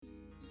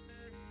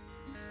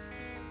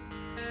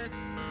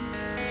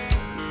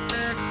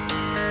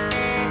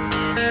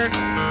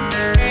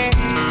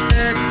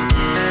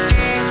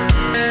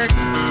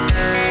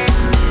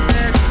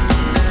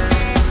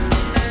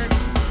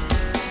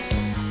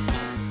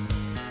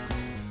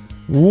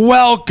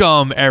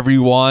Welcome,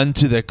 everyone,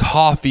 to the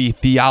Coffee,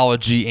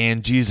 Theology,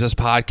 and Jesus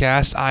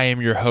podcast. I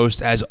am your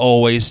host, as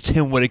always,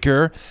 Tim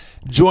Whitaker,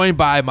 joined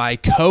by my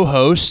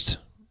co-host,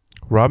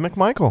 Rob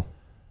McMichael.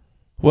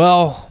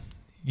 Well,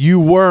 you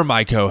were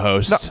my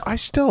co-host. No, I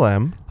still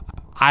am.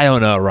 I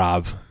don't know,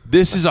 Rob.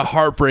 This is a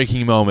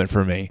heartbreaking moment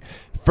for me.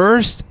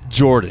 First,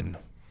 Jordan.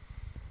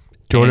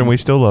 Jordan, we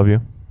still love you.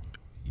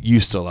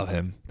 You still love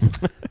him.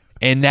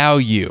 And now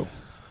you.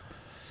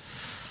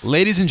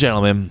 Ladies and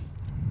gentlemen,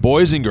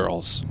 boys and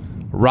girls,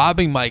 Rob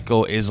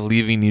McMichael is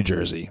leaving New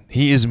Jersey.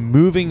 He is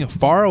moving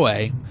far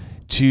away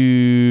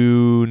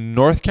to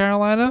North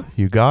Carolina.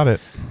 You got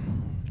it.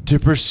 To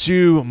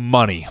pursue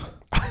money.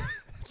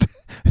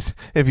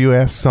 If you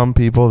ask some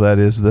people, that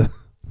is the...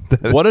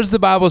 What does the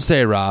Bible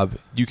say, Rob?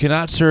 You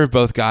cannot serve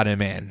both God and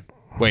man.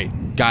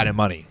 Wait, God and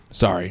money.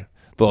 Sorry.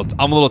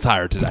 I'm a little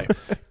tired today.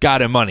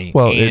 God and money.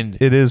 Well, and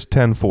it is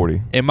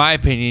 10:40. In my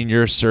opinion,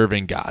 you're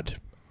serving God.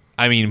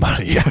 I mean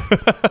money.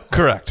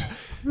 Correct.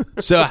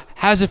 So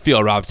how does it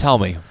feel, Rob? Tell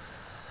me.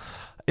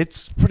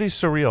 It's pretty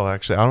surreal,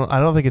 actually. I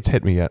don't think it's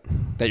hit me yet.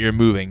 That you're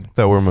moving.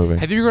 That we're moving.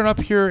 Have you grown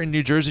up here in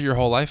New Jersey your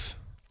whole life?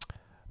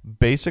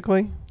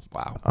 Basically.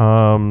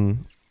 Wow.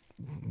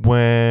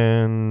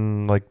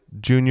 When, like,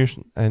 junior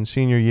and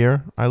senior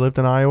year, I lived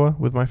in Iowa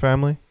with my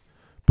family.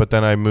 But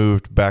then I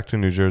moved back to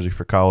New Jersey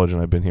for college,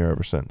 and I've been here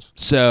ever since.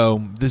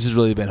 So this has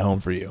really been home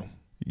for you.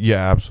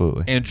 Yeah,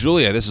 absolutely. And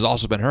Julia, this has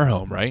also been her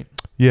home, right?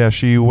 Yeah,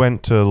 she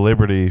went to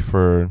Liberty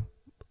for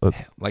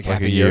like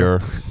half a year.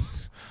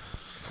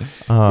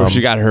 Where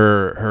she got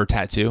her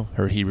tattoo,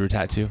 her Hebrew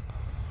tattoo.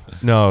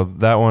 No,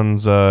 that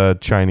one's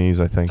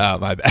Chinese, I think. Oh,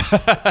 my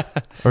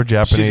bad. Or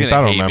Japanese,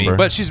 I don't remember.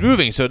 But she's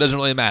moving, so it doesn't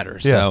really matter.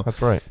 Yeah, so,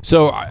 that's right.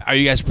 So are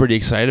you guys pretty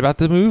excited about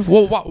the move?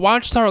 Well, why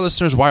don't you tell our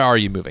listeners, why are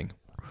you moving?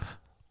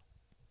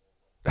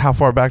 How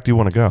far back do you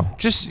want to go?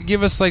 Just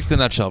give us like the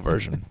nutshell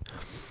version.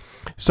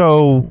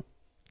 So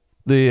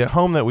the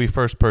home that we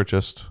first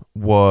purchased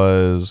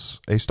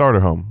was a starter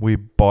home. We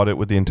bought it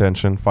with the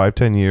intention,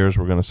 5-10 years,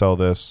 we're going to sell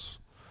this,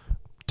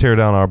 tear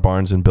down our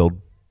barns and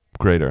build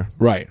greater.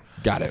 Right.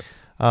 Got it.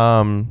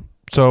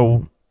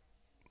 So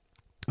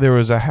there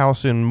was a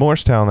house in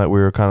Morristown that we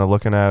were kind of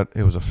looking at.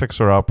 It was a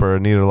fixer-upper,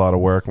 needed a lot of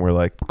work, and we were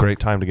like, great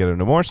time to get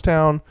into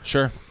Morristown.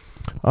 Sure.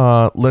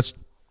 Let's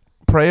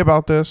pray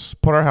about this,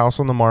 put our house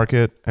on the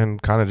market,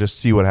 and kind of just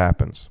see what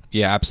happens.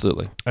 Yeah,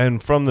 absolutely.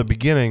 And from the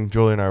beginning,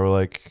 Julie and I were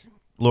like,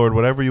 Lord,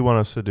 whatever you want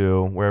us to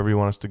do, wherever you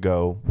want us to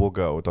go, we'll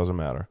go. It doesn't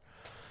matter.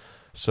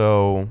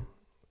 So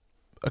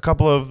a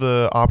couple of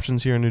the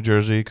options here in New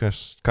Jersey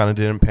kind of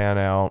didn't pan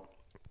out.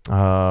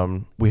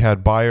 We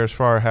had buyers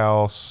for our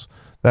house.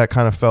 That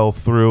kind of fell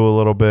through a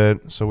little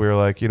bit. So we were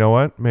like, you know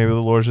what? Maybe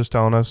the Lord's just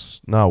telling us,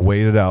 no,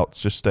 wait it out.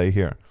 Just stay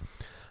here.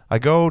 I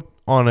go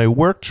on a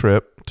work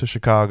trip to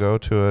Chicago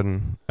to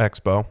an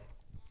expo.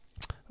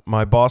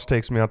 My boss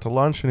takes me out to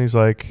lunch and he's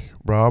like,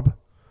 Rob,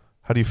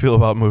 how do you feel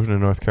about moving to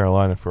North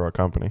Carolina for our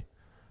company?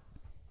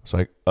 It's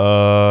like,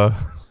 well,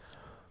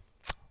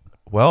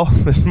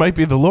 this might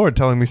be the Lord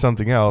telling me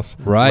something else.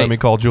 Right. Let me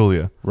call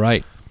Julia.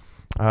 Right.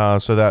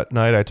 So that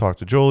night I talked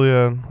to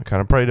Julia. I kind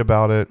of prayed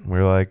about it. We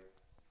were like,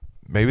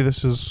 maybe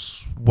this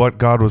is what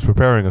God was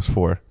preparing us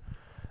for.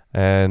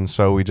 And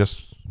so we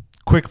just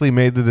quickly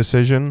made the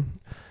decision.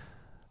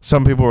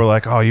 Some people were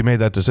like, oh, you made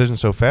that decision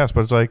so fast.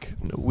 But it's like,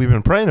 we've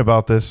been praying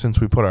about this since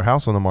we put our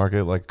house on the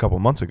market like a couple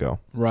months ago.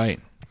 Right.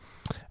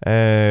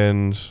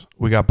 And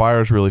we got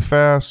buyers really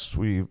fast.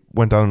 We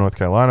went down to North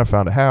Carolina,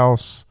 found a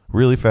house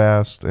really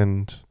fast.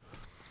 And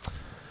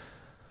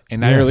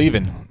now you're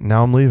leaving.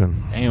 Now I'm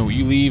leaving. And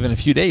you leave in a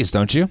few days,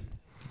 don't you?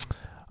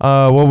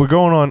 Well, we're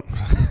going on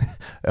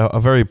a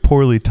very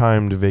poorly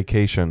timed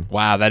vacation.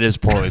 Wow, that is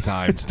poorly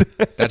timed.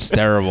 That's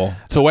terrible.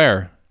 To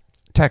where?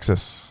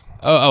 Texas.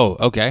 Oh,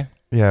 okay.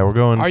 Yeah, we're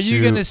going. Are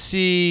you going to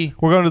see?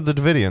 We're going to the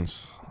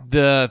Davidians.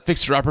 The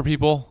fixer-upper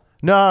people?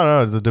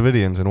 No, the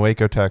Davidians in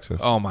Waco, Texas.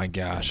 Oh my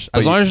gosh!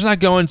 As long as you're not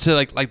going to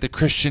like the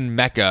Christian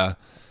Mecca,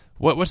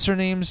 what's their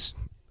names?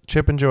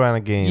 Chip and Joanna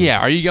Gaines. Yeah,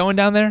 are you going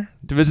down there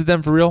to visit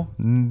them for real?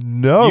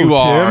 No, you Tim.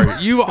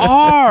 are. You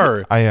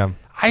are. I am.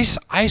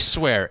 I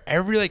swear,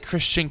 every like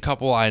Christian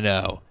couple I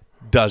know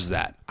does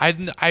that.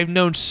 I've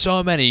known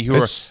so many who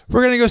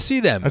we're going to go see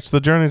them. It's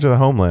the journey to the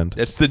homeland.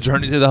 It's the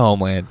journey to the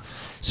homeland.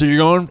 So you're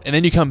going, and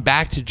then you come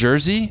back to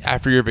Jersey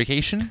after your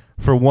vacation?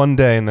 For one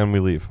day, and then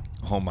we leave.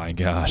 Oh, my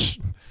gosh.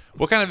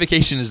 What kind of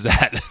vacation is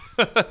that?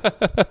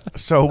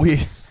 So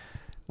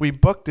we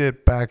booked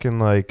it back in,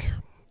 like,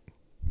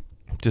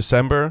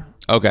 December.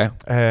 Okay.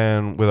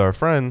 And with our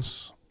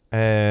friends,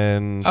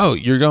 and... Oh,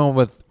 you're going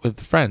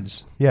with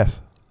friends? Yes.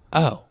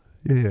 Oh.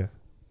 Yeah.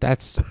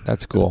 That's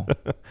cool.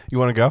 You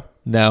want to go?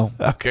 No.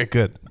 Okay,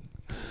 good.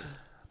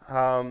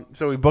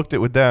 So we booked it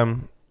with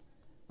them.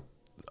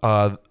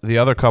 The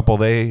other couple,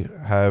 they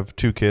have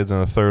 2 kids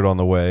and a third on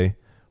the way.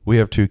 We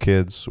have 2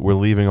 kids. We're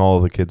leaving all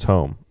of the kids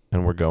home,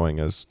 and we're going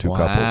as 2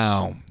 couples.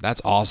 Wow,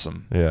 that's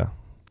awesome. Yeah.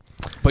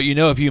 But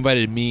if you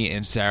invited me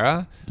and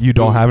Sarah, you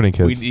don't have any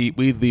kids.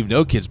 We'd leave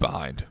no kids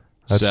behind.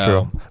 That's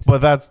true.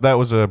 But that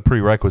was a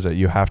prerequisite.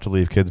 You have to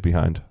leave kids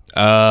behind.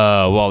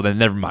 Well, then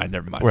never mind.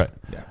 Right.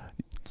 Yeah.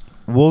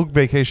 We'll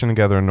vacation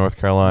together in North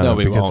Carolina No,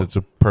 we because won't. it's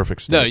a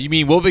perfect state. No, you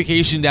mean we'll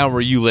vacation down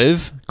where you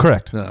live?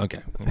 Correct. No,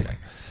 okay.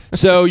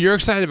 So you're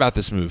excited about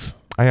this move.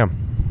 I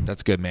am.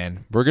 That's good,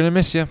 man. We're going to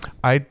miss you.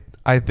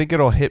 I think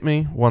it'll hit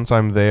me once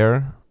I'm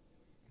there,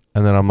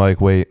 and then I'm like,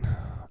 wait,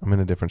 I'm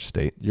in a different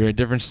state. You're in a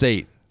different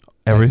state.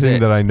 Everything it.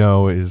 that I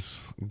know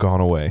is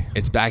gone away.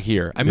 It's back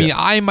here. I mean,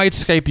 I might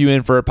Skype you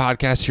in for a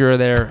podcast here or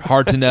there.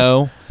 Hard to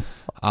know.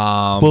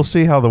 We'll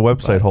see how the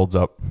website holds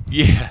up.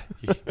 Yeah.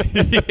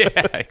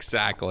 Yeah,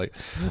 exactly.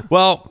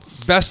 Well,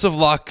 best of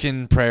luck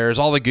and prayers,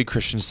 all the good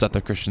Christian stuff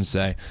that Christians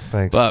say.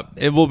 Thanks. But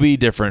it will be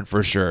different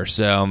for sure.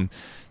 So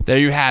there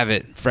you have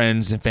it,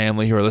 friends and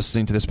family who are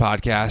listening to this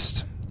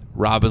podcast.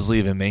 Rob is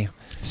leaving me.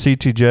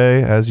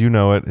 CTJ, as you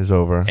know it, is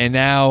over. And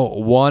now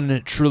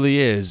one truly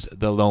is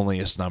the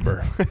loneliest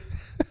number.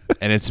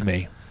 And it's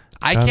me.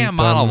 I can't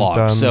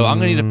monologue, so I'm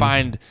going to need to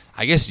find,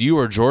 I guess, you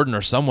or Jordan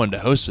or someone to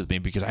host with me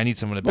because I need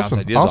someone to bounce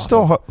ideas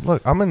off of.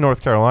 Look, I'm in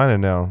North Carolina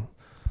now,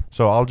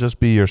 so I'll just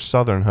be your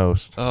southern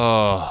host.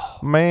 Oh.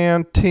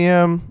 Man,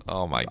 Tim.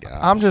 Oh, my God.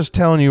 I'm just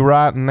telling you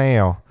right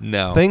now.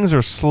 No. Things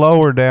are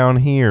slower down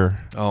here.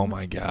 Oh,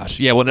 my gosh.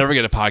 Yeah, we'll never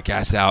get a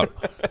podcast out.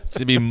 It's going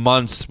to be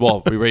months.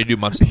 Well, we're ready to do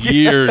months.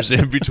 Years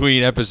in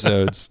between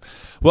episodes.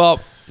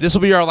 Well, this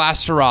will be our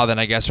last hurrah then,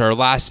 I guess, our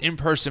last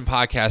in-person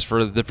podcast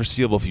for the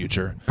foreseeable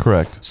future.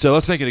 Correct. So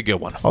let's make it a good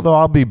one. Although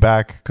I'll be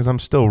back because I'm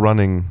still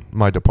running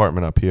my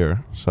department up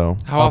here. So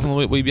How often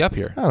will you be up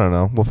here? I don't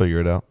know. We'll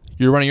figure it out.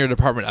 You're running your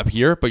department up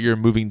here, but you're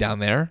moving down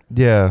there?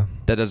 Yeah.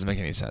 That doesn't make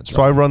any sense, right?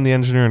 So I run the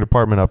engineering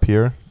department up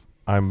here.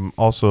 I'm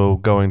also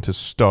going to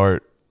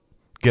start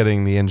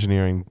getting the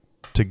engineering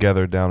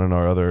together down in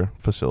our other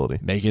facility.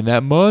 Making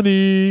that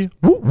money.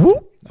 Whoop,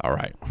 whoop. All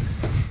right.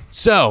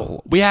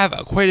 So we have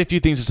quite a few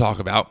things to talk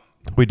about.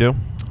 We do.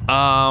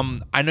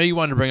 I know you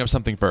wanted to bring up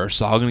something first,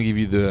 so I'm going to give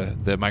you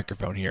the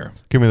microphone here.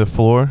 Give me the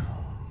floor.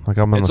 Like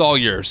I'm. It's all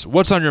yours.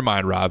 What's on your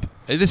mind, Rob?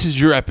 This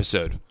is your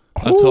episode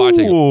until I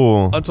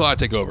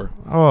take over.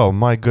 Oh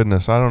my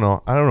goodness! I don't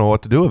know. I don't know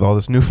what to do with all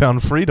this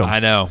newfound freedom. I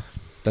know.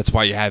 That's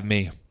why you have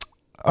me.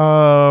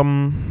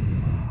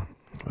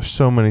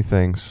 So many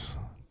things.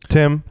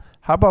 Tim,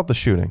 how about the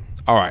shooting?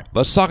 All right,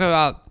 let's talk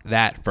about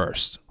that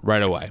first,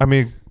 right away. I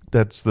mean,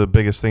 that's the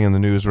biggest thing in the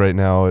news right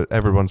now.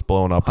 Everyone's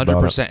blowing up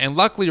about 100%. it. And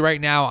luckily right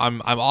now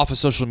I'm off of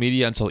social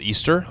media until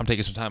Easter. I'm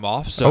taking some time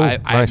off. So I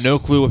have nice. no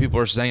clue what people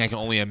are saying. I can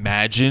only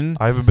imagine.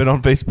 I haven't been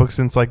on Facebook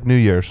since like New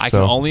Year's. I can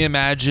only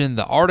imagine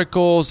the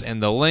articles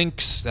and the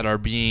links that are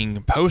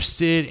being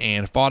posted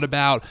and fought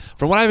about.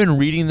 From what I've been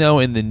reading, though,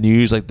 in the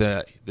news, like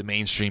the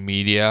mainstream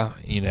media,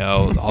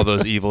 all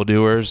those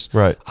evildoers.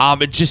 Right.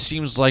 It just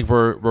seems like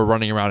we're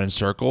running around in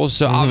circles.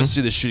 So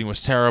obviously the shooting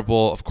was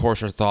terrible. Of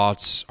course, our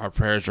thoughts, our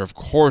prayers are, of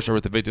course, are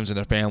with the victims and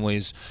their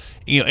families.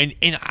 And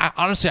I,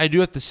 honestly, I do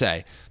have to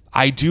say,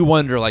 I do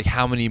wonder like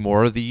how many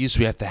more of these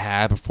we have to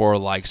have before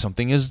like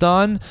something is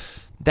done.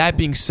 That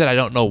being said, I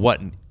don't know what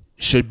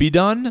should be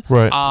done.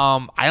 Right.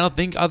 I don't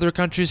think other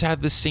countries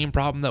have the same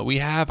problem that we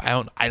have.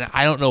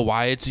 I don't know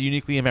why it's a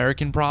uniquely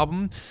American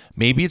problem.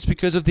 Maybe it's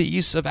because of the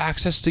ease of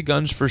access to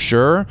guns for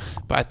sure,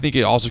 but I think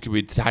it also could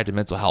be tied to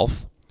mental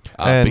health,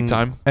 big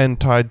time, and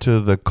tied to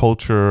the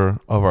culture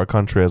of our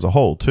country as a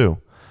whole too.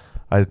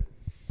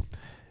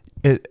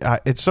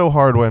 It's so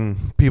hard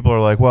when people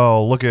are like,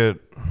 "Well, look at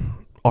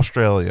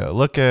Australia,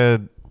 look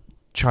at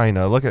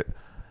China,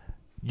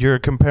 You're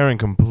comparing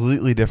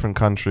completely different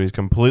countries,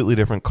 completely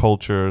different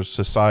cultures,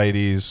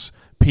 societies,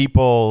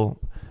 people.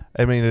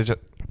 I mean,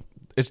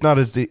 it's not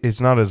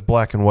as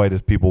black and white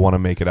as people want to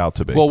make it out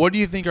to be. Well, what do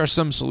you think are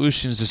some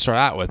solutions to start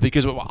out with?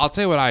 Because I'll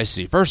tell you what I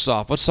see. First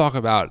off, let's talk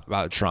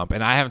about Trump,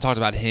 and I haven't talked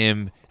about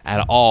him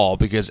at all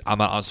because I'm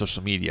not on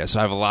social media, so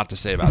I have a lot to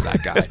say about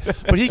that guy.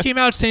 But he came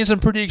out saying some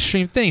pretty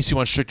extreme things. He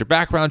wants stricter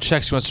background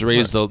checks. He wants to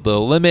raise the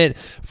limit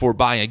for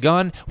buying a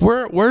gun.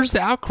 Where's the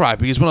outcry?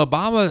 Because when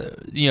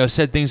Obama,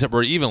 said things that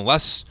were even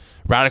less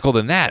radical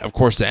than that, of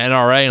course, the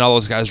NRA and all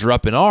those guys are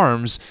up in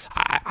arms.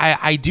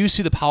 I do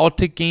see the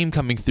politic game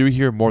coming through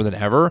here more than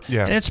ever,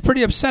 yeah. And it's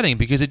pretty upsetting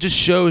because it just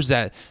shows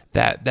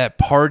that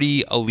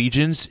party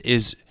allegiance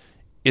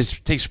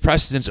takes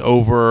precedence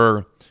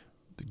over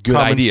good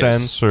common ideas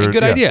sense or, and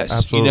good ideas.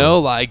 Absolutely.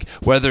 Like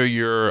whether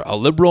you're a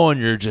liberal and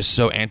you're just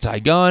so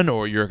anti-gun,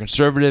 or you're a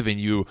conservative and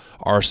you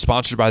are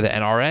sponsored by the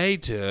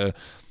NRA to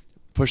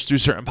push through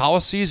certain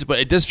policies. But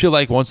it does feel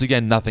like once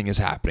again nothing is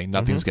happening,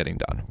 nothing's getting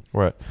done.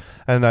 Right,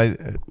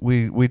 and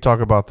we talk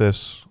about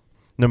this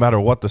no matter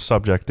what the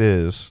subject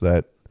is,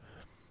 that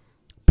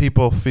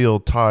people feel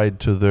tied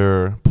to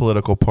their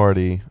political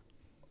party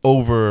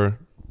over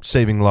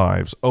saving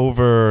lives,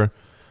 over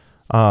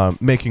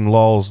making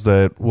laws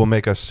that will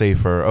make us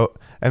safer.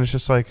 And it's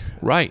just like,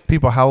 right.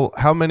 people,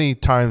 how many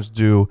times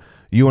do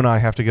you and I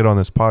have to get on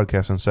this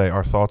podcast and say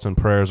our thoughts and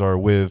prayers are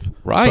with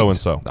so and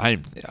so.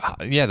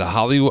 The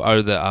Hollywood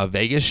or the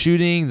Vegas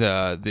shooting,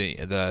 the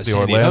Sandy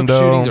Orlando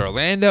Hook shooting, the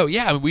Orlando.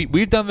 Yeah,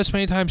 we've done this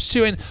many times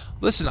too. And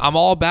listen, I'm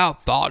all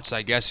about thoughts,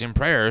 I guess, and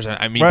prayers.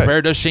 I mean,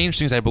 prayer does change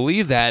things. I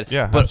believe that.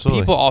 Yeah, but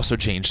absolutely. people also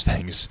change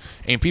things,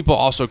 and people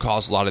also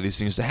cause a lot of these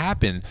things to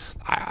happen.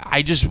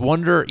 I just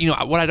wonder.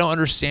 What I don't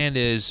understand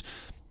is,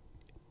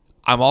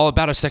 I'm all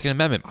about a Second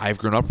Amendment. I've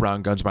grown up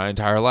around guns my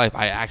entire life.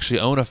 I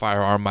actually own a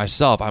firearm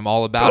myself. I'm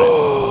all about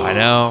it. I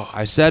know.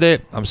 I said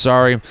it. I'm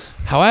sorry.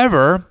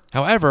 However,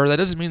 that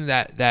doesn't mean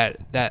that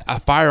a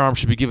firearm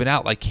should be given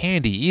out like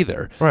candy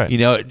either. Right.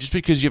 Just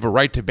because you have a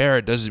right to bear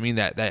it doesn't mean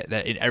that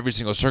in every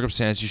single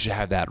circumstance you should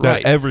have that That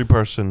right. every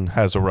person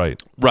has a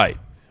right.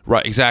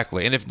 Right,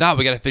 exactly. And if not,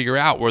 we got to figure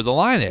out where the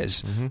line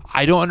is. Mm-hmm.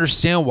 I don't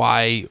understand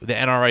why the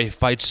NRA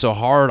fights so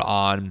hard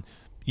on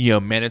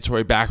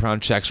mandatory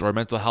background checks or a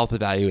mental health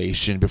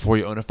evaluation before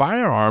you own a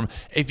firearm.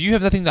 If you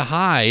have nothing to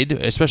hide,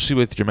 especially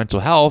with your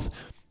mental health,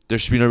 there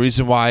should be no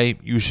reason why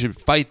you should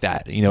fight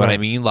that. You know what I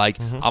mean? Like,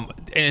 and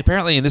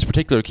apparently in this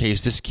particular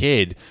case, this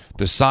kid,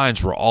 the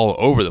signs were all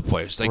over the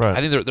place. Like, I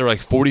think there were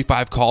like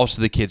 45 calls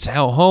to the kid's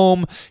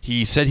home.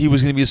 He said he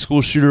was going to be a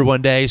school shooter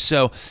one day.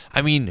 So,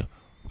 I mean,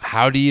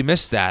 how do you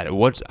miss that?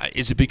 What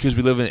is it? Because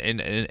we live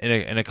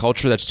in a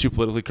culture that's too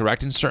politically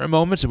correct in certain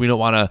moments, and we don't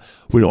want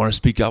to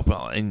speak up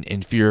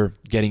in fear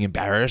getting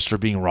embarrassed or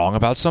being wrong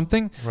about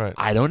something. Right.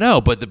 I don't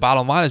know, but the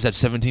bottom line is that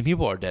 17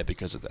 people are dead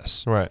because of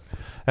this. Right.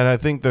 And I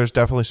think there's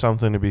definitely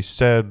something to be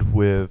said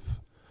with,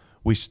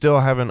 we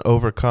still haven't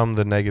overcome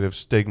the negative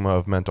stigma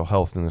of mental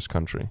health in this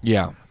country.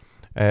 Yeah.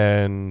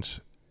 And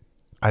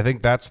I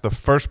think that's the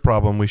first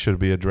problem we should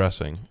be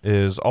addressing,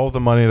 is all the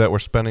money that we're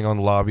spending on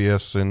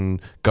lobbyists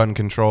and gun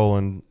control,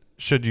 and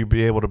should you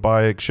be able to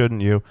buy it,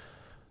 shouldn't you?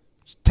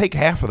 Take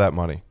half of that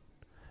money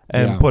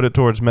and put it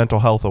towards mental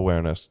health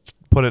awareness,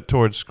 put it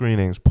towards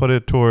screenings, put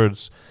it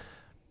towards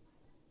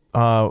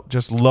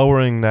just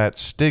lowering that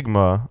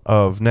stigma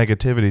of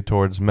negativity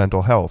towards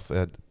mental health.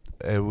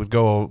 It would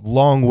go a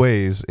long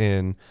ways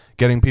in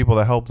getting people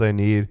the help they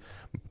need,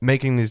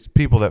 making these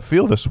people that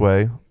feel this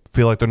way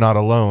feel like they're not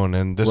alone,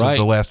 and this is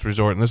the last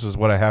resort, and this is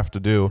what I have to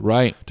do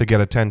to get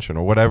attention,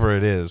 or whatever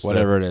it is.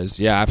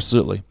 Yeah,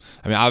 absolutely.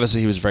 I mean,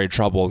 obviously he was very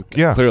troubled,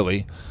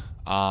 clearly.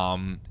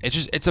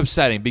 It's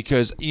upsetting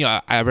because,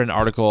 I read an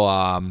article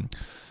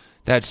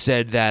that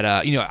said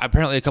that,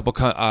 apparently a couple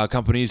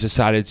companies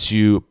decided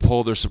to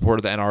pull their support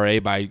of the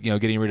NRA by,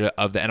 getting rid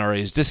of the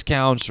NRA's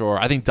discounts,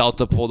 or I think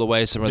Delta pulled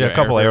away some of their a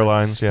couple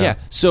airlines. Yeah.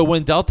 So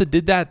when Delta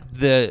did that,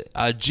 the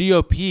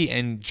GOP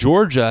in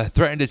Georgia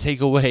threatened to take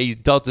away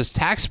Delta's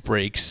tax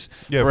breaks.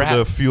 For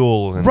the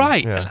fuel. And,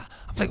 right. And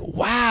I'm like,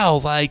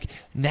 wow, like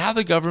now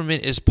the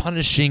government is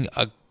punishing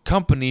a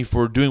company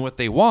for doing what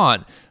they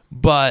want.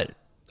 But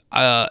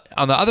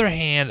on the other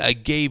hand,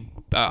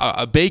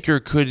 a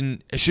baker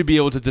should be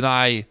able to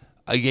deny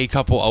a gay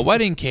couple a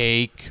wedding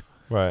cake,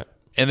 right?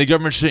 And the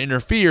government shouldn't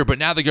interfere, but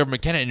now the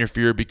government can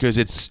interfere because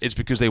it's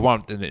because they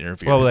want them to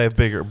interfere. Well, they have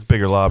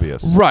bigger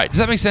lobbyists, right? Does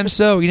that make sense?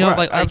 So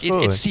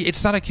Absolutely.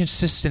 It's not a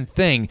consistent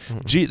thing.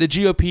 The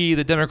GOP,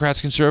 the Democrats,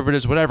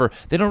 conservatives, whatever,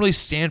 they don't really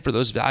stand for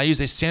those values.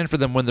 They stand for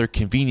them when they're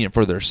convenient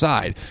for their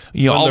side.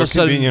 All of a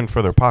sudden, convenient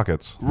for their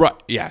pockets, right?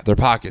 Yeah, their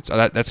pockets.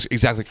 That's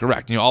exactly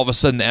correct. All of a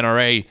sudden, the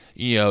NRA,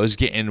 is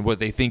getting what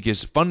they think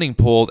is funding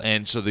pulled,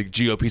 and so the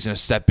GOP is going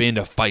to step in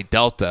to fight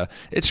Delta.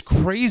 It's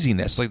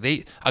craziness. Like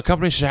a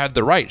company should have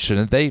the right,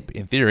 shouldn't they,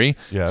 in theory,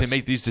 to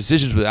make these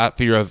decisions without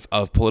fear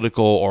of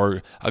political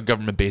or a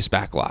government-based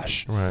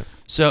backlash. Right.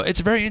 So it's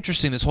very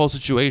interesting, this whole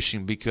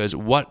situation, because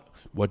what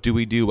do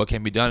we do? What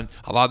can be done?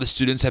 A lot of the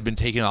students have been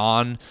taken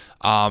on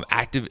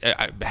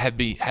have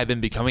been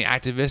becoming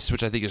activists,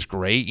 which I think is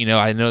great.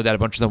 I know that a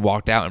bunch of them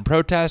walked out and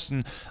protest.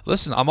 And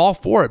listen, I'm all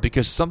for it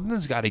because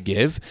something's got to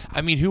give.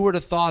 I mean, who would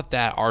have thought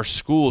that our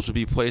schools would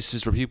be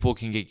places where people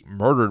can get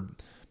murdered?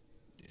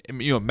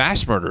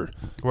 Mass murdered.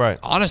 Right.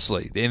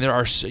 Honestly, and there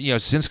are,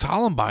 since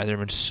Columbine, there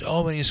have been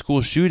so many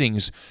school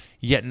shootings,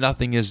 yet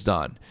nothing is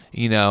done.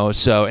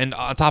 So, and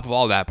on top of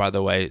all that, by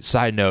the way,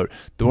 side note,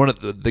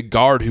 the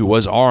guard who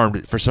was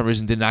armed for some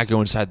reason did not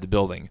go inside the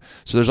building.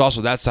 So there's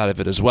also that side of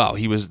it as well.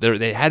 He was there.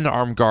 They had an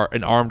armed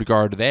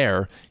guard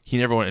there. He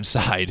never went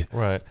inside.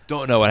 Right.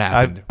 Don't know what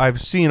happened.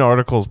 I've seen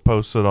articles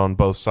posted on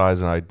both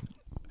sides, and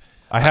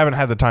I haven't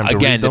had the time to read them.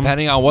 Again,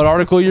 depending on what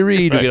article you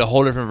read, you get a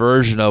whole different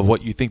version of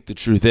what you think the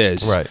truth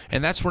is. Right.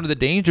 And that's one of the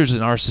dangers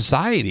in our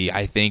society,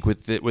 I think,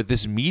 with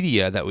this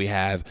media that we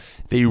have.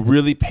 They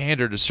really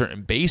pander to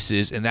certain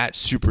bases, and that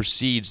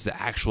supersedes the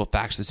actual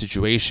facts of the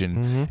situation.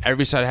 Mm-hmm.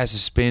 Every side has to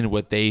spin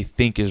what they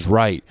think is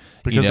right.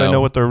 Because they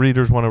know what their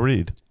readers want to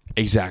read.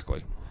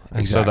 Exactly.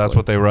 So that's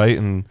what they write.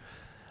 And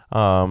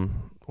I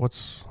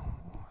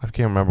can't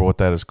remember what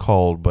that is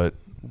called, but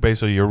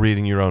basically you're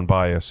reading your own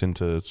bias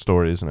into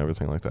stories and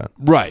everything like that.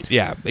 Right.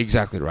 Yeah,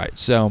 exactly right.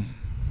 So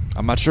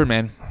I'm not sure,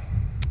 man.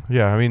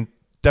 Yeah, I mean,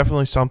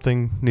 definitely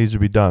something needs to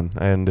be done.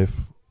 And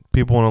if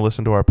people want to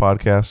listen to our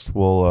podcast,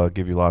 we'll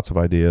give you lots of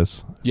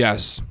ideas.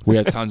 Yes, we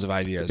have tons of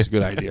ideas,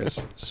 good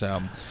ideas.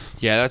 So,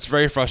 yeah, that's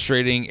very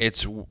frustrating.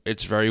 It's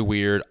very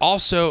weird.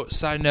 Also,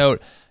 side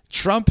note,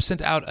 Trump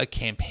sent out a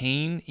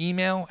campaign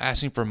email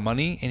asking for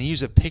money, and he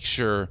used a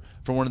picture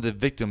from one of the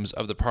victims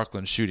of the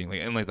Parkland shooting,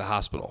 like in the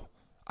hospital.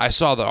 I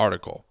saw the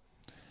article,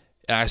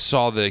 and I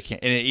saw they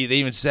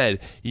even said,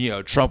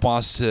 Trump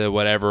wants to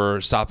whatever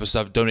stop this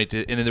stuff, donate to,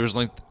 and then there was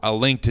a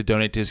link to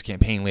donate to his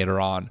campaign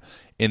later on.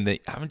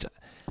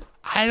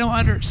 I don't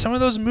under some of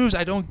those moves.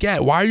 I don't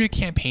get. Why are you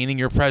campaigning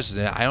your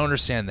president? I don't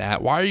understand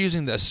that. Why are you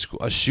using a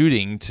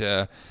shooting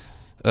to?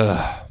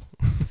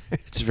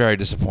 It's very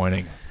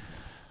disappointing.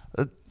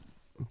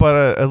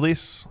 But at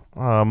least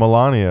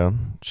Melania,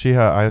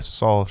 I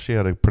saw she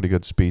had a pretty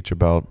good speech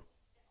about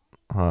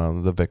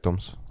the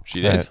victims. She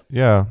did?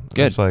 Yeah.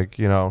 Good. It's like,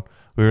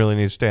 we really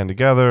need to stand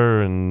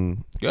together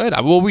and... Good.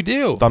 Well, we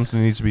do.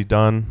 Something needs to be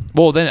done.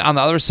 Well, then on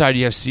the other side,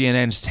 you have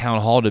CNN's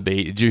town hall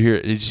debate. Did you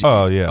hear?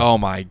 Oh, yeah. Oh,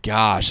 my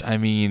gosh. I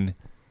mean,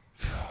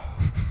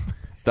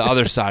 the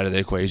other side of the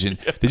equation.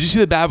 Did you see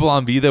the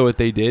Babylon Bee, though, what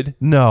they did?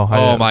 No.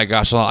 Oh, my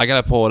gosh. I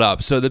got to pull it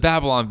up. So the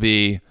Babylon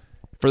Bee,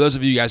 for those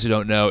of you guys who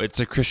don't know, it's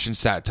a Christian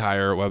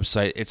satire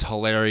website. It's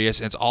hilarious.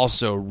 And it's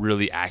also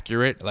really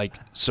accurate, like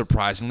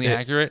surprisingly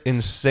accurate.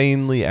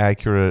 Insanely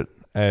accurate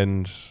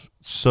and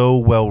so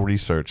well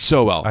researched.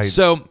 So well.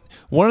 So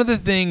one of the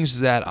things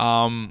that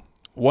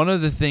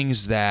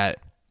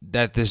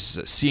this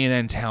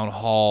CNN town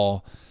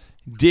hall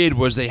did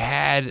was they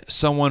had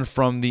someone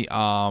from the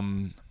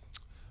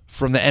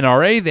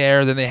NRA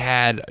there. Then they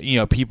had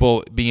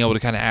people being able to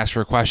kind of ask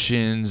her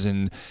questions,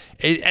 and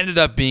it ended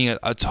up being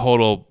a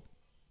total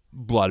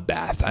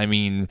bloodbath. I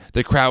mean,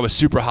 the crowd was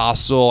super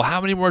hostile.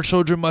 How many more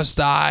children must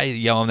die?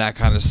 Yelling that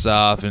kind of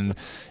stuff, and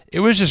it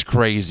was just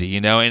crazy,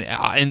 And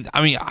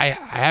I mean,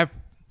 I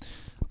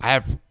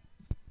have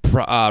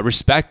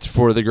respect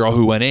for the girl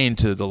who went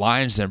into the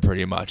Lion's Den,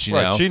 pretty much. You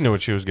know, she knew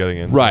what she was getting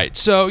into. Right.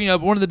 So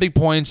one of the big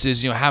points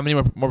is how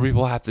many more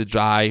people have to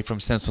die from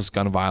senseless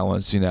gun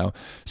violence.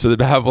 So the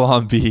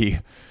Babylon Bee,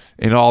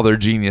 in all their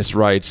genius,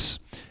 writes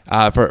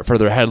for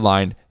their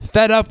headline: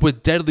 "Fed up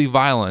with deadly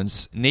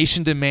violence,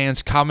 nation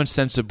demands common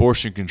sense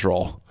abortion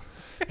control."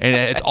 And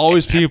it's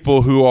always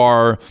people who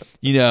are,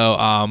 we're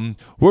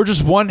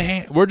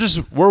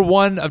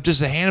one of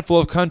just a handful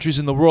of countries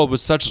in the world with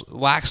such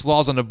lax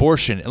laws on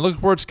abortion, and look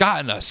where it's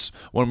gotten us.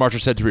 One marcher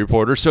said to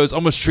reporters. So it's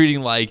almost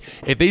treating like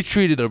if they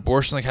treated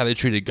abortion like how they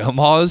treated gun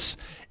laws,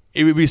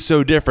 it would be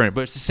so different.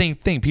 But it's the same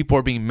thing. People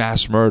are being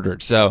mass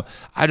murdered. So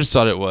I just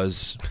thought it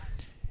was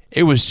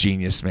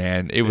genius,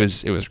 man. It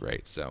was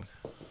great. So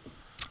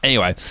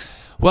anyway.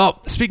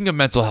 Well, speaking of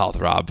mental health,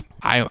 Rob,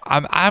 I'm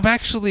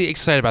actually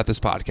excited about this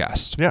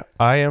podcast. Yeah,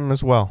 I am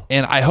as well.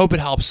 And I hope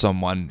it helps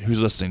someone who's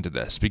listening to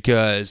this,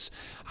 because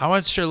I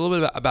want to share a little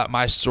bit about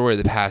my story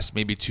the past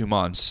maybe 2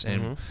 months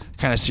and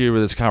kind of see where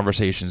this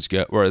conversation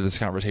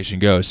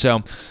goes.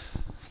 So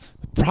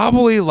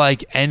probably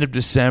like end of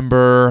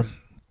December,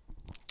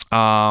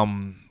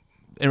 around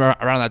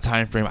that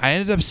time frame, I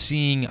ended up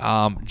seeing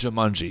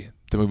Jumanji,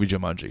 the movie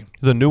Jumanji.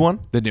 The new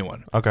one? The new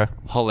one. Okay.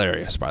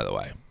 Hilarious, by the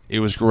way. It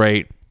was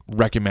great.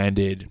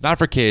 Recommended. Not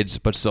for kids,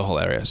 but still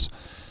hilarious.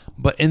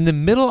 But in the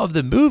middle of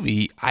the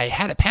movie, I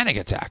had a panic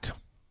attack.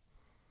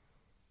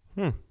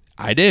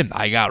 I did.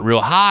 I got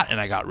real hot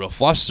and I got real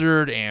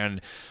flustered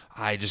and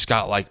I just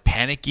got like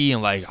panicky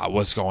and like,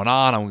 what's going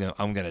on?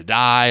 I'm gonna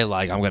die.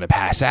 Like, I'm gonna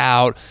pass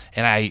out.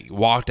 And I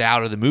walked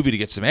out of the movie to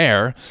get some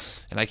air,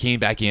 and I came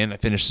back in. I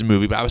finished the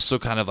movie, but I was still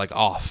kind of like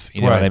off.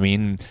 You know what I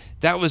mean?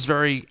 That was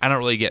I don't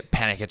really get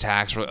panic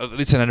attacks, or at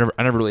least I never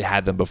really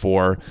had them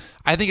before.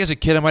 I think as a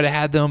kid I might have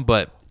had them,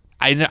 but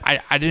I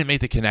didn't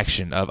make the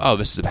connection of, oh,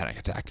 this is a panic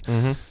attack.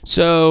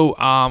 So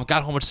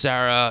got home with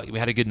Sarah. We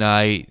had a good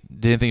night.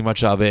 Didn't think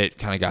much of it.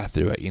 Kind of got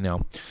through it,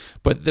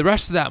 But the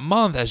rest of that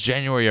month, as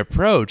January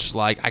approached,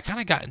 like I kind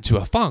of got into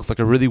a funk, like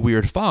a really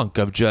weird funk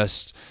of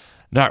just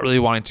not really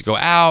wanting to go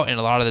out, and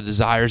a lot of the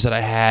desires that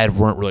I had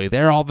weren't really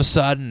there all of a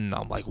sudden.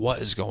 I'm like, what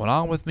is going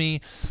on with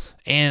me?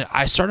 And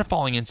I started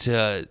falling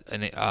into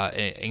an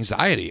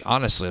anxiety,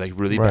 honestly, like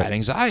really bad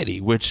anxiety,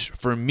 which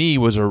for me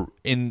was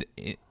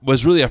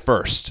really a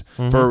first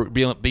for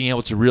being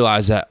able to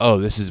realize that, oh,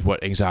 this is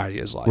what anxiety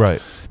is like.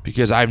 Right.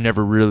 Because I've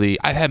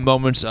had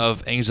moments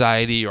of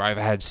anxiety, or I've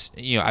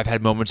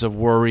had moments of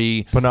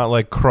worry, but not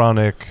like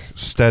chronic,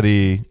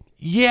 steady.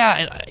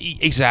 Yeah,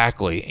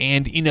 exactly.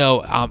 And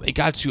it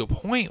got to a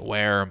point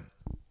where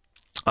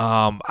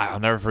I'll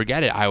never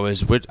forget it. I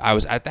was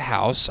at the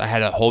house. I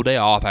had a whole day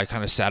off. I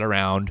kind of sat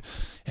around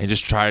and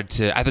just tried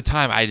to. At the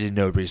time, I didn't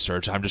know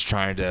research. I'm just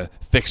trying to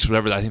fix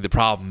whatever I think the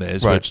problem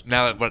is. Right. Which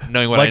now that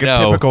knowing what like I know,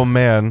 like a typical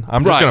man,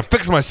 I'm just gonna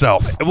fix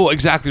myself. Well,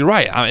 exactly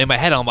right. In my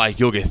head, I'm like,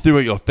 you'll get through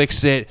it. You'll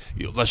fix it.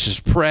 Let's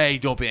just pray.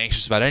 Don't be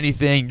anxious about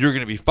anything. You're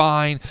gonna be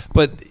fine.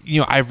 But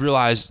I've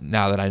realized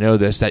now that I know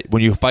this, that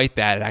when you fight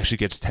that, it actually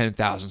gets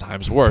 10,000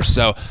 times worse.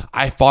 So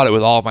I fought it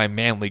with all of my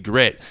manly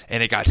grit,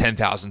 and it got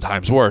 10,000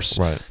 times worse.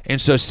 Right.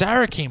 And so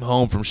Sarah came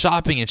home from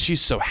shopping, and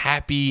she's so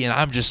happy, and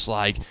I'm just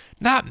like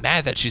not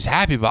mad that she's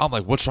happy, but I'm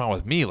like, what's wrong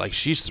with me? Like,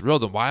 she's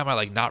thrilled, and why am I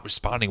like not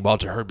responding well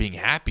to her being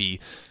happy?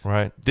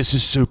 Right. This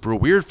is super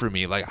weird for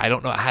me. Like, I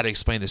don't know how to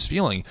explain this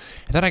feeling.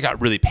 And then I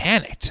got really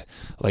panicked,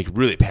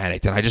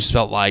 and I just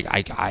felt like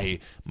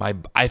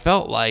I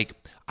felt like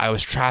I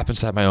was trapped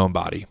inside my own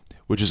body,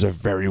 which is a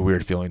very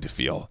weird feeling to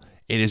feel.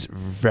 It is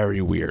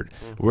very weird,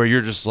 where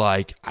you're just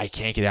like, I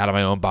can't get out of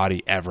my own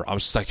body ever. I'm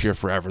stuck here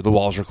forever. The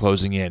walls are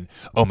closing in.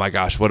 Oh my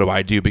gosh, what do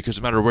I do? Because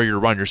no matter where you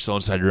run, you're still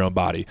inside your own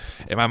body.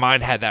 And my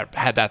mind had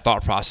that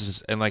thought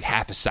process in like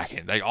half a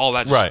second. Like all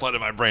that just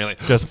flooded my brain. Like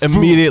just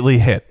immediately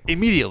hit.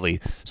 Immediately.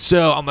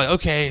 So I'm like,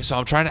 okay. So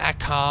I'm trying to act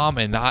calm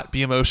and not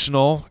be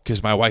emotional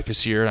because my wife is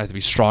here and I have to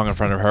be strong in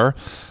front of her.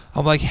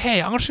 I'm like,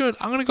 hey, I'm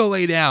gonna go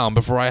lay down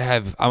before I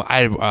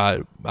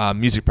had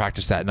music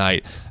practice that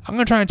night. I'm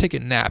gonna try and take a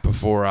nap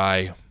before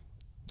I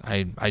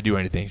do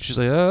anything. She's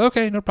like, oh,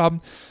 okay, no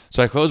problem.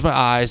 So I close my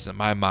eyes and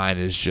my mind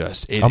is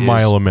just a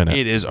mile a minute.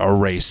 It is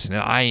erasing,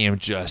 and I am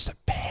just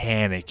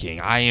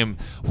panicking.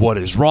 What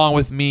is wrong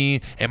with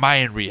me? Am I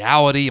in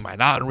reality? Am I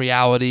not in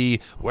reality?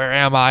 Where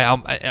am I?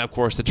 And of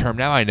course, the term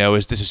now I know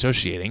is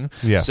disassociating.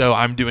 Yes. So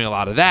I'm doing a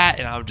lot of that,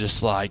 and I'm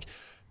just like,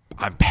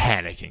 I'm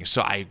panicking.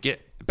 So I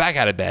get back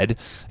out of bed,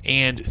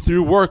 and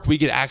through work we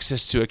get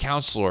access to a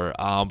counselor.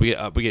 We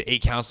get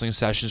 8 counseling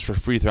sessions for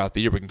free throughout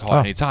the year. We can call at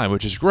any time,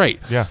 which is great.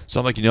 Yeah. So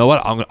I'm like, you know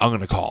what? I'm going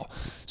to call.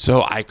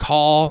 So I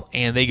call,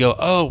 and they go,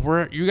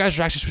 oh, you guys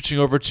are actually switching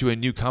over to a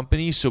new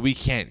company, so we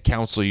can't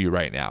counsel you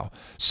right now.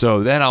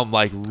 So then I'm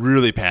like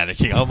really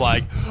panicking. I'm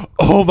like,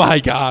 oh my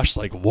gosh,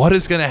 like what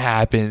is going to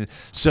happen?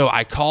 So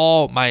I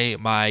call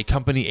my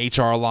company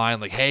HR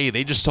line, like, hey,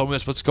 they just told me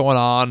what's going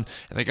on.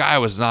 And the guy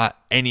was not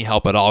any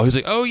help at all. He's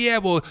like, oh yeah,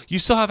 well, you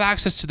still have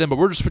access to them, but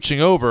we're just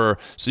switching over,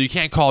 so you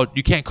can't call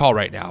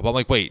right now. But I'm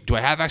like, wait, do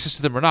I have access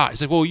to them or not?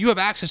 He's like, well, you have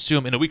access to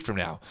them in a week from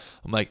now.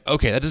 I'm like,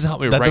 okay, that doesn't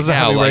help me right now. That doesn't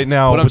help me right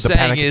now. What I'm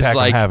saying is,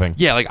 like,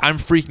 yeah, like I'm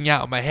freaking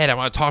out in my head. I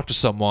want to talk to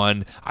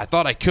someone. I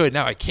thought I could,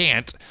 now I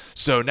can't.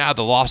 So now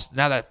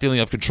that feeling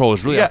of control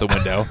is really out the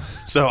window.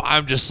 So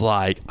I'm just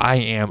like, I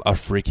am a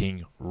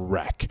freaking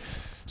wreck.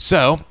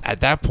 So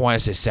at that point, I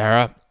say,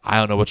 Sarah, I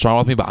don't know what's wrong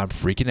with me, but I'm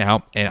freaking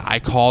out. And I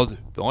called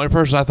the only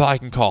person I thought I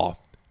can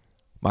call,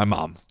 my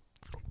mom.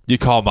 You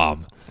call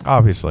mom.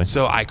 Obviously.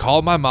 So I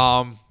called my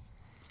mom,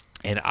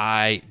 and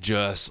I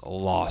just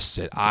lost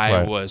it.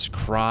 I was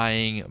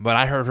crying, but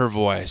I heard her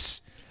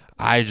voice.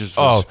 I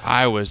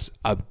was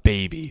a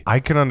baby. I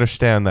can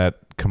understand that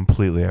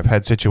completely. I've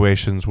had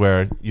situations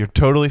where you're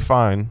totally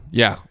fine.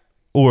 Yeah.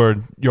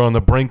 Or you're on the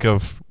brink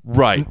of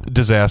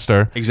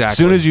disaster. Exactly. As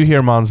soon as you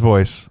hear mom's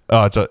voice,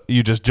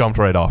 you just jumped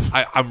right off.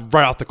 I'm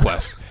right off the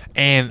cliff.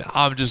 And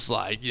I'm just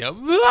like,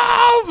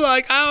 Mom,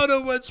 like, I don't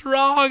know what's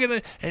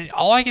wrong. And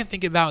all I can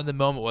think about in the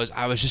moment was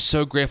I was just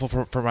so grateful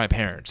for my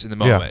parents in the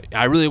moment.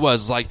 Yeah. I really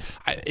was. Like,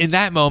 in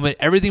that moment,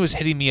 everything was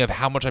hitting me of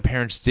how much my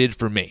parents did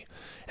for me.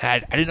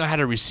 And I didn't know how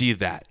to receive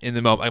that in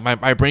the moment.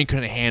 Like, my brain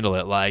couldn't handle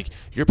it. Like,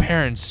 your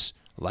parents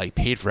like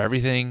paid for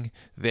everything.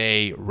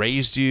 They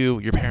raised you.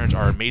 Your parents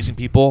are amazing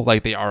people.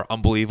 Like, they are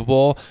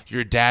unbelievable.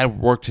 Your dad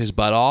worked his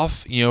butt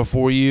off,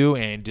 for you,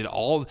 and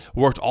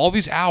worked all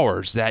these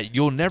hours that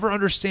you'll never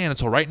understand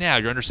until right now.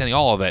 You're understanding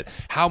all of it,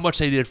 how much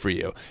they did for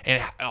you,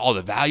 and all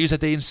the values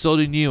that they instilled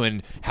in you,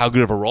 and how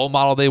good of a role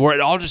model they were.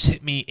 It all just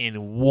hit me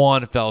in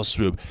one fell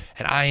swoop,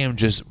 and I am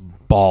just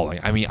bawling.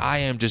 I mean,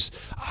 I just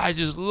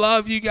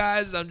love you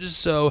guys. I'm just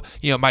so,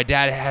 my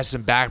dad has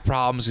some back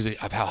problems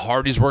because of how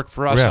hard he's worked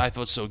for us. Yeah. So I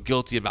felt so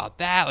guilty about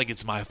that. Like,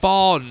 it's my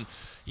fault. And,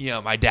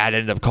 my dad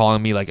ended up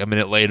calling me like a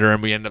minute later,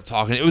 and we ended up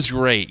talking. It was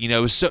great. It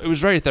was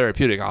very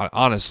therapeutic,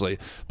 honestly.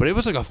 But it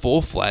was like a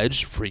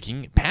full-fledged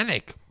freaking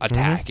panic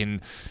attack. Mm-hmm.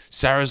 And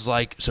Sarah's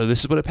like, so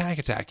this is what a panic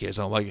attack is.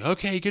 I'm like,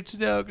 okay, good to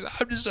know, because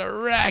I'm just a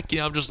wreck.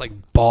 I'm just like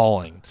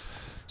bawling.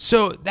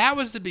 So that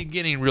was the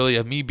beginning, really,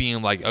 of me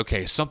being like,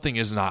 okay, something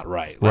is not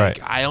right. Like,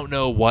 I don't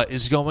know what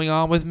is going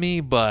on with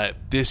me, but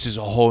this is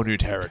a whole new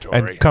territory.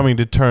 And coming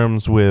to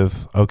terms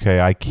with, okay,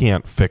 I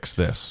can't fix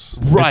this.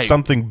 Right. It's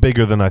something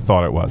bigger than I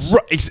thought it was.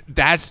 Right.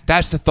 That's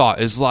the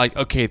thought, is like,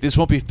 okay, this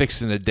won't be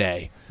fixed in a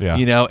day. Yeah.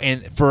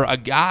 And for a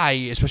guy,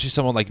 especially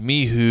someone like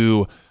me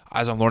who,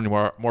 as I'm learning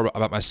more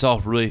about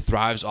myself, really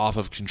thrives off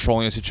of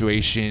controlling a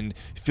situation,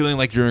 feeling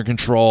like you're in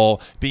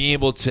control, being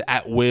able to,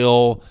 at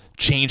will,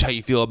 change how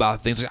you feel about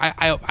things. Like,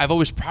 I've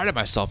always prided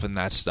myself in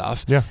that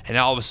stuff. Yeah. And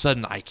all of a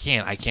sudden I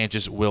can't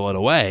just will it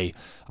away.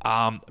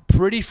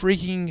 Pretty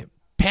freaking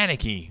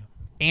panicky.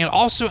 And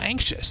also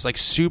anxious, like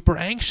super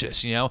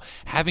anxious,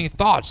 having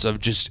thoughts of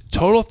just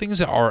total things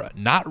that are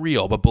not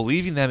real, but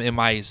believing them in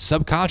my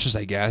subconscious,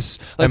 I guess.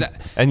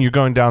 And you're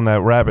going down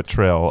that rabbit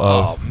trail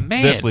of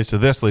this leads to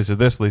this, leads to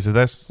this, leads to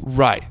this.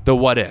 Right. The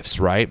what ifs,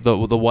 right? The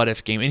what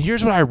if game. And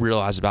here's what I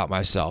realized about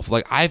myself.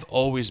 Like, I've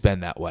always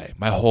been that way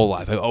my whole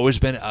life. I've always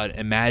been an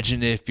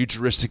imaginative,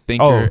 futuristic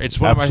thinker. Oh, it's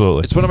one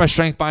of my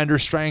strength finder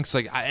strengths.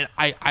 Like,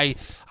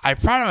 I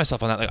pride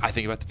myself on that. Like, I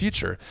think about the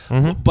future,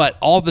 but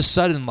all of a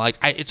sudden, like,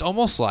 it's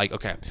almost like,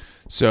 okay,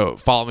 so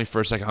follow me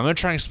for a second. I'm going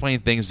to try and explain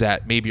things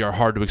that maybe are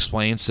hard to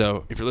explain.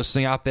 So if you're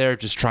listening out there,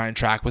 just try and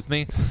track with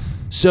me.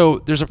 So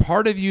there's a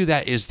part of you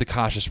that is the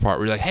conscious part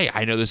where you're like, hey,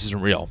 I know this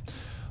isn't real.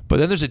 But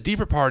then there's a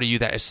deeper part of you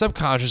that is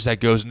subconscious that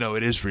goes, no,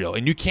 it is real.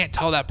 And you can't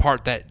tell that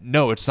part that,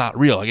 no, it's not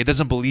real. Like, it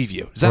doesn't believe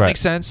you. Does that make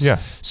sense? Yeah.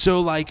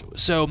 So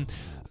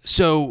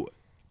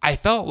I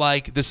felt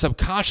like the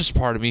subconscious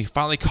part of me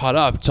finally caught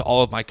up to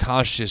all of my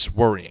conscious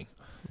worrying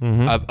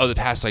of the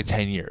past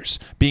 10 years,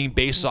 being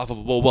based off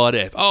of, well, what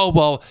if? Oh,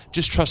 well,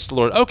 just trust the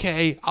Lord.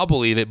 Okay, I'll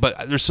believe it,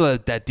 but there's still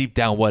that deep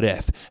down what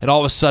if. And all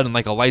of a sudden,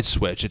 like a light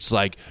switch, it's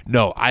like,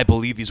 no, I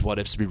believe these what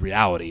ifs to be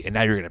reality, and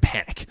now you're going to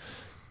panic.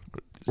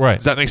 Right.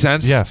 Does that make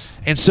sense? Yes.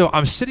 And so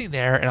I'm sitting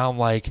there, and I'm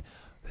like,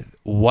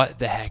 what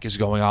the heck is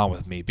going on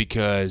with me?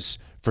 Because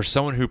for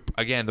someone who,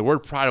 again, the word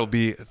pride will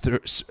be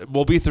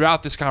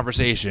throughout this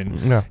conversation.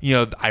 Yeah. You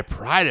know, I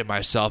prided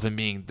myself in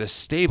being the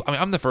stable. I mean,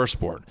 I'm the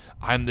firstborn.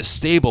 I'm the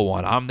stable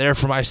one. I'm there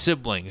for my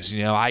siblings.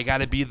 You know, I got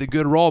to be the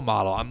good role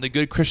model. I'm the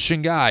good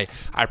Christian guy.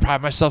 I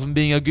pride myself in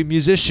being a good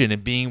musician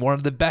and being one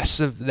of the best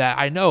that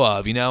I know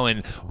of, you know,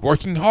 and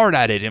working hard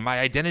at it. And my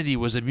identity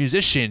was a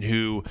musician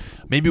who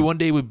maybe one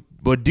day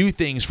would do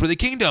things for the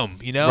kingdom,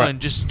 you know, and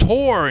just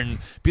tour and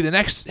be the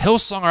next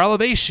Hillsong or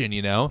Elevation,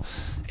 you know.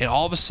 And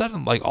all of a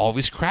sudden, like, all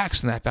these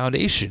cracks in that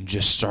foundation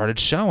just started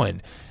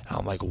showing. And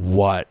I'm like,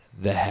 what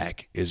the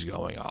heck is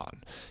going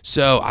on?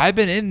 So I've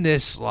been in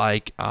this,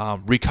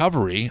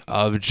 recovery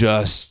of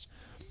just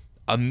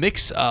a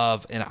mix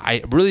of, and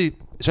I really,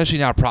 especially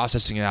now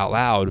processing it out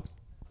loud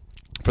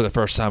for the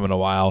first time in a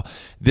while,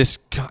 this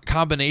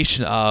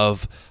combination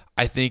of,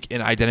 I think,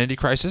 an identity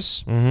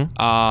crisis,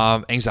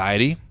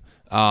 anxiety,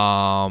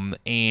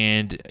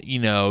 and, you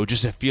know,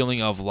 just a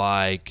feeling of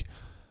like,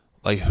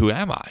 who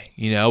am I?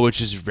 You know,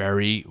 which is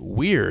very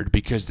weird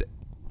because,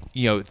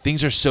 you know,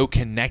 things are so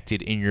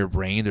connected in your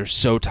brain. They're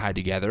so tied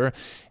together.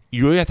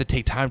 You really have to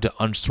take time to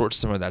unsort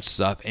some of that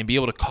stuff and be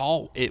able to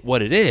call it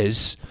what it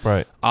is.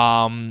 Right.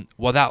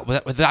 Without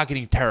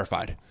getting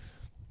terrified.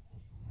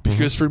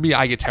 Because for me,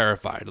 I get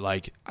terrified.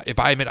 Like, if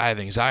I admit I have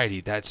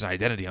anxiety, that's an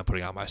identity I'm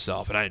putting on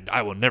myself. And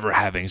I will never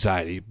have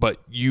anxiety. But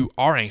you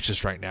are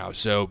anxious right now.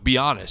 So be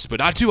honest. But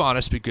not too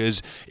honest,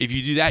 because if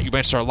you do that, you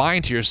might start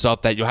lying to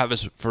yourself that you'll have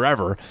this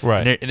forever.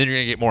 Right. And then you're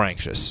going to get more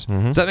anxious.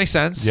 Does that make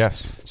sense?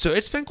 Yes. So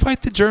it's been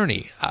quite the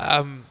journey.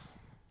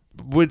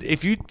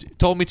 If you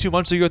told me 2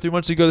 months ago, 3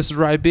 months ago, this is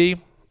where I'd be,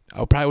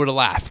 I probably would have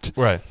laughed.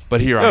 Right. But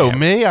here I am. Oh,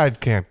 me? I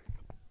can't.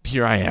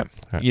 Here I am.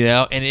 Right. You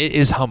know, and it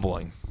is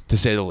humbling, to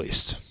say the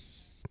least.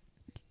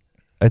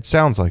 It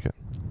sounds like it.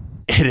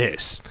 It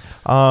is.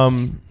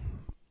 I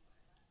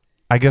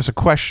guess a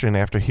question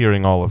after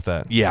hearing all of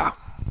that. Yeah.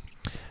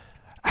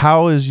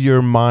 How is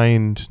your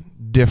mind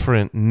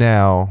different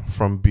now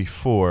from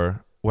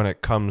before when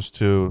it comes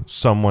to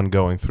someone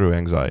going through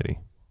anxiety?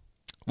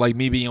 Like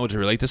me being able to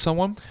relate to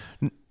someone?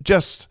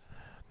 Just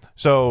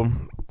so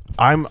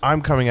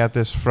I'm coming at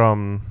this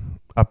from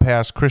a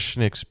past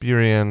Christian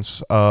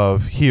experience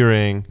of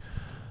hearing,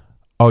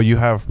 oh, you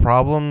have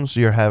problems?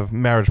 You have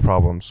marriage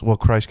problems. Well,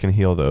 Christ can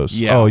heal those.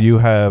 Yeah. Oh, you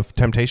have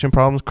temptation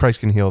problems?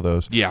 Christ can heal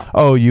those. Yeah.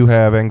 Oh, you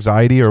have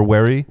anxiety or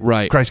worry?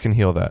 Right. Christ can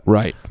heal that.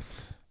 Right.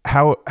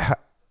 How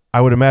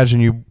I would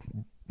imagine you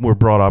were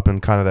brought up in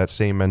kind of that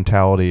same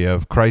mentality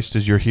of Christ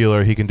is your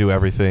healer. He can do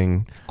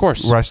everything. Of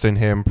course. Rest in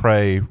him,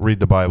 pray, read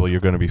the Bible.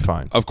 You're going to be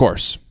fine. Of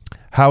course.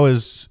 How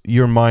is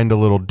your mind a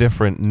little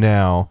different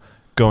now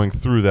going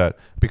through that?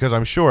 Because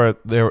I'm sure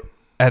there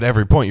at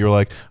every point you're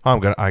like,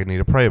 oh, I need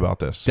to pray about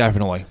this.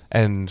 Definitely.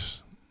 And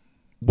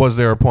was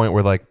there a point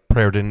where like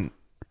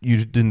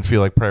you didn't feel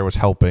like prayer was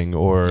helping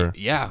or?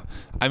 Yeah.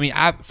 I mean,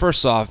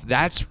 first off,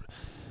 that's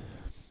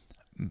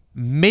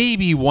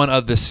maybe one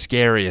of the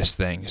scariest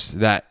things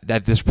that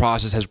this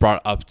process has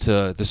brought up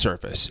to the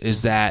surface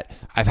is that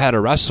I've had to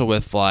wrestle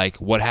with like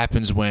what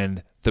happens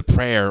when the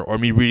prayer or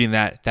me reading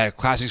that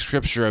classic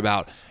scripture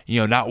about, you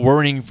know, not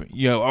worrying,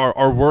 you know,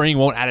 or worrying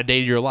won't add a day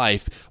to your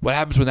life. What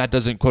happens when that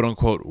doesn't quote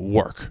unquote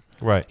work?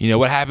 Right. You know,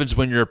 what happens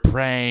when you're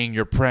praying,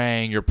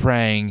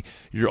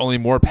 you're only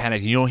more panicked,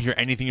 and you don't hear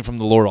anything from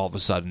the Lord all of a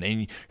sudden. And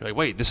you're like,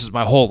 wait, this is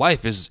my whole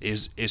life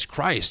is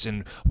Christ.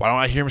 And why don't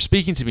I hear him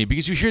speaking to me?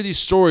 Because you hear these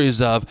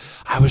stories of,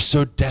 I was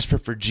so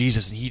desperate for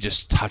Jesus and he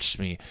just touched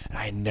me and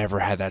I never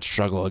had that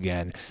struggle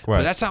again. Right.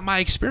 But that's not my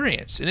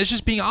experience. And it's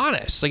just being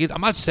honest. Like,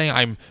 I'm not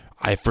saying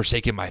I've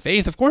forsaken my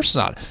faith. Of course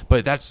not.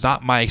 But that's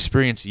not my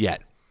experience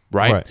yet.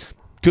 Right?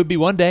 Could be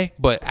one day,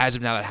 but as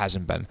of now, that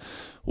hasn't been.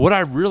 What I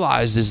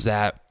realized is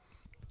that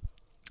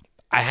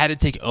I had to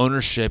take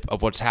ownership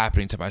of what's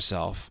happening to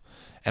myself,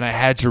 and I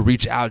had to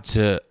reach out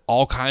to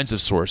all kinds of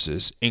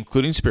sources,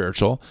 including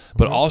spiritual,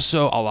 but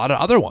also a lot of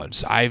other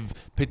ones. I've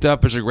picked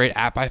up, there's a great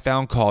app I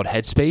found called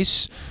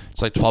Headspace.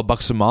 It's like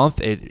 $12 a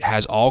month. It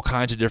has all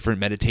kinds of different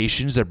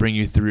meditations that bring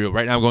you through.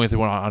 Right now I'm going through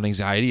one on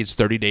anxiety. It's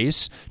 30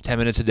 days, 10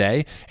 minutes a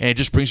day, and it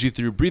just brings you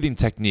through breathing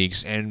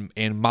techniques and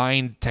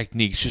mind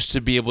techniques just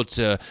to be able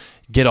to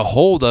get a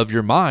hold of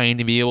your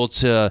mind and be able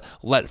to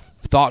let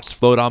thoughts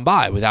float on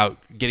by without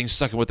getting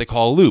stuck in what they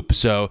call a loop.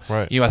 So,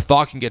 Right. a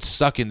thought can get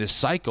stuck in this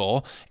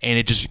cycle, and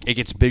it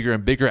gets bigger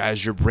and bigger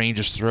as your brain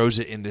just throws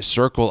it in this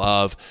circle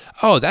of,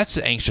 oh, that's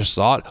an anxious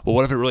thought. Well,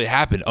 what if it really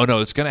happened? Oh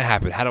no, it's going to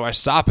happen. How do I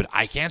stop it?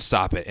 I can't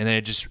stop it. And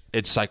then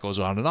it cycles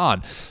on and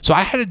on. So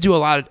I had to do a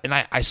lot of, and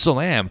I still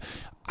am.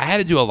 I had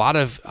to do a lot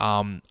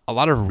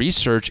of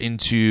research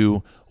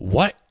into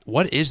what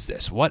is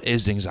this? What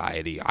is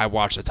anxiety? I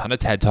watched a ton of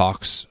TED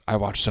Talks. I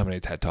watched so many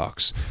TED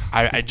Talks.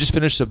 I just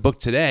finished a book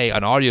today,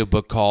 an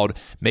audiobook called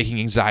Making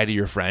Anxiety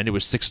Your Friend. It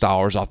was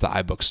 $6 off the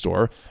iBook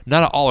store.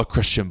 Not at all a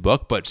Christian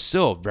book, but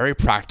still very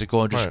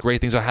practical and just Right.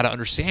 great things on how to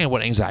understand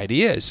what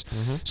anxiety is.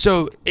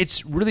 So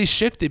it's really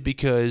shifted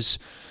because,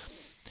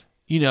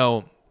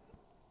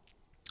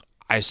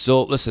 I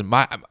still listen.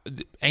 My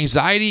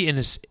anxiety in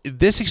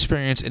this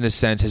experience, in a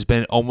sense, has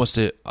been almost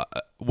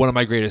one of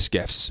my greatest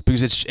gifts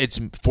because it's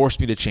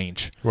forced me to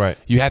change. Right.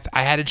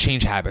 I had to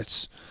change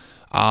habits.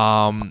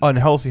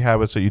 Unhealthy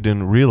habits that you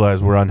didn't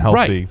realize were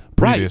unhealthy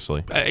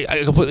previously. Right.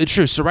 I completely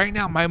true. So right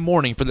now, my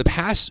morning for the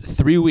past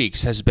 3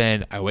 weeks has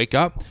been: I wake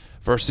up.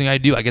 First thing I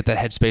do, I get that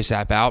Headspace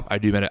app out. I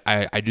do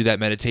that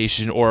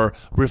meditation or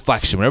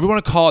reflection, whatever you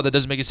want to call it. That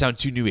doesn't make it sound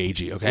too new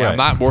agey. Okay, Right. I'm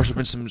not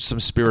worshiping some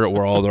spirit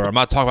world, or I'm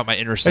not talking about my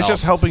inner self. It's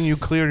just helping you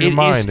clear your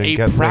mind and It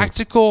get is a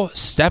practical,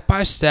 step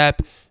by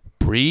step.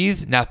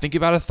 Breathe. Now think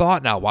about a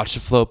thought. Now watch it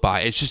float by.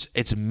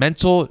 It's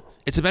mental.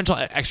 It's a mental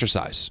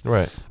exercise.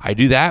 Right. I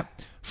do that.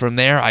 From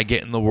there, I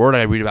get in the Word.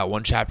 I read about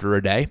one chapter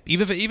a day.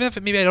 Even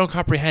if maybe I don't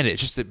comprehend it,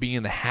 it's just that being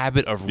in the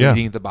habit of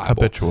reading the Bible.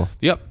 Habitual.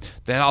 Yep.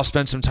 Then I'll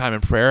spend some time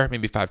in prayer,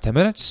 maybe 5-10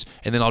 minutes,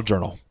 and then I'll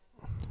journal.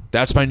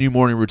 That's my new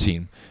morning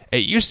routine. It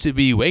used to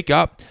be wake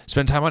up,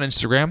 spend time on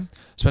Instagram,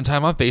 spend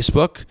time on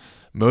Facebook,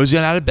 mosey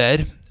on out of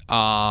bed,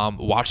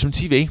 watch some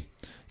TV,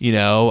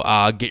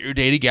 get your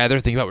day together,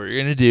 think about what you're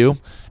going to do,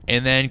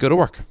 and then go to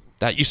work.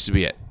 That used to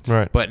be it.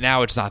 Right. But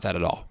now it's not that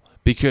at all.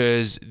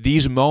 Because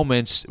these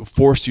moments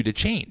force you to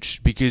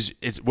change because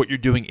what you're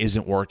doing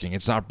isn't working.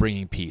 It's not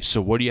bringing peace.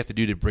 So what do you have to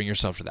do to bring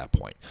yourself to that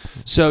point?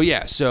 So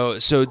yeah, so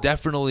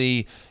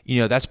definitely,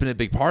 that's been a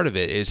big part of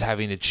it is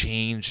having to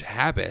change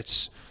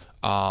habits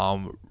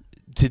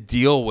to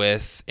deal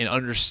with and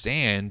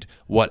understand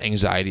what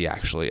anxiety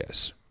actually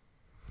is.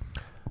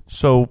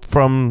 So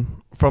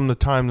from the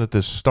time that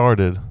this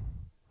started,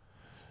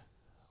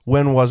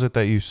 when was it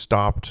that you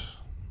stopped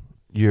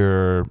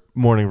your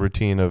morning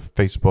routine of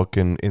Facebook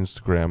and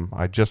Instagram?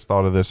 I just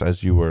thought of this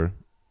as you were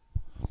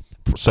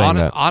saying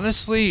that.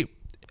 Honestly,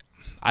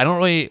 I don't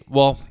really.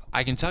 Well,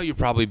 I can tell you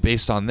probably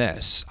based on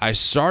this. I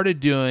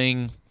started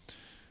doing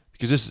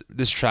because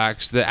this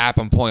tracks the app.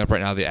 I'm pulling up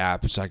right now the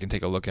app so I can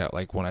take a look at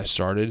like when I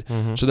started.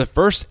 Mm-hmm. So the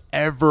first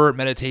ever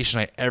meditation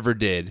I ever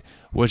did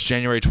was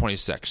January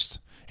 26th,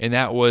 and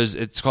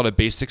it's called a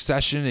basic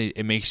session.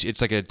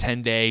 It's like a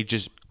 10-day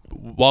just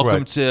welcome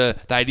Right. to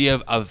the idea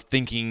of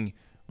thinking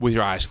with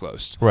your eyes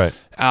closed. Right.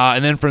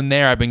 And then from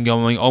there, I've been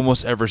going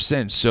almost ever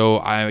since. So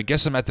I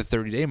guess I'm at the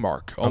 30-day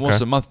mark, almost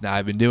Okay. a month now.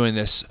 I've been doing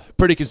this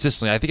pretty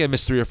consistently. I think I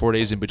missed 3 or 4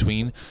 days in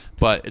between,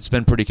 but it's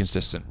been pretty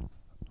consistent.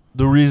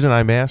 The reason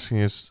I'm asking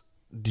is,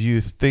 do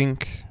you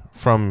think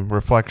from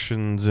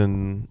reflections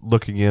and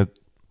looking at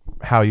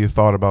how you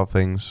thought about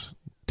things,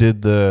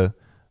 did the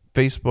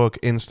Facebook,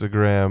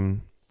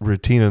 Instagram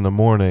routine in the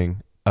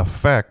morning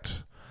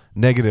affect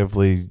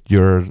negatively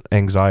your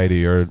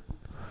anxiety? Or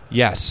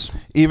Yes.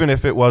 even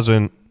if it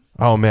wasn't,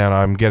 oh man,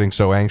 I'm getting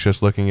so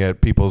anxious looking at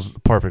people's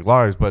perfect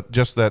lives, but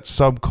just that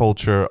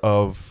subculture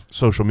of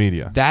social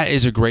media. That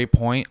is a great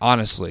point,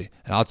 honestly.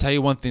 And I'll tell you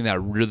one thing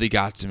that really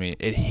got to me.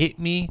 It hit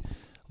me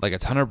like a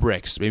ton of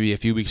bricks maybe a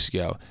few weeks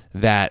ago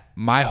that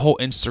my whole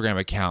Instagram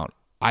account,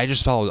 I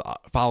just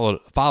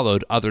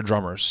followed other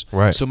drummers.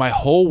 Right. So my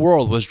whole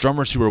world was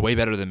drummers who were way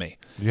better than me.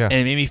 Yeah. And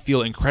it made me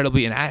feel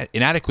incredibly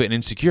inadequate and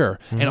insecure.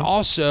 And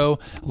also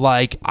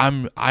like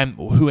I'm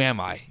who am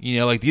I?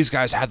 Like these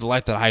guys have the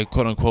life that I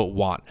quote unquote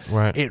want.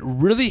 Right. It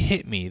really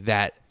hit me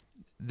that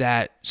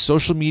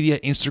social media,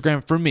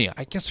 Instagram, for me,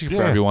 I can't speak for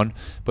Yeah. everyone,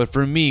 but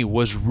for me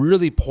was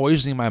really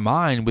poisoning my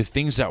mind with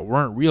things that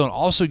weren't real and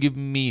also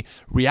giving me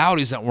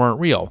realities that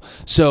weren't real.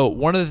 So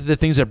one of the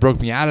things that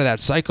broke me out of that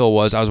cycle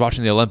was I was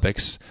watching the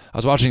Olympics. I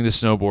was watching the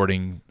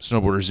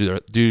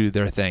snowboarders do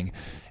their thing.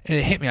 And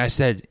it hit me. I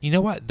said, you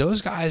know what?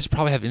 Those guys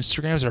probably have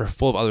Instagrams that are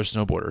full of other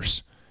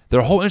snowboarders.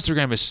 Their whole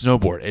Instagram is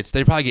snowboard.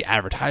 They probably get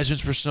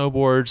advertisements for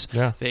snowboards.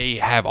 Yeah. They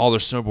have all their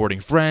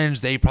snowboarding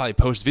friends. They probably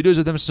post videos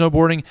of them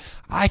snowboarding.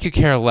 I could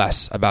care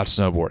less about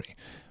snowboarding.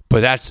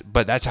 But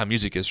that's how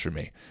music is for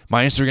me.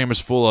 My Instagram is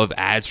full of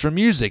ads for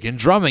music and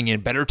drumming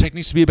and better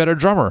techniques to be a better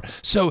drummer.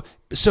 So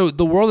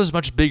the world is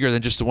much bigger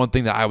than just the one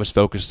thing that I was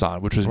focused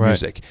on, which was Right.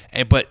 music.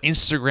 But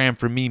Instagram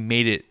for me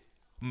made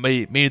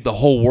the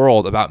whole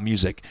world about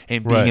music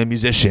and being Right. a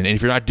musician. And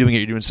if you're not doing it,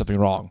 you're doing something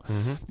wrong.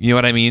 Mm-hmm. You know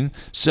what I mean?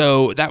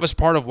 So that was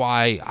part of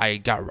why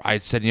I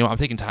said, I'm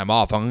taking time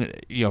off. I'm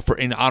gonna,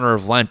 in honor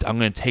of Lent, I'm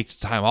going to take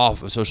time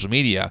off of social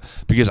media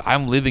because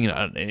I'm living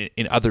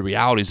in other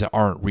realities that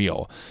aren't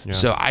real. Yeah.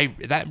 So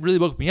that really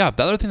woke me up.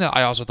 The other thing that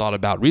I also thought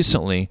about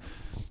recently,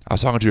 I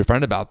was talking to a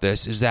friend about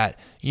this, is that,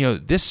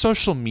 this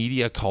social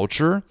media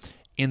culture,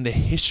 in the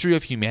history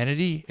of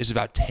humanity is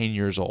about 10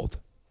 years old.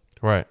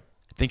 Right.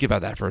 Think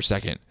about that for a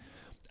second.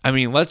 I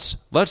mean, let's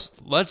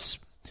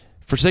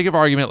for sake of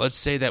argument, let's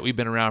say that we've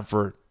been around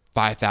for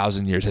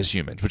 5,000 years as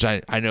humans, which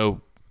I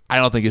know I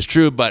don't think is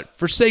true, but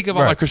for sake of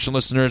all my Christian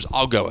listeners,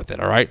 I'll go with it,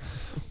 all right?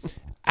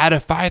 Out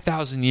of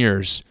 5,000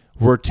 years,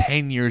 we're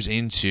 10 years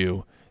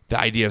into the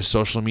idea of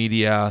social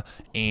media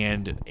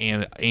and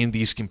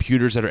these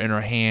computers that are in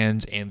our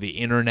hands and the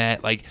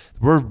internet. Like,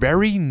 we're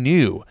very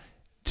new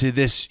to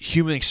this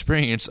human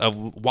experience of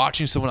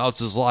watching someone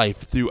else's life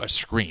through a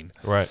screen.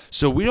 Right.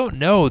 So we don't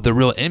know the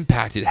real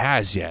impact it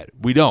has yet.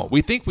 We don't.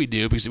 We think we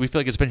do because we feel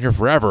like it's been here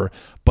forever,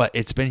 but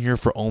it's been here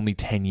for only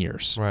 10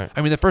 years. Right.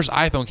 I mean, the first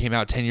iPhone came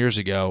out 10 years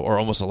ago, or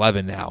almost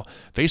 11 now.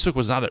 Facebook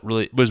was not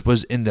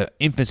was in the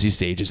infancy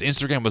stages.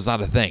 Instagram was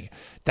not a thing.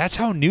 That's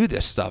how new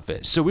this stuff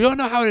is. So we don't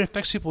know how it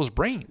affects people's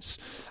brains.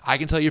 I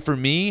can tell you, for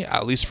me,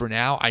 at least for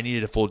now, I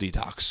needed a full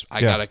detox.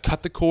 I got to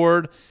cut the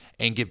cord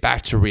and get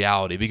back to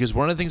reality, because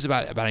one of the things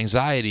about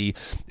anxiety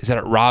is that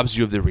it robs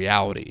you of the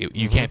reality.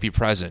 You can't be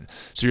present.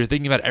 So you're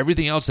thinking about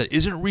everything else that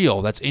isn't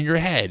real, that's in your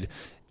head,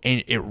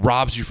 and it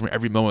robs you from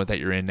every moment that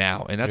you're in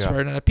now. And that's why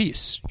you're not at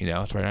peace. You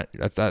know,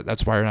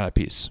 that's why you're not at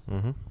peace.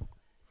 Mm-hmm.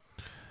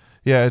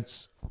 Yeah,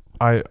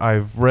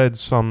 I've read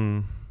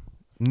some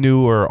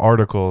newer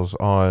articles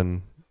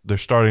on, they're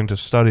starting to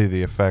study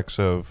the effects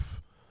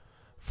of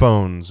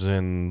phones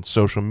and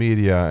social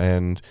media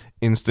and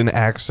instant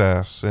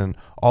access and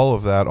all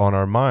of that on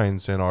our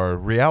minds and our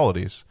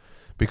realities,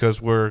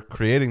 because we're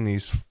creating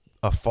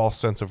a false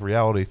sense of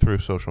reality through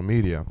social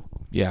media.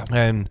 Yeah.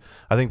 And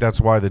I think that's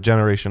why the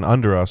generation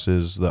under us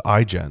is the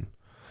iGen.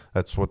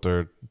 That's what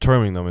they're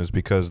terming them, is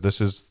because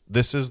this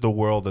is the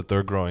world that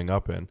they're growing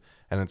up in,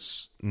 and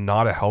it's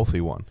not a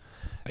healthy one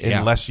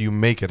unless you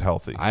make it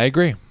healthy. I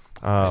agree.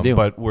 I do.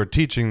 But we're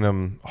teaching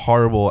them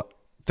horrible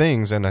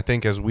things, and I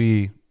think as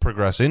we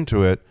progress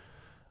into it,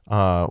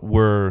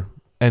 we're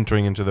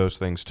entering into those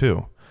things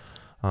too.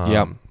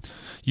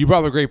 You brought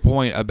up a great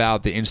point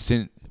about the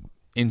instant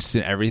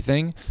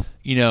everything.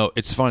 You know,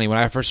 it's funny, when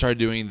I first started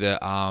doing the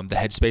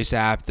Headspace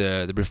app,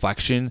 the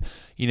reflection,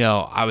 you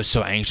know, I was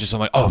so anxious. I'm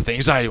like, oh, the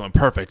anxiety went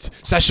perfect.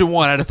 Session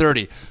 1 out of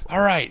 30.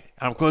 All right.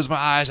 And I'm closing my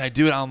eyes. I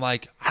do it. I'm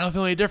like, I don't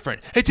feel any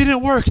different. It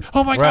didn't work.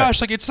 Oh my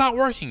gosh. Like, it's not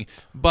working.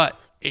 But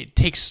it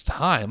takes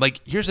time. Like,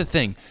 here's the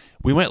thing.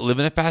 We might live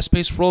in a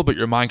fast-paced world, but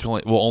your mind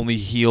will only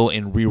heal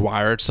and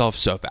rewire itself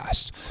so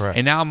fast. Correct.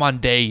 And now I'm on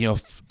day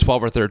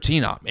 12 or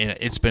 13, and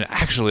it's been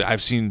actually,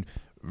 I've seen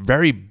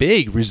very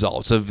big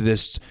results of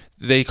this.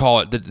 They call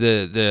it,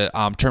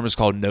 the term is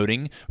called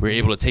noting, where you're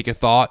able to take a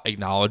thought,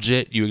 acknowledge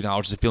it, you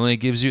acknowledge the feeling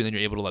it gives you, and then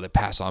you're able to let it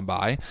pass on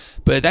by.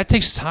 But that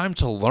takes time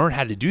to learn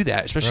how to do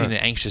that, especially in an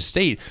anxious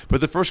state.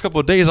 But the first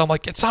couple of days, I'm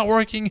like, it's not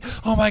working.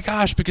 Oh my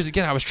gosh, because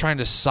again, I was trying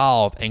to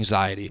solve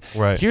anxiety.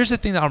 Right. Here's the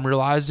thing that I'm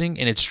realizing,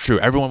 and it's true.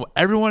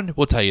 Everyone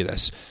will tell you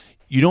this.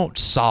 You don't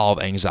solve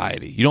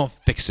anxiety. You don't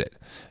fix it.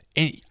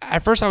 And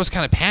at first I was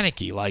kind of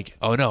panicky, like,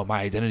 oh no,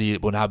 my identity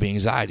will now be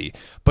anxiety.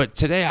 But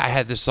today I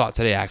had this thought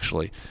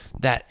actually,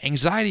 that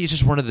anxiety is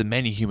just one of the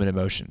many human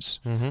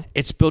emotions. Mm-hmm.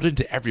 It's built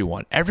into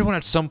everyone. Everyone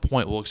at some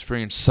point will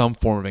experience some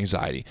form of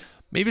anxiety.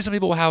 Maybe some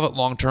people will have it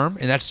long term,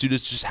 and that's due to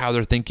just how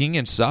they're thinking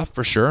and stuff,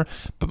 for sure.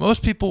 But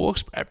most people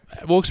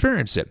will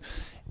experience it.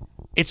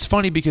 It's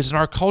funny because in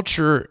our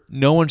culture,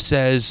 no one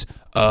says,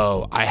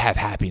 oh, I have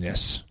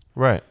happiness.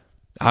 Right.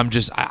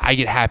 I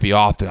get happy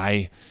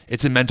often.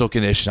 It's a mental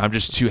condition. I'm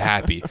just too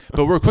happy.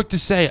 But we're quick to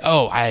say,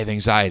 oh, I have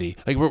anxiety.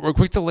 Like, we're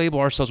quick to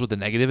label ourselves with the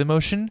negative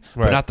emotion,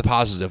 but not the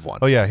positive one.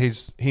 Oh, yeah.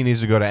 He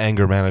needs to go to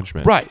anger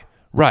management.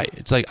 Right.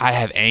 It's like, I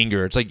have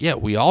anger. It's like, yeah,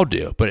 we all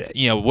do. But,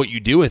 what you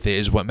do with it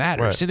is what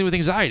matters. Right. Same thing with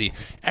anxiety.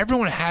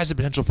 Everyone has the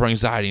potential for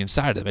anxiety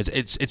inside of them.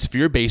 It's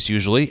fear-based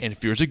usually, and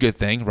fear is a good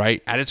thing,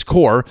 right? At its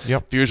core,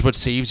 fear is what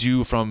saves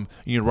you from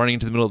running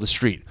into the middle of the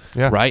street,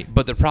 right?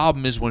 But the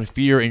problem is when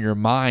fear in your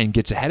mind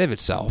gets ahead of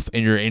itself,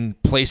 and you're in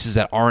places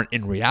that aren't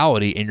in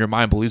reality, and your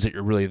mind believes that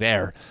you're really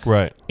there.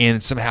 Right.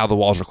 And somehow the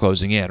walls are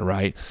closing in,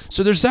 right?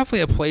 So there's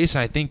definitely a place,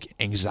 and I think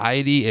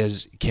anxiety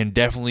can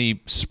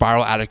definitely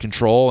spiral out of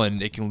control,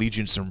 and it can lead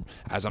you in some,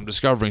 as I'm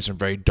discovering, some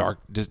very dark,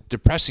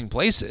 depressing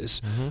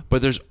places. Mm-hmm.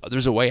 But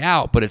there's a way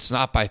out, but it's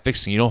not by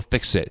fixing. You don't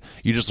fix it.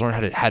 You just learn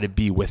how to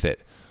be with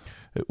it.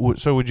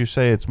 So would you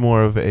say it's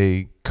more of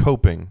a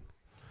coping?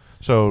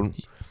 So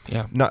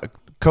not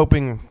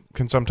coping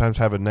can sometimes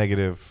have a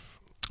negative.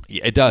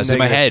 Yeah, it does in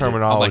my head.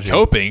 Terminology. I'm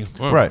like, coping,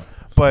 right?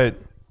 But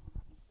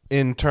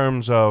in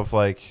terms of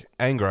like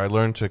anger, I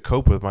learned to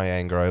cope with my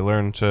anger. I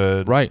learned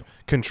to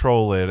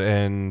control it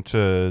and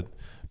to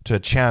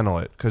channel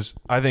it, because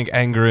I think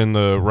anger in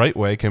the right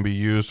way can be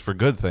used for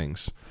good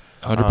things.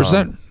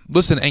 100%.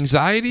 Listen,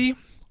 anxiety.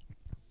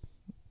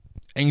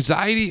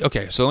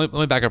 Okay, so let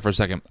me back up for a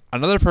second.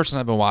 Another person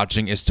I've been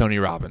watching is Tony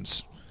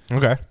Robbins.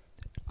 Okay.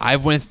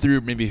 I've went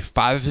through maybe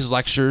 5 of his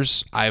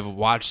lectures. I've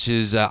watched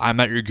his I'm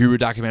Not Your Guru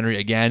documentary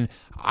again.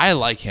 I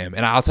like him,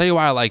 and I'll tell you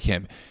why I like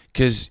him,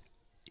 because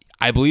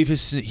I believe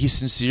he's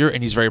sincere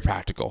and he's very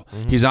practical.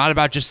 He's not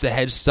about just the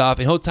head stuff.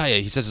 And he'll tell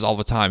you, he says this all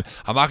the time,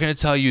 I'm not going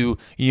to tell you,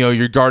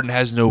 your garden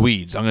has no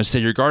weeds. I'm going to say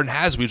your garden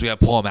has weeds. We got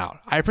to pull them out.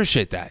 I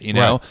appreciate that,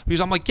 Right.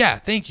 because I'm like, yeah,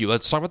 thank you.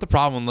 Let's talk about the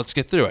problem and let's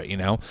get through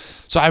it,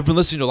 So I've been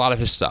listening to a lot of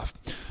his stuff.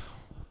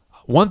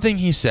 One thing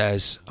he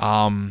says,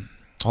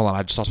 hold on,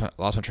 I just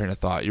lost my train of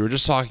thought. You were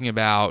just talking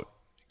about,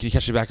 can you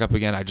catch me back up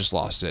again? I just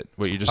lost it.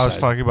 What you just I said. was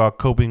talking about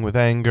coping with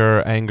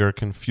anger. Anger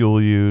can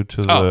fuel you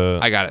to the.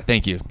 I got it.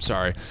 Thank you.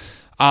 Sorry.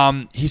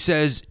 He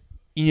says,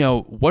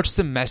 what's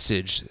the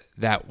message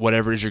that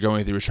whatever it is you're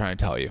going through is trying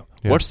to tell you?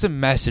 Yeah. What's the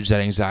message that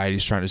anxiety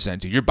is trying to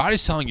send to you? Your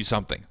body's telling you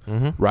something,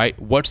 right?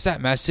 What's that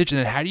message? And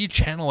then how do you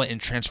channel it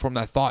and transform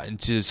that thought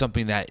into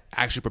something that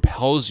actually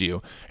propels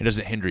you and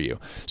doesn't hinder you?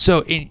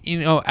 So,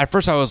 at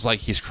first I was like,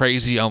 he's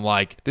crazy. I'm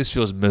like, this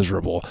feels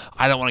miserable.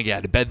 I don't want to get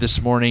out of bed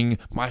this morning.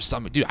 My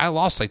stomach, dude, I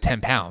lost like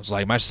 10 pounds.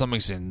 Like my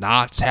stomach's in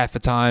knots half the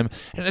time.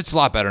 And it's a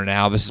lot better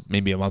now. This is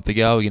maybe a month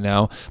ago,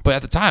 But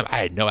at the time, I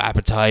had no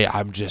appetite.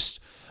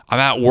 I'm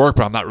at work,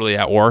 but I'm not really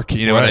at work.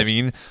 You know what I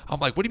mean? I'm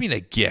like, what do you mean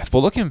a gift?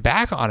 Well, looking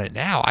back on it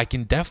now, I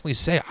can definitely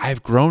say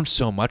I've grown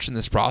so much in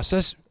this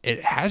process.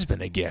 It has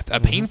been a gift,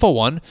 a painful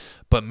one,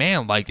 but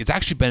man, like it's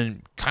actually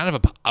been kind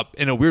of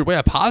in a weird way,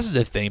 a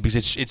positive thing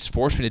because it's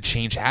forced me to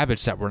change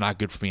habits that were not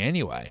good for me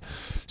anyway.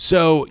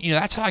 So,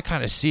 that's how I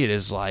kind of see it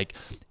is like,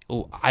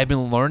 I've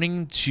been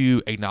learning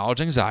to acknowledge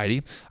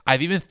anxiety.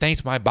 I've even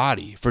thanked my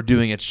body for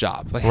doing its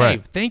job. Like,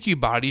 hey, thank you,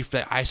 body.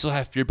 I still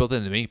have fear built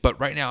into me, but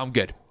right now I'm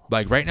good.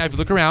 Like right now, if you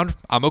look around,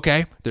 I'm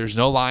okay. There's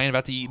no lion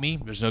about to eat me.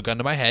 There's no gun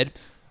to my head.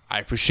 I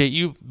appreciate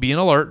you being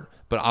alert,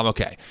 but I'm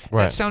okay.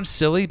 Right. That sounds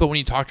silly, but when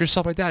you talk to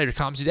yourself like that, it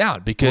calms you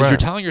down because you're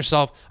telling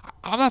yourself,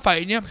 I'm not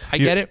fighting you. I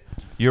get it.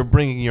 You're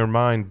bringing your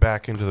mind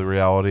back into the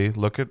reality.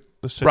 Look at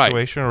the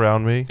situation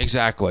around me.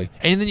 Exactly.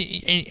 And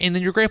then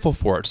you're grateful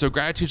for it. So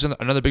gratitude's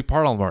another big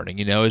part on learning,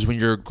 is when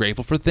you're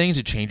grateful for things,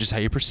 it changes how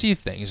you perceive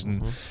things.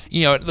 And,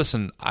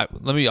 listen,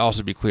 let me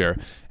also be clear.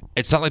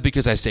 It's not like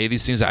because I say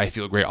these things that I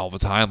feel great all the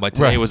time. Like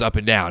today was up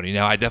and down.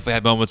 I definitely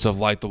had moments of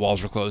like the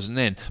walls were closing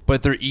in,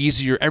 but they're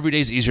easier. Every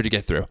day is easier to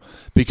get through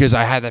because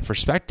I had that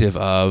perspective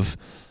of,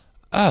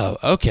 oh,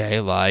 okay,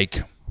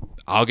 like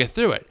I'll get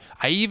through it.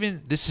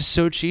 This is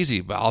so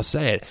cheesy, but I'll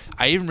say it.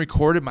 I even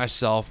recorded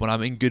myself when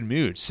I'm in good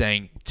mood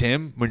saying,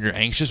 Tim, when you're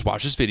anxious,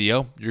 watch this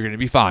video. You're going to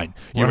be fine.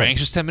 You were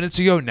anxious 10 minutes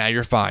ago. Now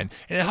you're fine.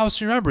 And it helps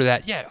me remember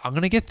that, I'm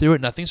going to get through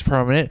it. Nothing's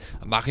permanent.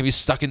 I'm not going to be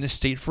stuck in this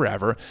state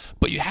forever.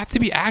 But you have to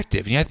be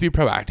active. And you have to be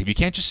proactive. You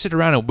can't just sit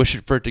around and wish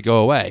for it to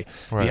go away.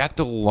 Right. You have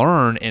to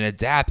learn and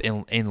adapt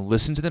and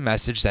listen to the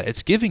message that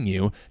it's giving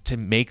you to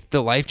make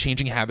the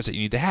life-changing habits that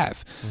you need to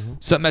have.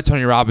 Something that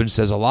Tony Robbins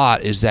says a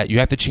lot is that you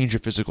have to change your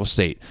physical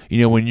state.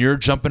 When you're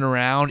jumping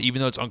around, even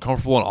though it's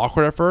uncomfortable and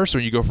awkward at first, or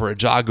when you go for a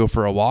jog, go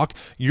for a walk,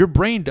 your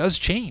brain does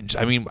change.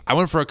 I mean, I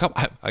went for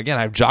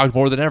I've jogged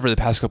more than ever the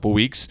past couple of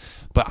weeks,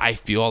 but I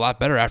feel a lot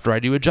better after I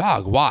do a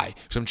jog. Why?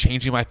 Because I'm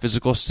changing my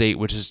physical state,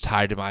 which is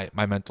tied to my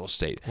mental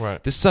state.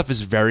 Right. This stuff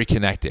is very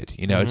connected.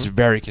 It's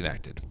very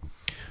connected.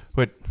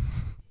 But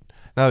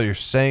now that you're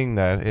saying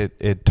that,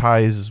 it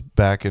ties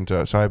back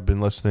into. So I've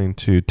been listening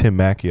to Tim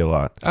Mackey a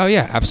lot. Oh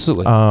yeah,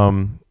 absolutely.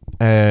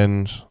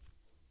 And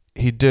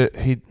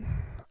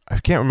I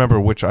can't remember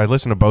which. I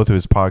listened to both of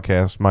his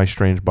podcasts, My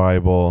Strange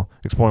Bible,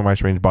 Exploring My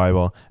Strange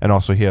Bible, and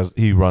also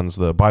he runs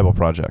the Bible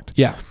Project.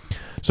 Yeah.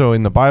 So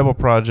in the Bible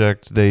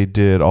Project, they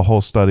did a whole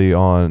study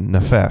on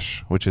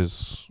nefesh, which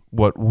is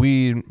what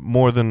we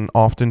more than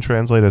often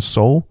translate as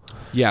soul.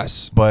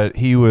 Yes. But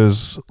he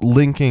was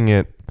linking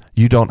it,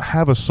 you don't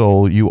have a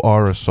soul, you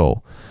are a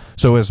soul.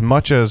 So as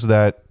much as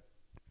that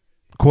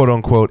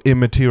quote-unquote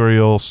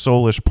immaterial,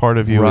 soulish part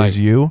of you is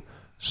you,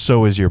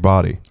 so is your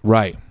body.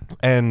 Right.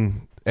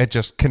 And it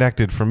just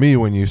connected for me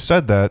when you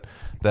said that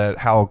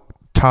how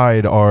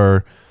tied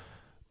our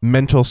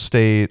mental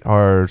state,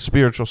 our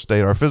spiritual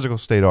state, our physical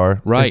state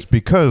are. Right. It's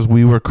because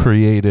we were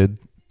created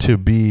to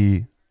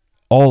be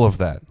all of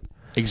that.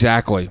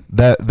 Exactly.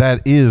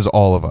 That is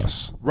all of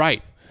us.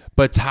 Right.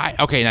 But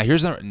okay,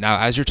 now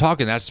as you're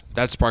talking,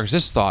 that sparks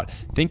this thought.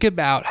 Think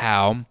about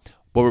how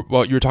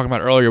what you were talking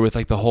about earlier with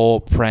like the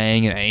whole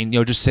praying and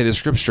just say the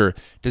scripture.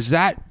 Does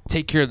that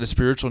take care of the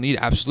spiritual need?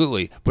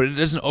 Absolutely. But it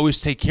doesn't always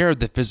take care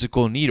of the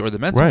physical need or the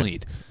mental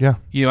need. Yeah.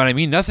 You know what I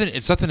mean?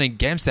 It's nothing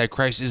against that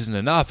Christ isn't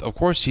enough. Of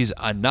course, he's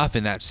enough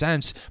in that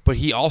sense, but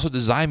he also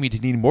designed me to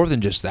need more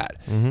than just that.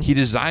 He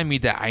designed me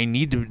that I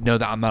need to know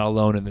that I'm not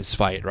alone in this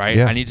fight, right?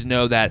 Yeah. I need to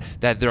know that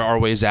there are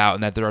ways out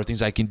and that there are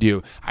things I can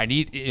do.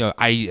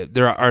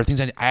 There are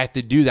things I have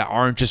to do that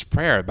aren't just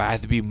prayer, but I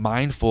have to be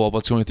mindful of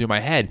what's going through my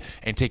head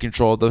and take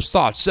control of those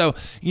thoughts. So,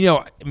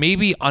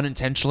 maybe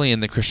unintentionally in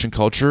the Christian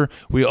culture,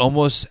 we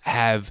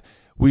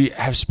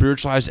have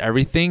spiritualized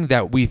everything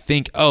that we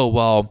think, oh,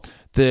 well,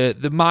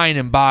 the mind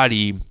and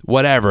body,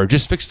 whatever,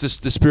 just fix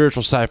the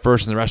spiritual side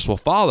first and the rest will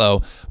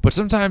follow. But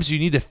sometimes you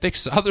need to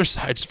fix the other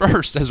sides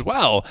first as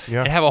well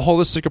and have a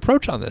holistic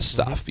approach on this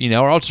stuff,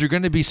 or else you're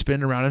going to be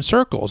spinning around in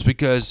circles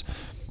because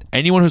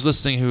anyone who's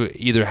listening who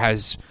either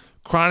has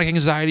chronic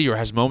anxiety or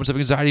has moments of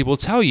anxiety will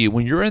tell you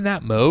when you're in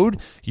that mode,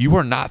 you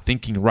are not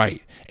thinking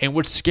right. And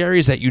what's scary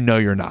is that you know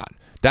you're not.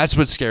 That's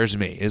what scares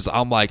me. Is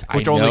I'm like,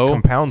 Which I know, only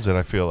compounds it,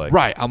 I feel like.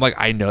 right. I'm like,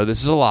 I know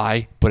this is a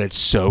lie, but it's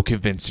so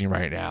convincing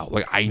right now.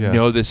 Like, I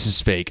know this is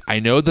fake.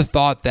 I know the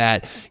thought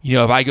that,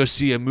 if I go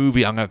see a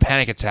movie, I'm going to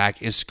panic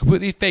attack is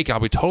completely fake. I'll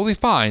be totally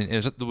fine.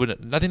 And there's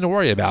nothing to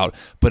worry about,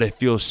 but it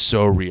feels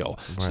so real.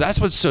 Right. So that's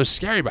what's so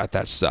scary about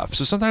that stuff.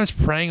 So sometimes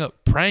praying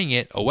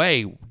it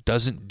away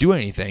doesn't do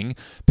anything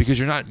because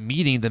you're not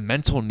meeting the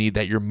mental need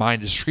that your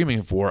mind is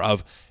screaming for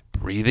of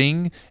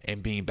breathing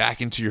and being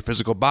back into your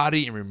physical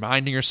body and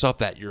reminding yourself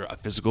that you're a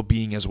physical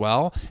being as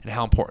well and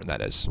how important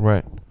that is.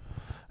 Right.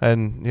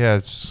 And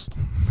it's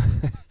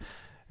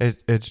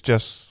it's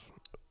just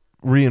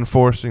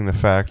reinforcing the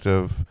fact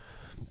of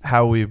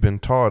how we've been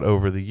taught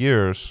over the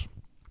years.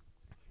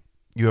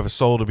 You have a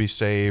soul to be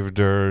saved,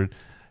 or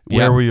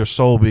where will your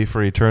soul be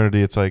for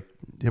eternity? It's like,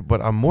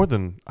 but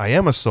I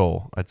am a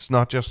soul. It's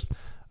not just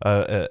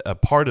a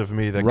part of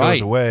me that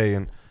goes away,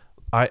 and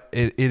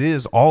it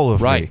is all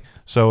of me.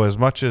 So as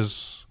much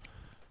as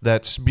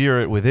that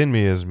spirit within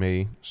me is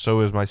me,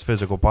 so is my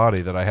physical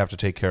body that I have to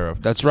take care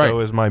of. That's right. So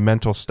is my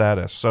mental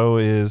status.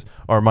 So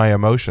are my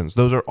emotions.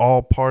 Those are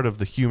all part of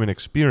the human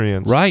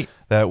experience. Right.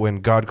 That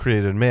when God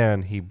created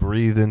man, he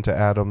breathed into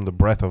Adam the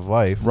breath of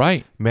life.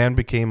 Right. Man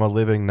became a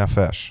living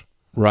nefesh.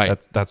 Right.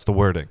 That's the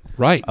wording.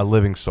 Right. A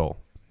living soul.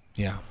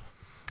 Yeah.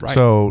 Right.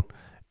 So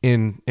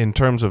in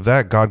terms of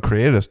that, God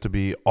created us to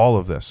be all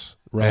of this.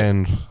 Right.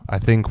 And I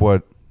think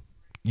what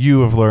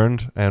you have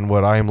learned and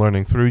what I am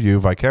learning through you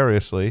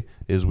vicariously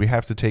is we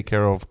have to take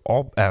care of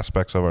all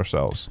aspects of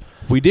ourselves.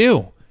 We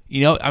do.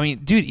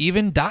 Dude,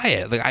 even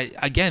diet.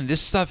 Like this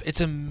stuff,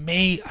 it's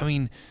amazing. I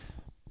mean,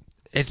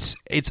 it's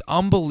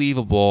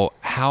unbelievable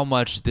how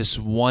much this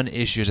one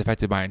issue has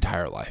affected my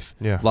entire life.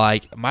 Yeah.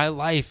 Like my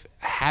life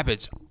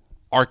habits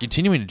are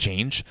continuing to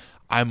change.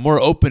 I'm more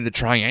open to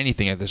trying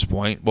anything at this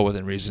point, well,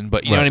 within reason.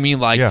 But you know what I mean?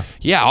 Like,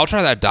 yeah, I'll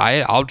try that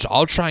diet.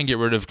 I'll try and get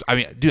rid of.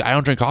 Dude, I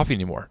don't drink coffee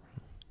anymore.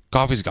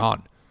 Coffee's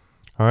gone.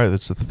 All right,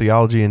 that's the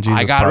Theology in Jesus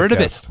I got podcast. rid of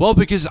it. Well,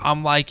 because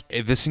I'm like,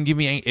 if this can give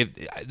me,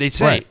 if they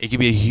say it can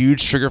be a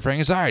huge trigger for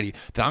anxiety,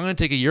 then I'm going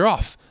to take a year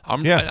off.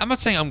 I'm not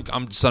saying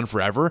I'm done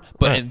forever,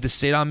 but in the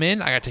state I'm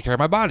in, I got to take care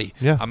of my body.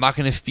 Yeah. I'm not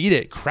going to feed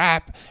it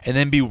crap and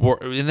then be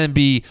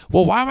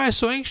well, why am I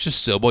so anxious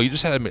still? Well, you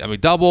just had a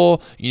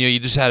McDouble, you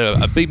just had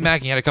a Big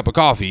Mac and you had a cup of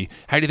coffee.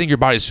 How do you think your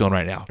body's feeling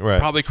right now? Right.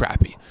 Probably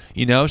crappy.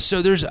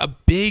 So there's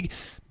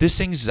this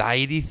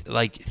anxiety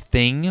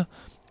thing.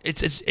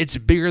 It's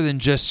bigger than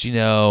just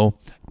the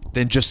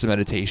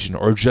meditation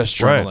or just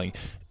journaling. Right.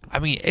 I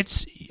mean,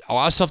 it's a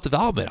lot of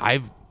self-development.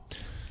 I've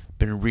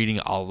been reading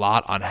a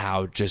lot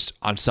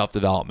on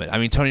self-development. I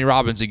mean, Tony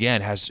Robbins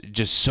again has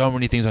just so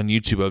many things on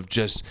YouTube of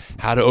just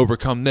how to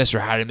overcome this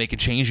or how to make a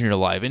change in your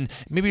life. And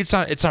maybe it's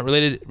not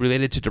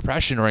related to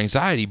depression or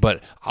anxiety,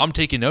 but I'm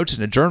taking notes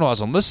in a journal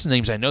as I'm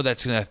listening because I know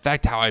that's going to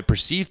affect how I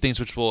perceive things,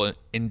 which will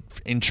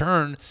in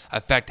turn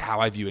affect how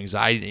I view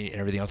anxiety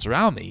and everything else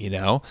around me,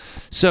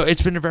 So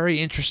it's been a very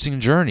interesting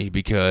journey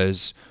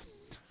because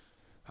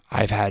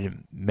I've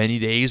had many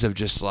days of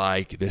just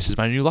like, this is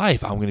my new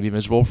life. I'm going to be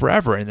miserable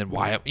forever. And then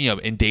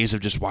in days of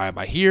just, why am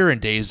I here? And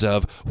days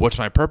of, what's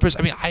my purpose?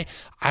 I mean,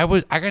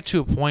 I got to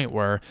a point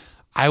where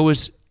I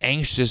was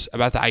anxious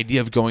about the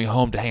idea of going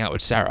home to hang out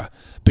with Sarah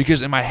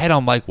because in my head,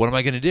 I'm like, what am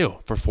I going to do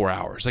for 4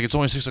 hours? Like, it's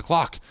only 6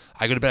 o'clock.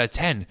 I go to bed at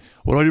 10.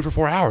 What do I do for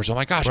 4 hours? Oh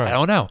my gosh, I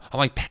don't know.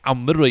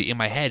 I'm literally in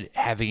my head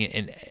having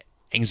an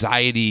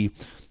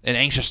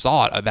anxious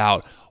thought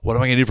about what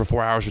am I going to do for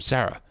 4 hours with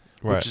Sarah?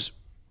 Right. Which is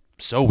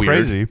so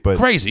weird.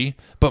 Crazy,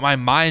 but my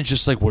mind's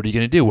just like, what are you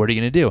going to do? What are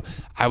you going to do?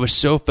 I was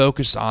so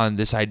focused on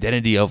this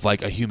identity of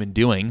like a human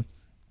doing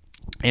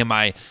and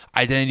my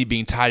identity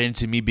being tied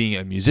into me being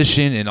a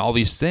musician and all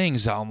these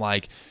things. I'm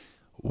like,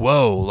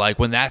 whoa, like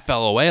when that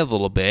fell away a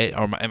little bit,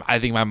 I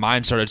think my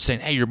mind started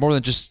saying, hey, you're more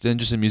than just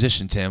a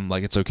musician, Tim.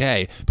 Like, it's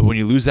okay. But when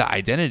you lose that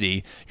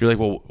identity, you're like,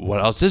 well, what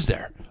else is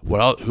there? What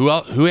else?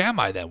 Who am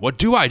I then? What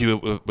do I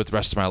do with the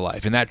rest of my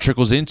life? And that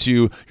trickles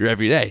into your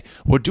everyday.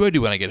 What do I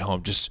do when I get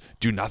home? Just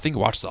do nothing,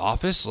 watch The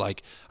Office?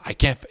 Like, I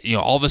can't,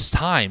 all this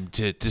time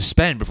to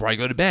spend before I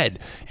go to bed.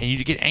 And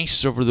you get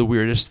anxious over the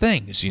weirdest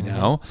things,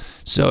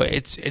 So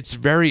it's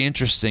very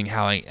interesting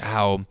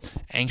how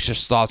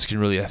anxious thoughts can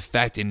really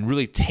affect and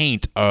really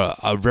taint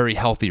a very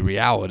healthy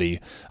reality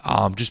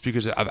just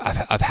because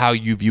of how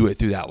you view it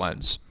through that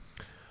lens.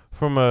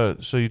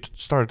 So you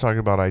started talking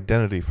about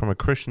identity from a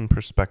Christian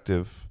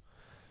perspective.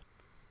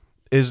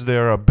 Is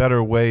there a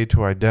better way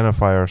to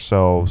identify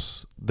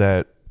ourselves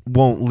that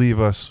won't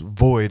leave us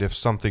void if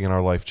something in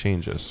our life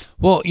changes?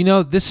 Well,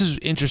 this is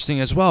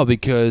interesting as well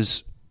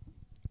because,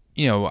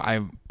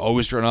 I've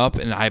always grown up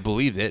and I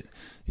believed it,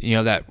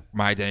 that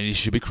my identity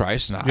should be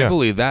Christ. And I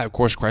believe that. Of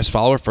course, Christ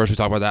follower first. We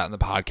talk about that in the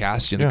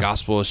podcast. The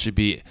gospel should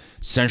be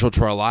central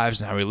to our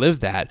lives and how we live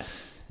that.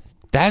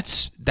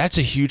 That's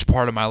a huge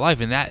part of my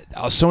life, and that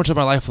so much of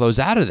my life flows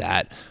out of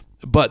that.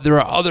 But there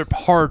are other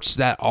parts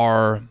that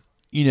are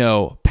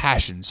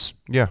passions.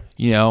 Yeah.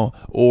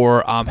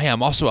 Or hey,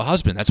 I'm also a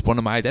husband. That's one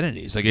of my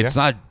identities. Like it's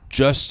not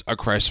just a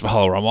Christ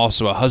follower. I'm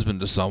also a husband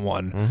to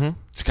someone. Mm-hmm.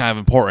 It's kind of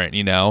important.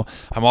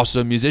 I'm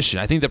also a musician.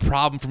 I think the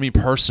problem for me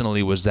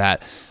personally was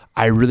that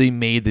I really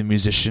made the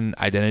musician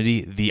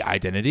identity the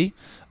identity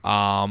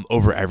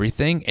over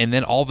everything. And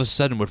then all of a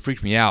sudden what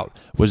freaked me out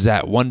was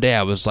that one day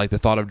I was like, the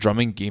thought of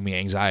drumming gave me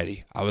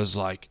anxiety. I was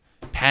like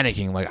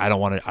panicking, like I don't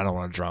want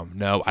to drum.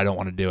 No, I don't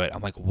want to do it.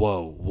 I'm like,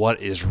 whoa, what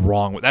is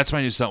wrong? That's when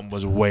I knew something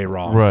was way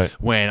wrong. Right.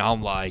 When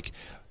I'm like,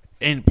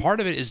 and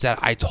part of it is that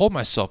I told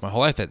myself my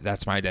whole life that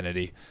that's my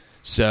identity.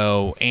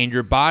 So, and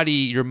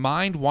your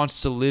mind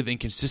wants to live in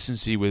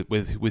consistency with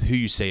who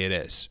you say it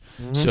is.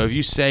 Mm-hmm. So if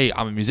you say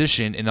I'm a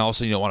musician and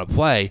also you don't want to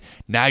play,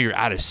 now you're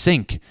out of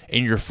sync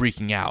and you're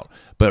freaking out.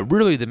 But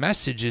really the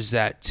message is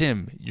that,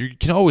 Tim, you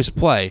can always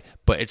play,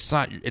 but it's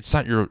not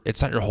your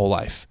whole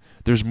life.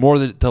 There's more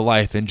to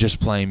life than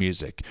just playing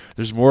music.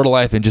 There's more to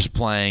life than just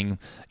playing,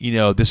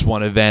 this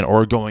one event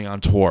or going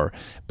on tour.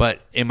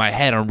 But in my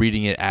head, I'm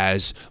reading it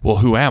as, well,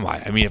 who am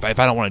I? I mean, if I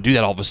don't want to do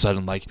that all of a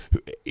sudden, like,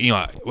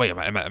 wait, am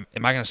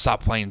I going to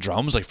stop playing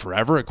drums like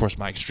forever? Of course,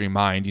 my extreme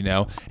mind,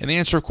 And the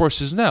answer, of course,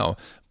 is no.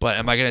 But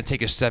am I going to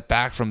take a step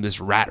back from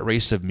this rat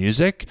race of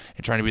music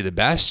and trying to be the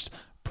best?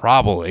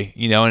 Probably,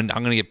 and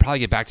I'm going to probably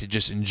get back to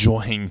just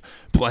enjoying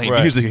playing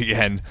music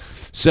again.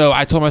 So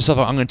I told myself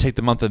I'm going to take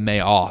the month of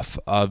May off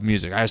of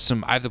music. I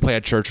have to play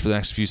at church for the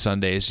next few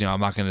Sundays. I'm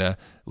not going to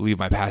leave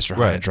my pastor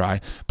high and dry.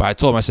 But I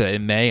told him, I said,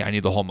 in May, I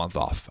need the whole month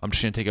off. I'm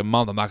just going to take a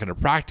month. I'm not going to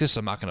practice.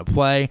 I'm not going to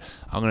play.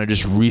 I'm going to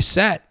just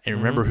reset and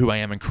remember who I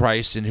am in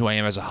Christ and who I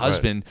am as a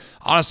husband.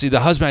 Right. Honestly, the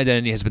husband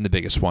identity has been the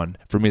biggest one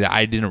for me that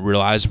I didn't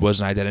realize was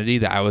an identity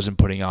that I wasn't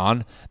putting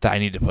on that I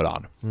need to put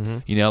on.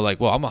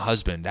 Mm-hmm. I'm a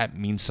husband. That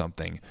means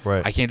something.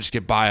 Right. I can't just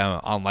get by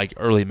on like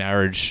early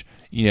marriage,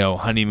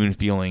 honeymoon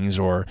feelings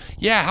or,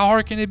 how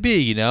hard can it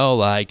be?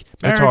 Like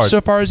marriage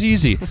so far is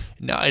easy.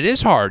 No, it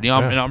is hard, and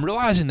I'm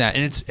realizing that.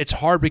 And it's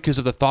hard because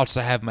of the thoughts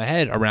that I have in my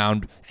head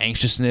around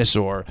anxiousness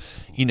or,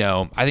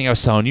 I think I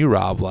was telling you,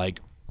 Rob, like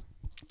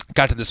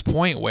got to this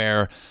point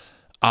where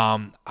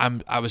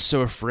I was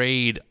so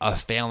afraid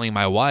of failing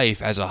my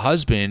wife as a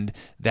husband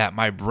that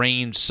my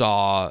brain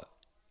saw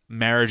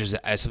marriage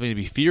as something to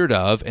be feared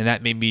of, and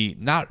that made me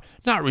not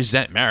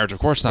resent marriage, of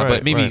course not, but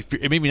it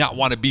made me not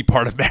want to be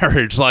part of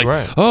marriage. Like,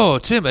 oh,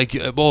 Tim, like,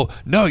 well,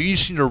 no, you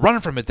just need to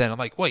run from it. Then I'm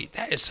like, wait,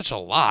 that is such a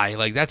lie.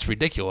 Like, that's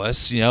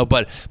ridiculous,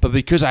 But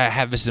because I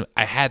had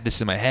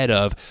this in my head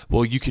of,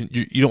 well, you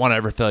don't want to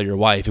ever fail your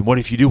wife, and what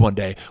if you do one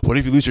day? What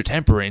if you lose your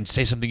temper and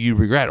say something you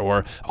regret?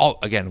 Or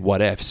again,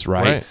 what ifs,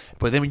 right?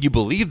 But then when you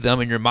believe them,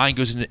 and your mind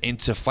goes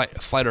into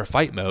flight or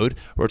fight mode,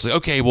 where it's like,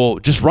 okay, well,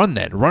 just run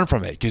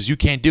from it because you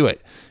can't do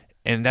it.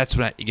 And that's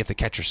when you get to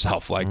catch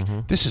yourself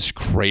like, this is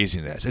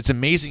craziness. It's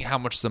amazing how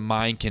much the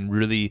mind can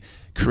really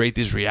create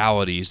these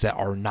realities that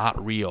are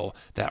not real,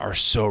 that are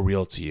so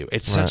real to you.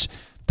 It's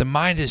the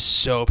mind is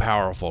so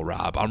powerful,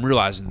 Rob. I'm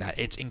realizing that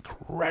it's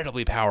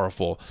incredibly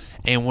powerful.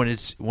 And when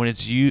it's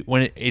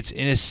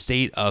in a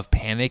state of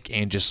panic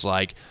and just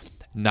like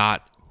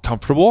not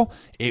comfortable,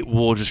 it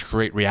will just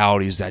create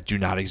realities that do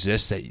not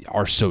exist that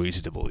are so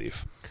easy to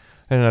believe.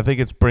 And I think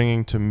it's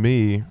bringing to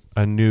me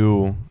a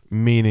new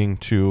meaning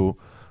to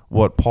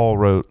what Paul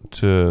wrote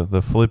to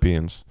the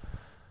Philippians.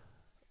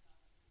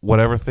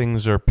 Whatever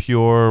things are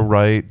pure,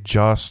 right,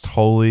 just,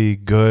 holy,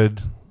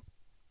 good,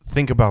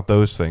 think about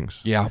those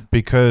things. Yeah.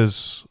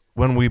 Because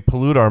when we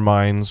pollute our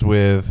minds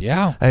with,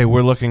 hey,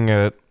 we're looking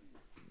at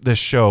this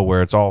show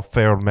where it's all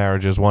failed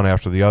marriages one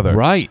after the other.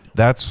 Right.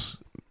 That's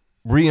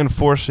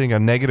reinforcing a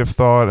negative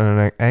thought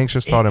and an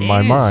anxious thought in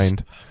my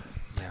mind.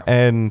 Yeah.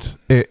 And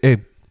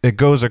it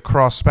goes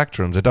across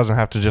spectrums. It doesn't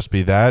have to just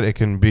be that. It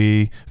can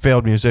be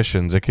failed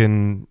musicians. It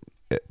can,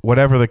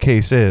 whatever the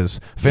case is,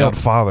 failed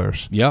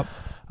fathers. Yep.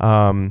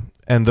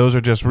 And those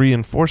are just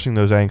reinforcing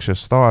those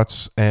anxious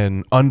thoughts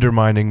and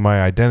undermining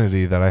my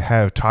identity that I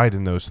have tied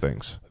in those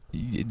things.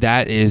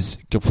 That is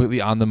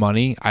completely on the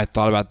money. I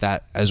thought about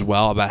that as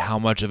well, about how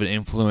much of an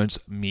influence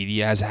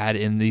media has had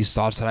in these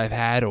thoughts that I've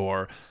had,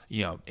 or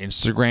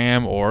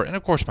Instagram, and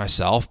of course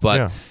myself.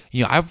 But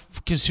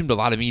I've consumed a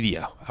lot of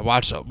media.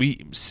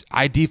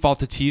 I default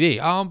to TV.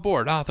 Oh, I'm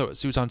bored. I'll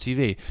see what's on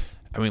TV.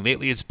 I mean,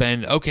 lately it's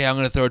been, okay, I'm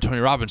going to throw a Tony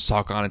Robbins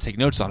talk on and take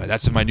notes on it.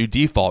 That's my new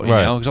default, you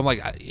know? Because I'm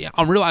like,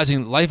 I'm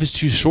realizing life is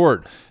too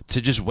short to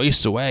just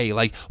waste away.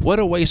 Like, what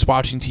a waste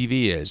watching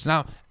TV is.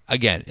 Now,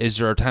 again, is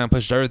there a time and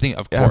place for everything?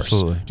 Of course.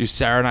 Absolutely. Do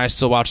Sarah and I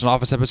still watch an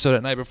Office episode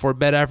at night before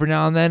bed every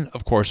now and then?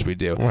 Of course we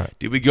do. Right.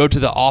 Did we go to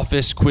the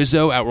Office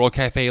Quizzo at World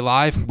Cafe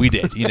Live? We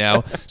did,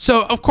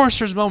 So, of course,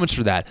 there's moments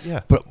for that. Yeah.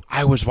 But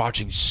I was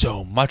watching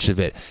so much of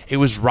it. It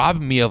was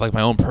robbing me of like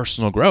my own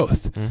personal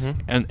growth. Mm-hmm.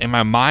 And in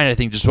my mind, I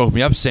think, just woke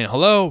me up saying,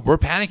 hello, we're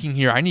panicking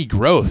here. I need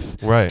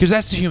growth. Right. Because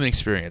that's the human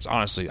experience,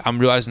 honestly. I'm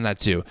realizing that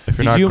too. If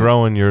you're not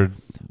growing, you're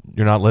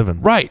not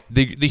living. Right.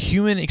 The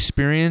human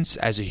experience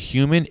as a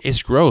human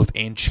is growth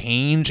and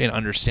change and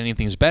understanding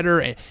things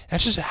better. And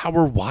that's just how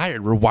we're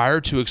wired. We're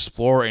wired to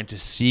explore and to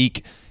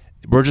seek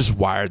we're just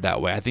wired that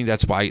way. I think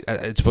that's why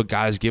it's what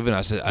God has given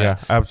us.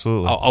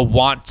 Absolutely. A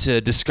want to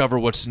discover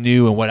what's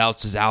new and what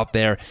else is out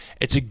there.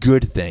 It's a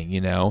good thing,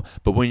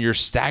 But when you're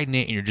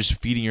stagnant and you're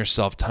just feeding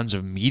yourself tons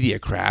of media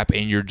crap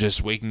and you're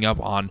just waking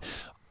up on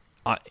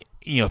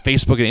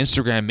Facebook and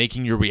Instagram,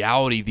 making your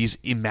reality these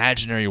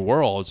imaginary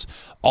worlds,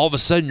 all of a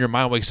sudden your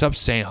mind wakes up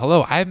saying,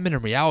 hello, I haven't been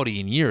in reality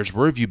in years.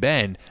 Where have you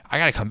been? I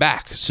got to come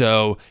back.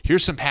 So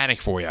here's some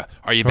panic for you.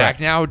 Are you back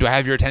now? Do I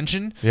have your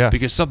attention? Yeah.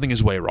 Because something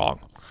is way wrong.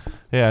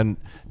 Yeah, and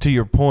to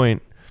your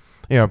point,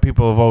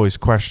 people have always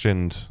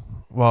questioned,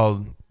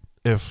 well,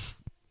 if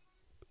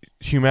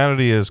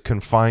humanity is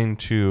confined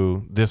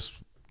to this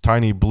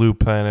tiny blue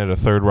planet, a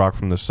third rock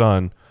from the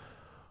sun,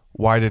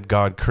 why did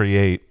God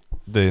create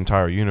the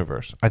entire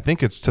universe? I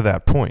think it's to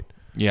that point.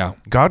 Yeah.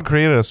 God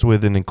created us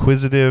with an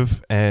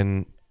inquisitive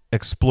and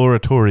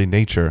exploratory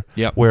nature.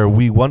 Yep. Where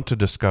we want to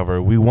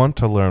discover, we want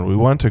to learn, we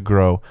want to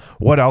grow.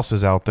 What else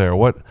is out there?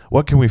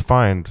 What can we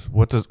find?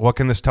 What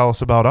can this tell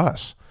us about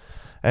us?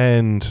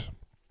 And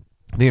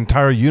the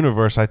entire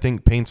universe, I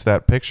think, paints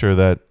that picture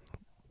that,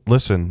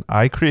 listen,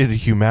 I created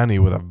humanity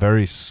with a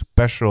very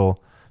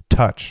special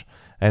touch,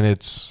 and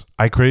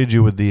I created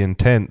you with the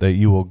intent that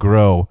you will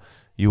grow,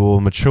 you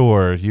will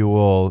mature, you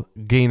will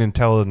gain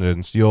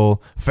intelligence,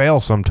 you'll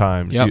fail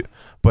sometimes. Yep.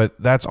 But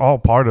that's all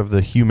part of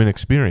the human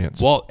experience.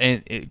 Well,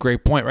 and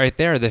great point right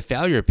there, the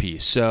failure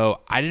piece.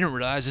 So I didn't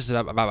realize this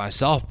about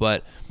myself,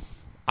 but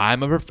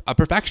I'm a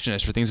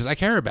perfectionist for things that I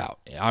care about.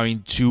 I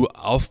mean, to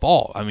a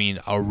fault. I mean,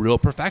 a real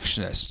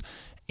perfectionist.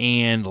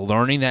 And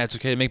learning that it's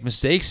okay to make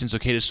mistakes and it's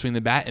okay to swing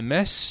the bat and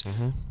miss,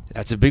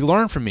 that's a big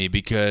learn for me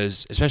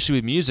because, especially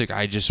with music,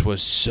 I just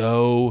was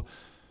so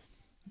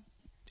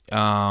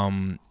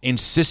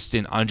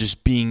insistent on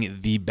just being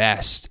the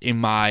best in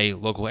my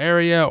local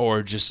area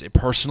or just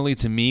personally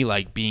to me,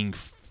 like being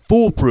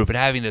foolproof and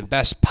having the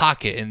best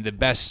pocket and the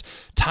best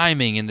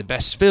timing and the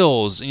best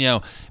fills,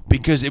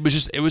 because it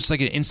was like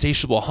an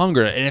insatiable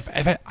hunger. And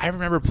if I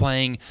remember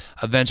playing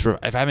events where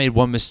if I made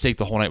one mistake,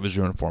 the whole night was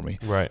ruined for me.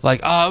 Right. Like,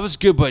 oh, it was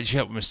good, but you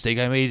have a mistake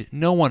I made.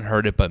 No one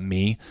heard it but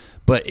me.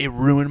 But it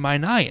ruined my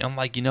night. I'm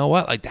like, you know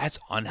what? Like, that's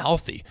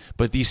unhealthy.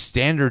 But these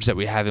standards that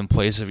we have in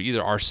place of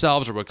either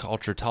ourselves or what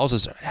culture tells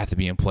us have to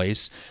be in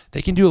place,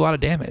 they can do a lot of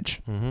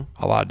damage.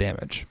 A lot of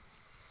damage.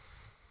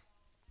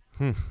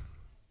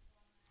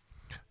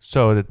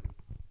 So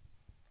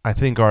I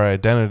think our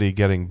identity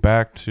getting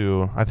back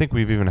to, I think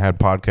we've even had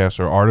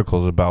podcasts or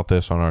articles about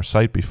this on our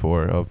site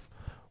before of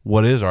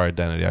what is our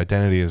identity?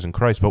 Identity is in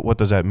Christ, but what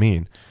does that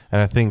mean?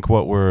 And I think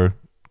what we're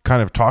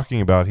kind of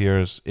talking about here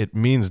is it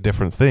means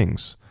different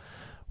things.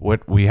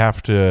 What we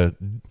have to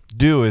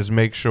do is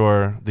make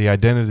sure the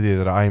identity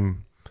that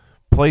I'm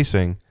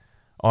placing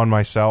on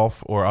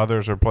myself or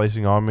others are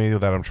placing on me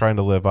that I'm trying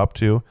to live up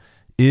to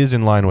is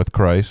in line with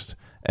Christ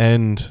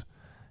and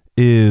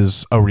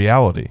is a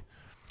reality.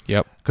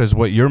 Yep. Because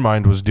what your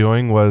mind was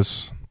doing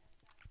was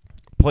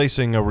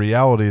placing a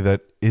reality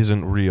that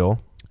isn't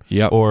real.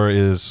 Yep. Or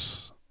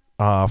is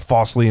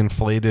falsely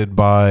inflated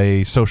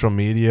by social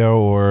media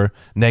or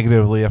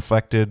negatively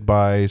affected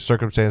by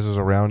circumstances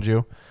around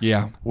you.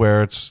 Yeah.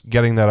 Where it's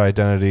getting that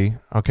identity.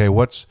 Okay,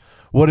 what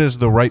is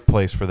the right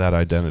place for that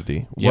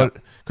identity? Yep.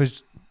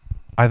 Because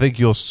I think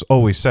you'll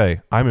always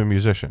say, I'm a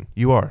musician.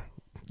 You are.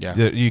 Yeah.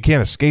 You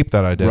can't escape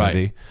that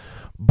identity. Right.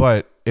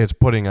 But it's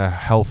putting a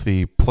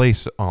healthy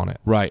place on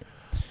it. Right.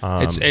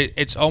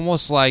 It's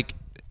almost like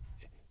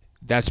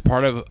that's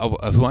part of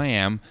who I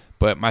am,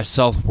 but my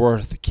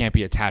self-worth can't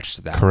be attached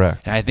to that.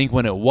 Correct. And I think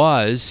when it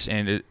was,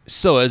 and it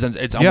still is,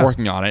 I'm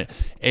working on it,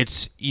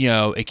 it's,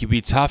 it can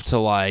be tough to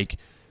like,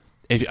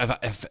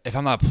 if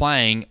I'm not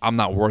playing, I'm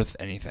not worth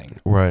anything.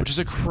 Right. Which is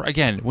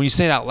again, when you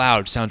say it out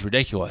loud, it sounds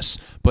ridiculous,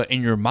 but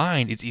in your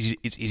mind, it's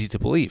easy to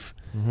believe.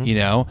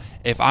 Mm-hmm.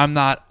 If I'm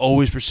not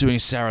always pursuing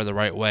Sarah the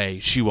right way,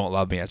 she won't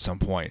love me at some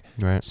point.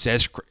 Right.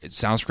 It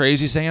sounds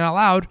crazy saying it out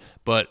loud,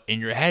 but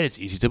in your head, it's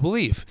easy to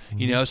believe.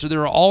 Mm-hmm. So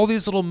there are all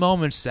these little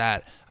moments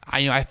that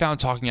I found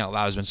talking out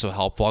loud has been so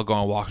helpful. I'll go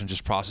on walks and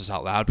just process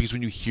out loud because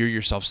when you hear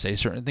yourself say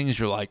certain things,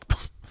 you're like,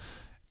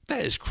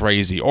 that is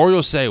crazy. Or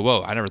you'll say,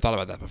 whoa, I never thought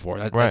about that before.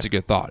 That's a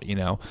good thought,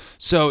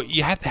 So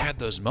you have to have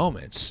those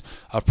moments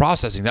of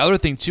processing. The other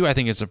thing, too, I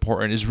think is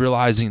important is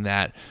realizing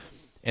that,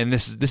 and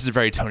this is a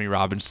very Tony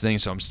Robbins thing,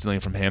 so I'm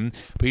stealing from him,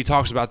 but he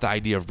talks about the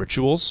idea of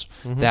rituals,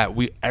 that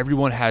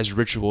everyone has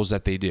rituals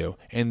that they do,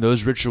 and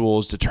those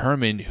rituals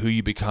determine who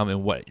you become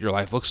and what your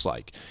life looks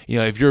like.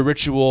 If your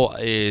ritual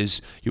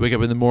is you wake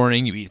up in the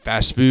morning, you eat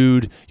fast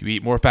food, you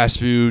eat more fast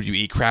food, you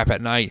eat crap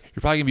at night,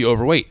 you're probably going to be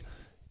overweight.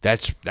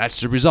 That's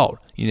the result,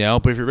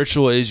 But if your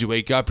ritual is you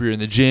wake up, you're in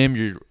the gym,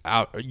 you're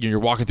out, you're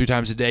walking 3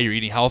 times a day, you're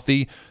eating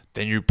healthy,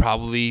 then you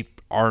probably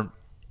aren't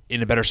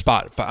in a better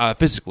spot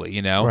physically,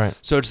 Right.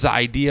 So it's the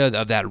idea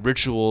of that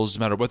rituals,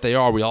 no matter what they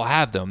are, we all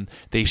have them.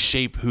 They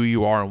shape who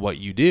you are and what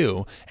you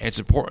do, and it's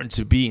important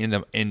to be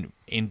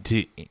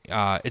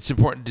it's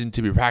important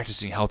to be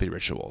practicing healthy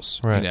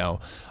rituals, right.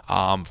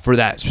 For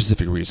that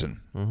specific reason.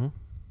 Mm-hmm.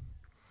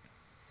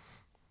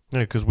 Yeah,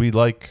 because we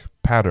like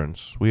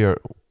patterns. We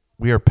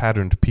are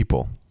patterned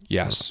people.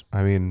 Yes.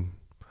 I mean,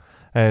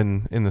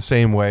 And in the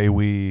same way,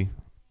 we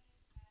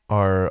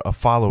are a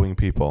following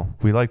people.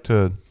 We like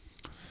to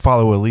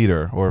follow a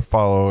leader or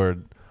follow or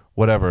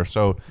whatever.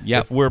 So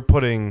Yep. if we're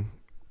putting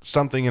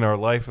something in our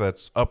life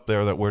that's up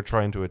there that we're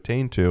trying to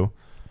attain to,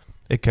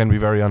 it can be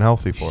very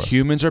unhealthy for us.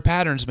 Humans are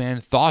patterns,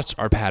 man. Thoughts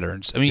are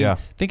patterns. I mean, Yeah.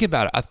 think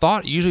about it. A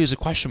thought usually is a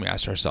question we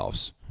ask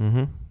ourselves.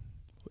 Mm-hmm.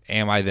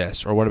 Am I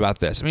this? Or what about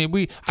this? I mean,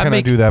 Can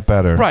I do that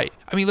better? Right.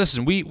 I mean,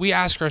 listen, we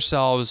ask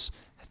ourselves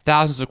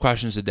thousands of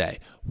questions a day.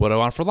 What do I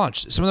want for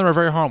lunch? Some of them are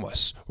very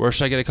harmless. Where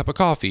should I get a cup of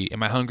coffee?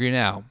 Am I hungry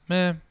now?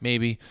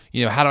 Maybe.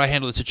 How do I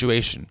handle the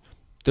situation?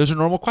 Those are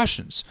normal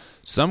questions.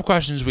 Some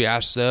questions we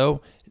ask,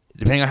 though,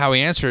 depending on how we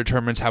answer,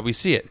 determines how we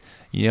see it.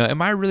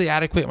 Am I really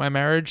adequate in my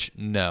marriage?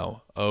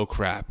 No. Oh,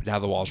 crap. Now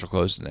the walls are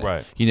closing in.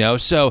 Right.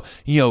 So,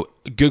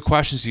 good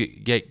questions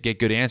get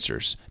good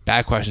answers.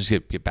 Bad questions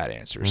get bad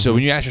answers. Mm-hmm. So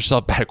when you ask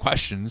yourself bad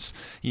questions,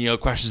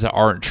 questions that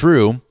aren't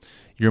true,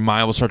 your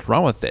mind will start to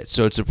run with it.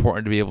 So it's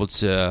important to be able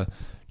to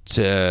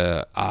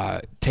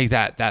take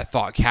that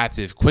thought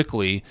captive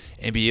quickly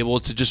and be able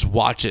to just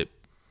watch it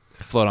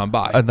float on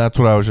by. And that's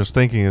what I was just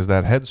thinking, is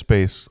that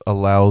headspace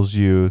allows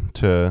you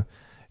to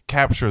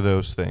capture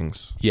those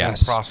things.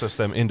 Yes. And process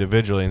them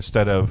individually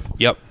instead of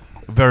Yep.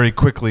 very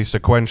quickly,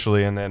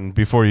 sequentially, and then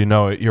before you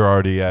know it, you're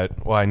already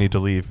at, well, I need to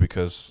leave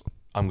because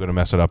I'm going to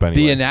mess it up anyway.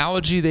 The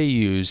analogy they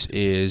use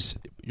is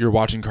you're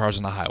watching cars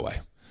on the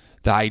highway.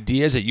 The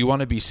idea is that you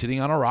want to be sitting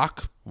on a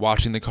rock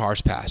watching the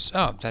cars pass.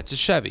 Oh, that's a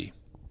Chevy.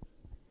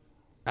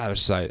 Out of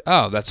sight.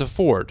 Oh, that's a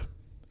Ford.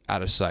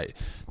 Out of sight.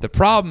 The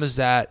problem is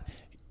that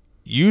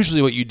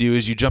usually what you do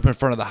is you jump in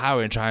front of the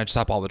highway and try and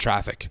stop all the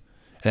traffic.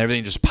 And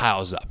everything just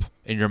piles up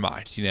in your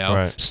mind,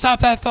 Right. Stop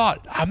that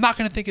thought. I'm not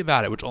going to think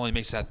about it, which only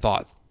makes that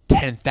thought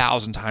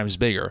 10,000 times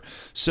bigger.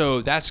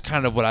 So that's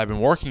kind of what I've been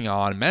working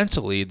on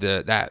mentally,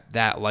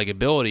 that like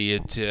ability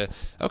to,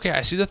 okay,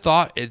 I see the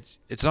thought. It's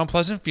an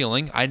unpleasant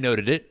feeling. I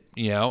noted it.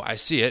 I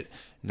see it.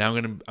 Now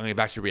I'm gonna get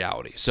back to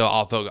reality. So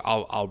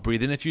I'll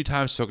breathe in a few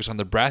times, focus on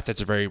the breath.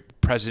 That's a very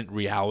present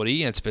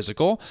reality, and it's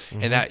physical,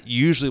 and that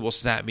usually will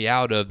snap me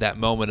out of that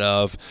moment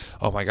of,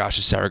 oh my gosh,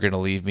 is Sarah gonna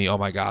leave me? Oh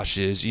my gosh,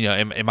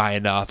 am I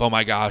enough? Oh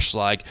my gosh,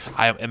 am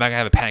I gonna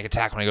have a panic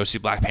attack when I go see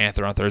Black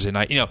Panther on Thursday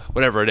night?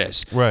 Whatever it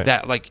is, Right.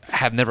 that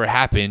have never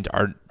happened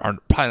are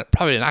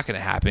probably not gonna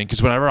happen,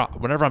 because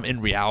whenever I'm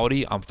in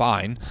reality, I'm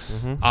fine.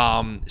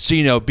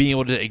 So being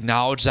able to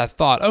acknowledge that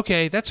thought.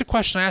 Okay, that's a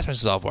question I ask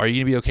myself. Are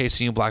you gonna be okay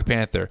seeing Black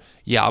Panther?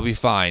 Yeah, I'll be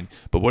fine.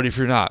 But what if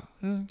you're not?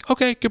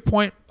 Okay, good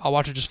point. I'll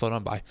watch it just float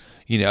on by.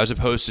 As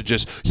opposed to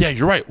just, yeah,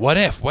 you're right. What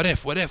if? Right.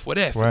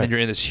 And then you're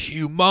in this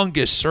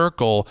humongous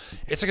circle.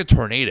 It's like a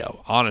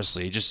tornado,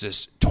 honestly. Just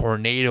this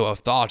tornado of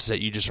thoughts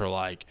that you just are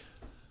like,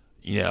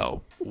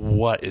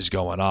 what is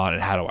going on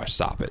and how do I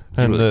stop it?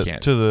 You And really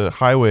can't. to the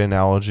highway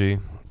analogy,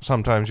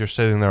 sometimes you're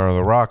sitting there on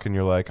the rock and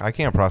you're like, I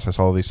can't process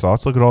all of these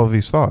thoughts. Look at all of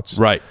these thoughts.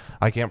 Right.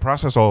 I can't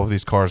process all of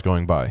these cars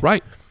going by.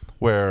 Right.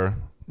 Where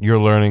you're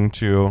learning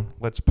to,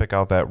 let's pick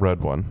out that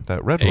red one.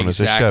 That red one is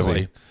a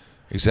Chevy.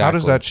 Exactly. How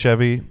does that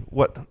Chevy,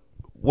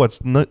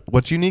 what's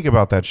unique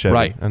about that Chevy?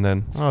 Right. And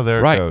then, it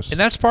Right. goes. And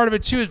that's part of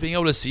it too, is being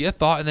able to see a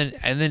thought and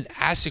then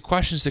ask the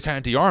questions to kind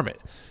of de-arm it.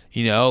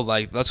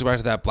 Let's go back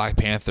to that Black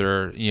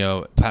Panther,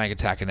 panic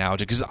attack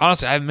analogy. Because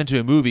honestly, I haven't been to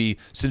a movie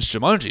since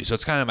Jumanji, so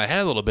it's kind of in my head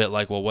a little bit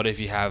like, well, what if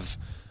you have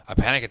a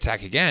panic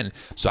attack again?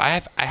 So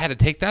I had to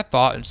take that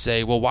thought and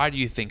say, well, why do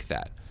you think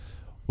that?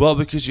 Well,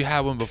 because you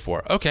had one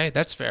before. Okay,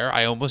 that's fair.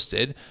 I almost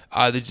did.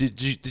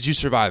 Did you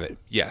survive it?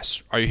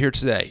 Yes. Are you here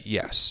today?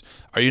 Yes.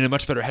 Are you in a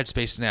much better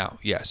headspace now?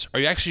 Yes. Are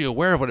you actually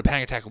aware of what a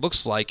panic attack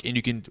looks like and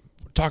you can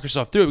talk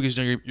yourself through it because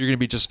you're going to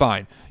be just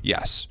fine?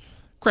 Yes.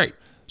 Great.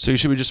 So you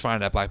should be just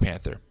fine at Black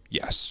Panther.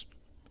 Yes.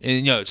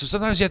 And so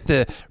sometimes you have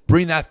to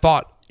bring that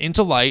thought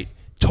into light,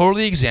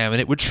 totally examine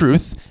it with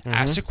truth,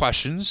 ask the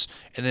questions,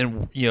 and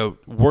then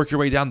work your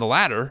way down the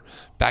ladder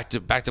back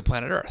to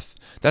planet Earth.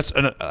 That's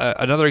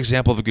another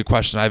example of a good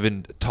question I've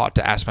been taught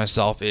to ask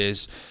myself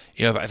is,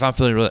 if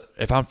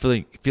I'm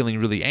feeling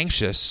really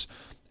anxious,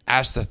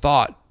 ask the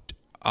thought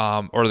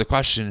or the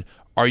question,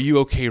 are you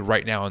okay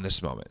right now in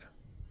this moment?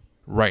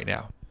 Right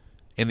now.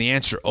 And the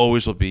answer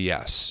always will be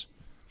yes.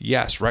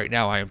 Yes, right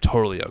now I am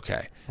totally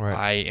okay. Right.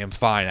 I am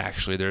fine,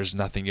 actually. There's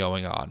nothing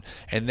going on.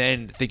 And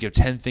then think of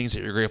 10 things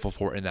that you're grateful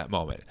for in that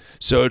moment.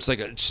 So it's like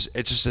it's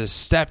just a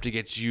step to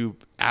get you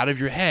out of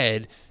your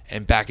head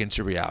and back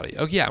into reality.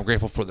 Oh, yeah, I'm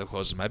grateful for the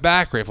clothes on my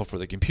back, grateful for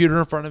the computer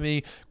in front of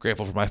me,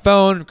 grateful for my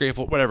phone,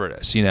 grateful, whatever it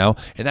is,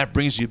 And that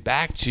brings you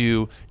back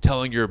to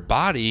telling your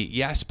body,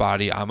 yes,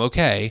 body, I'm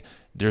okay.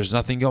 There's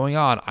nothing going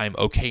on. I'm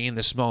okay in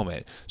this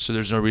moment. So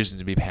there's no reason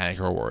to be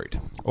panicked or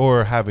worried.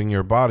 Or having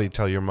your body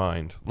tell your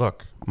mind,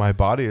 look, my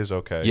body is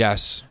okay.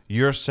 Yes.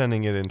 You're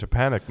sending it into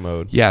panic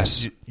mode.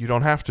 Yes. You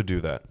don't have to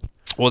do that.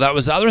 Well, that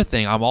was the other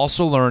thing. I'm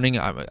also learning.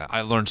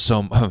 I learned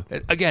so.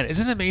 Again,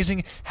 isn't it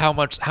amazing how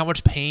much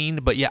pain?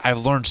 But yeah,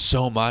 I've learned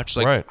so much.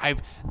 Right.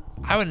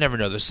 I would never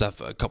know this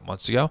stuff a couple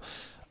months ago.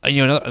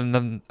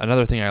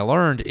 Another thing I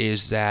learned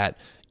is that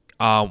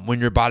when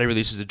your body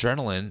releases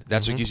adrenaline,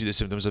 that's what gives you the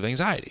symptoms of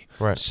anxiety.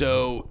 Right.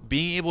 So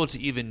being able to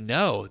even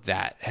know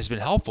that has been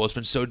helpful. It's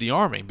been so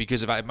de-arming,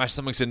 because if my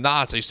stomach's in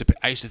knots, I used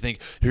to think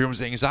here comes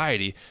the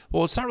anxiety.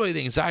 Well, it's not really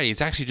the anxiety.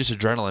 It's actually just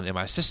adrenaline in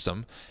my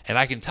system, and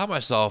I can tell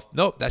myself,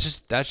 nope, that's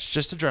just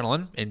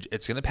adrenaline, and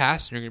it's going to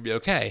pass, and you're going to be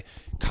okay.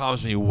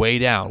 Calms me way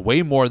down,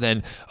 way more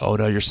than, oh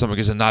no, your stomach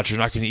is in knots, you're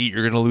not going to eat,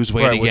 you're going to lose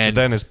weight again. Which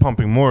then is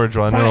pumping more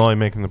adrenaline and only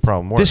making the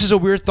problem worse. This is a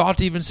weird thought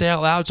to even say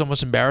out loud. It's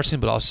almost embarrassing,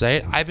 but I'll say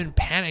it. I've been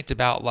panicked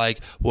about, like,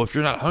 well, if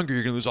you're not hungry,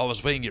 you're going to lose all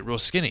this weight and get real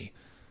skinny.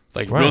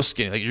 Real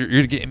skinny. Like, you're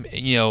going to get,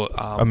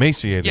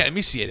 emaciated. Yeah,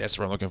 emaciated. That's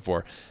what I'm looking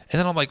for. And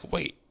then I'm like,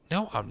 wait,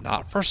 no, I'm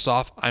not. First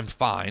off, I'm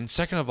fine.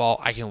 Second of all,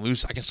 I can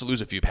still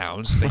lose a few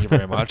pounds. Thank you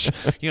very much.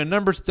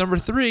 Number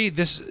three,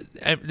 this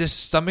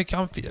stomach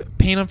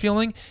pain I'm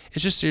feeling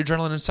is just the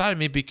adrenaline inside of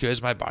me,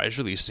 because my body's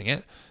releasing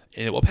it,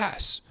 and it will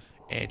pass.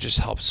 And it just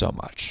helps so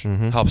much.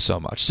 Helps so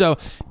much. So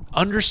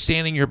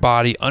understanding your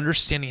body,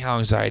 understanding how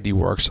anxiety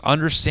works,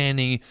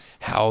 understanding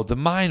how the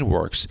mind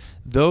works,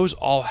 those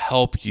all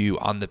help you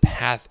on the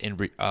path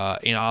and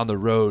on the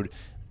road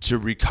to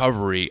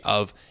recovery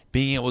of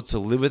being able to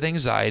live with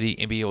anxiety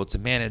and be able to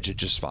manage it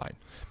just fine.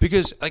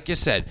 Because, like I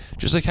said,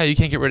 just like how you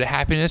can't get rid of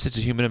happiness, it's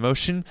a human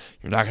emotion,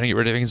 you're not going to get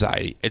rid of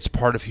anxiety. It's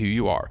part of who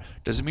you are.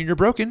 Doesn't mean you're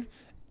broken.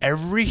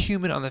 Every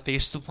human on the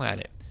face of the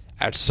planet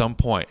at some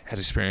point has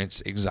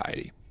experienced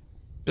anxiety.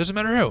 Doesn't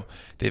matter who.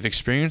 They've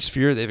experienced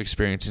fear, they've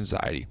experienced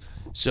anxiety.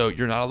 So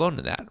you're not alone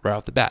in that right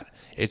off the bat.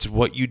 It's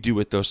what you do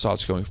with those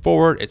thoughts going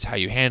forward. It's how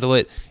you handle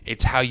it.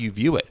 It's how you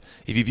view it.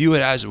 If you view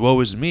it as, woe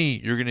is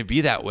me, you're going to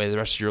be that way the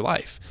rest of your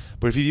life.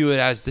 But if you view it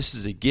as, this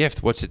is a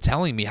gift, what's it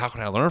telling me? How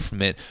can I learn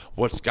from it?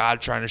 What's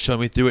God trying to show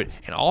me through it?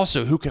 And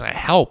also, who can I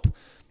help?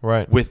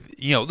 Right. With,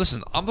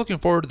 listen, I'm looking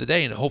forward to the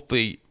day, and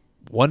hopefully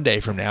one day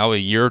from now, a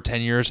year,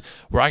 10 years,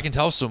 where I can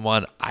tell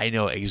someone, I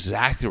know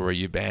exactly where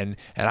you've been,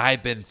 and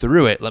I've been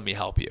through it. Let me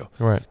help you.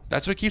 Right.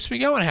 That's what keeps me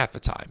going half the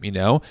time,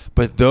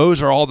 But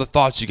those are all the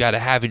thoughts you got to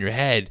have in your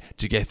head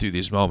to get through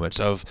these moments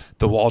of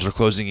the walls are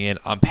closing in,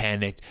 I'm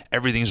panicked,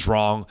 everything's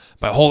wrong,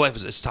 my whole life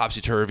is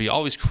topsy-turvy,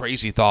 all these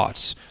crazy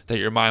thoughts that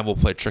your mind will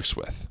play tricks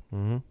with.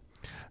 Mm-hmm.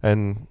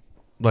 And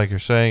like you're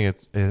saying,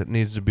 it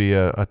needs to be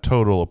a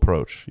total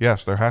approach.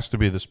 Yes, there has to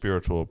be the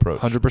spiritual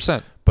approach.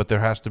 100%. But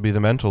there has to be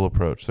the mental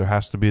approach. There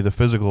has to be the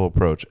physical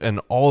approach.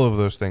 And all of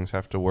those things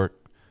have to work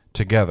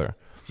together.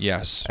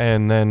 Yes.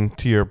 And then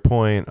to your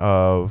point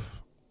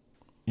of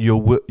you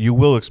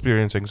will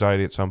experience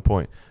anxiety at some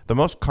point. The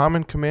most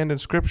common command in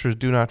Scripture is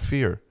do not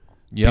fear.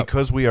 Yep.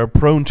 Because we are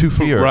prone to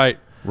fear.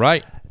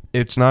 Right.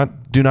 It's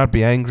not do not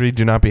be angry,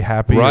 do not be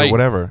happy, or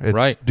whatever.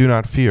 It's do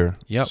not fear.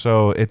 Yep.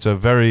 So it's a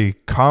very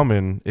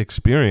common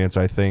experience,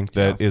 I think,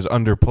 that is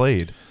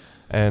underplayed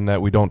and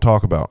that we don't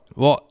talk about.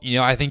 Well,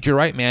 I think you're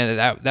right, man.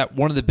 That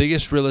one of the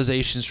biggest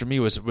realizations for me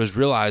was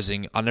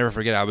realizing, I'll never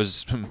forget,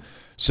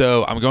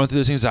 so I'm going through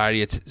this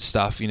anxiety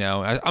stuff,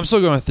 I'm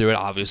still going through it,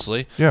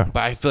 obviously. Yeah.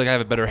 But I feel like I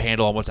have a better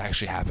handle on what's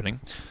actually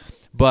happening.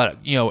 But,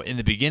 in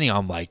the beginning,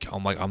 I'm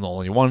the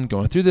only one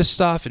going through this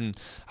stuff. And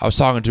I was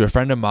talking to a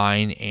friend of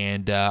mine,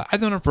 and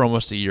I've known him for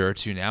almost a year or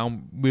two now.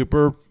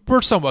 We're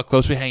somewhat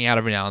close. We hang out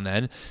every now and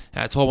then.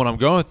 And I told him what I'm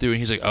going through, and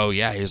he's like, oh,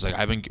 yeah. He's like,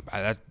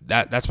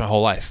 that's my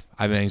whole life.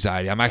 I've been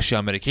anxiety. I'm actually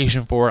on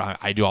medication for it.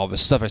 I do all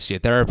this stuff. I see a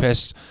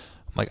therapist.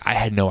 I'm like, I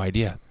had no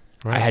idea.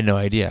 Right. I had no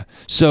idea.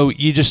 So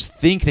you just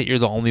think that you're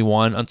the only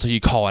one until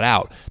you call it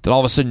out. Then all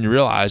of a sudden you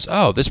realize,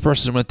 oh, this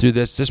person went through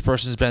this. This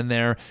person's been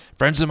there.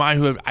 Friends of mine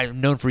who I've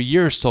known for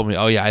years told me,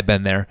 oh, yeah, I've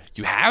been there.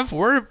 You have?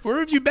 Where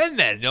have you been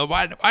then?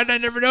 Why did I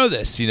never know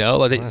this?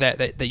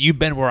 That you've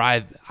been where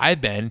I've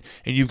been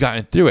and you've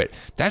gotten through it.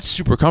 That's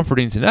super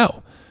comforting to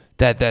know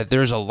that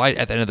there's a light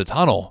at the end of the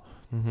tunnel.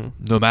 Mm-hmm.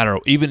 No matter,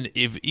 even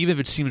if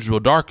it seems real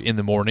dark in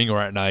the morning or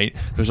at night,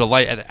 there's a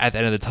light at the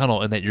end of the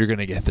tunnel, and that you're going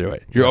to get through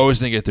it. You're always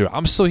going to get through it.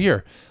 I'm still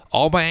here.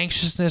 All my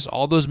anxiousness,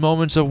 all those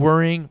moments of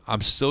worrying, I'm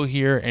still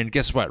here. And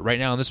guess what? Right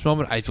now in this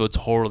moment, I feel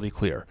totally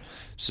clear.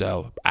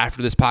 So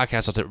after this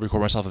podcast, I'll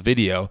record myself a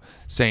video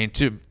saying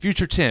to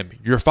future Tim,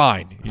 you're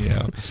fine.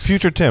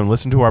 Future Tim,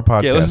 listen to our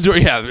podcast. Yeah, listen to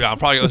it. Yeah, I'm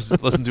probably going to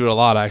listen to it a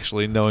lot,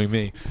 actually, knowing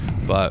me.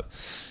 But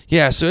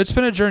yeah, so it's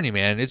been a journey,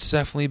 man. It's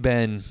definitely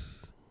been...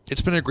 It's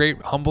been a great,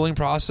 humbling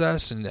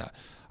process, and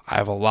I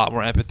have a lot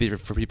more empathy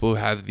for people who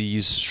have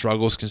these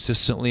struggles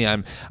consistently.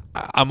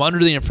 I'm under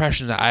the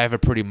impression that I have a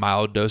pretty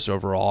mild dose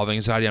overall of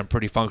anxiety. I'm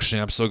pretty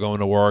functioning. I'm still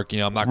going to work.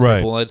 I'm not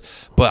crippled,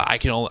 but I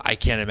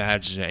can't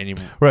imagine it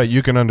anymore. Right,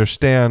 you can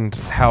understand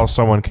how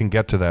someone can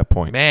get to that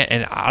point, man.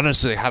 And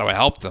honestly, how do I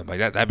help them?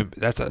 Like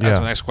that's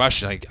my next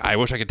question. Like, I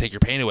wish I could take your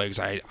pain away, because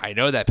I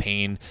know that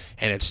pain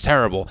and it's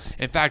terrible.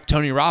 In fact,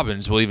 Tony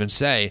Robbins will even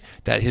say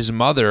that his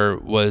mother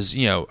was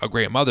a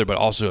great mother, but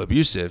also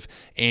abusive,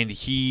 and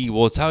he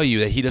will tell you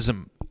that he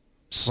doesn't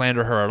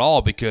slander her at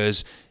all,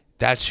 because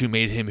that's who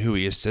made him who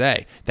he is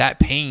today. That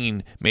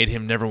pain made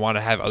him never want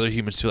to have other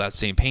humans feel that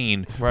same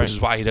pain, which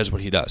is why he does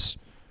what he does.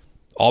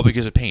 All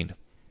because of pain.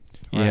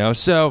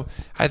 So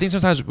I think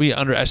sometimes we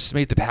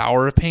underestimate the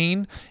power of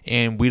pain,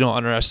 and we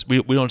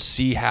don't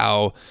see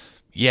how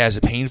Yeah, is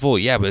it painful?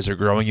 Yeah, but is it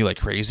growing you like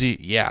crazy?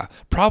 Yeah,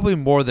 probably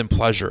more than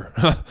pleasure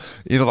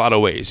in a lot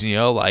of ways.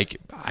 Like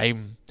I've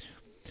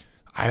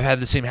had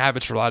the same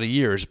habits for a lot of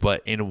years,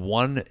 but in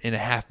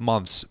 1.5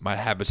 months, my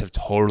habits have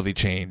totally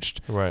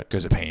changed. Right.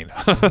 Because of pain.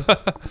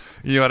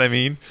 You know what I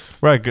mean?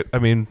 Right. I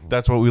mean,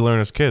 that's what we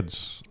learn as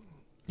kids.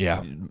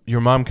 Yeah.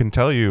 Your mom can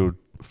tell you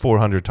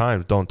 400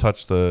 times, don't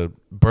touch the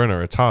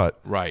burner, it's hot.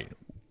 Right.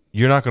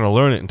 You're not going to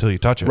learn it until you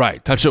touch it.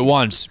 Right. Touch it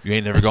once, you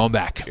ain't never going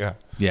back. Yeah.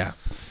 Yeah.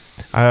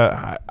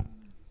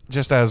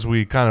 Just as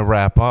we kind of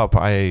wrap up,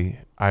 I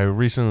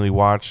recently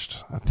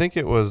watched, I think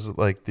it was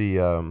like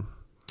the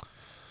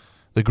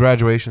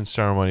graduation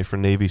ceremony for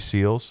Navy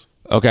SEALs.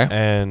 Okay.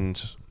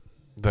 And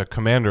the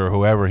commander,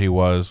 whoever he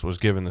was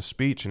given the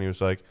speech, and he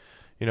was like,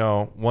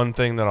 one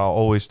thing that I'll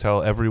always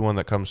tell everyone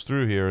that comes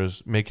through here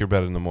is make your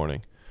bed in the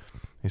morning.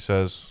 He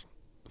says,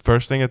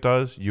 first thing it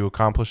does, you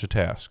accomplish a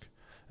task,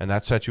 and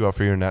that sets you up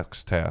for your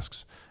next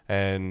tasks,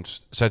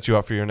 and sets you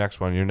up for your next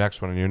one, your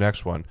next one, and your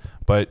next one.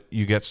 But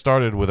you get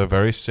started with a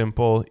very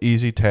simple,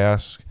 easy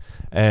task,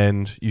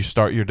 and you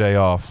start your day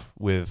off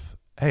with,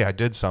 hey, I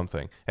did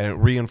something. And it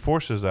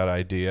reinforces that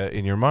idea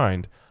in your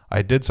mind.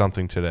 I did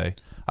something today.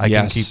 I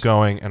can keep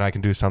going, and I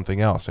can do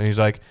something else. And he's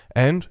like,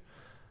 and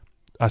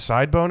a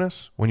side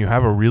bonus, when you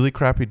have a really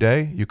crappy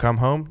day, you come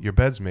home, your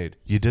bed's made.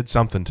 You did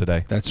something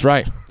today. That's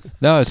right.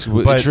 No, it's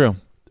true.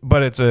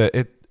 But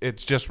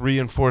it's just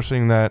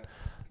reinforcing that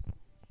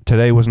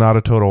today was not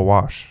a total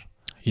wash.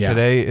 Yeah.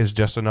 Today is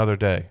just another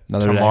day.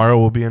 Tomorrow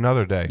will be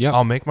another day. Yep.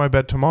 I'll make my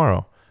bed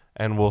tomorrow,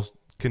 and we'll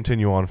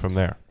continue on from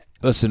there.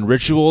 Listen,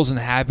 rituals and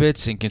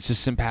habits and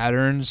consistent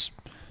patterns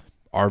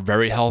are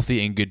very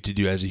healthy and good to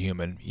do as a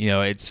human.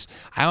 I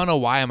don't know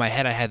why in my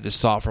head I had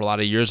this thought for a lot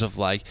of years of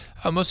like,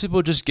 oh, most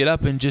people just get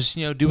up and just,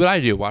 do what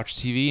I do, watch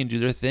TV and do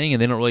their thing, and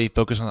they don't really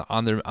focus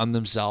on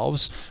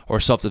themselves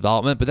or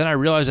self-development. But then I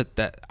realized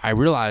that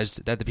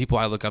the people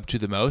I look up to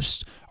the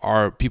most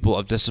are people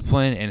of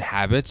discipline and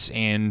habits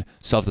and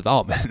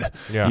self-development.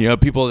 Yeah.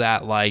 People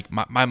that like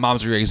my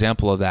mom's a great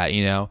example of that.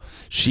 Her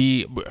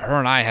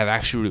and I have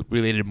actually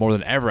related more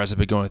than ever as I've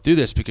been going through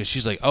this, because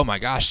she's like, oh my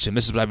gosh, Tim,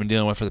 this is what I've been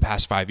dealing with for the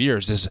past 5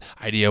 years, this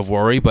idea of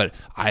worry, but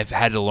I've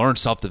had to learn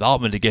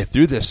self-development to get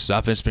through this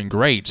stuff, and it's been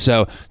great.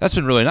 So that's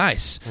been really nice.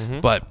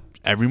 Mm-hmm. But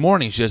every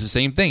morning she does the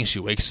same thing. She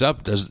wakes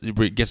up, gets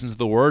into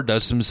the Word,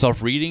 does some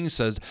self-reading,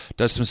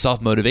 does some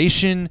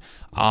self-motivation,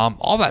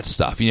 all that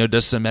stuff.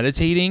 Does some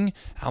meditating.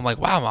 I'm like,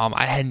 wow, Mom,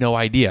 I had no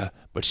idea.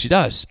 But she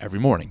does every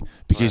morning,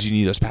 because you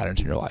need those patterns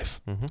in your life.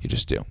 Mm-hmm. You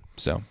just do.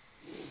 So,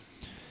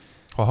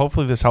 well,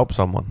 hopefully this helps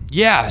someone.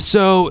 Yeah.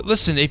 So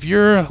listen, if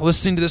you're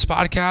listening to this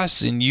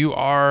podcast and you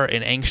are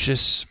an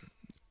anxious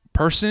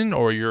person,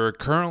 or you're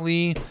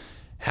currently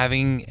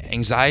having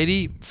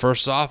anxiety,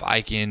 first off,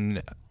 I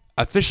can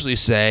officially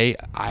say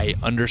I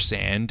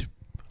understand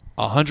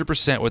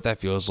 100% what that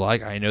feels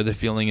like. I know the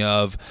feeling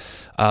of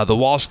the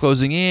walls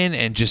closing in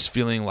and just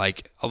feeling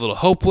like a little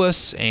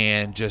hopeless,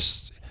 and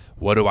just,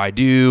 what do I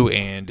do?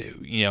 And,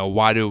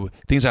 why do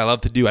things I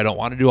love to do I don't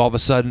want to do all of a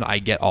sudden? I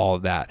get all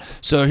of that.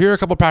 So here are a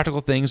couple practical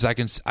things I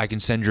can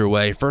send your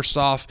way. First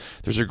off,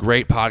 there's a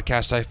great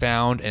podcast I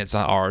found, and it's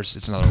not ours.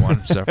 It's another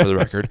one, so for the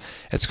record.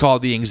 It's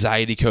called the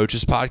Anxiety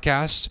Coaches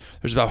Podcast.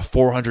 There's about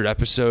 400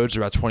 episodes,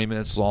 about 20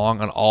 minutes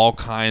long, on all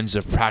kinds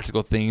of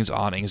practical things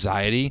on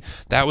anxiety.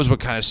 That was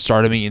what kind of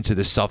started me into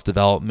this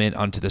self-development,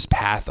 onto this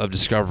path of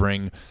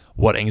discovering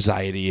what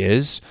anxiety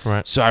is.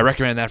 Right. So I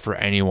recommend that for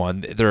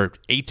anyone. They're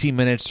 18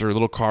 minutes, they're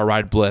little car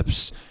ride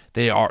blips.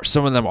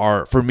 Some of them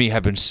are, for me,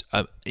 have been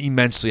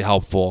immensely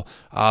helpful.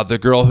 The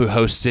girl who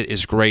hosts it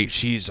is great.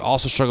 She's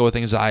also struggled with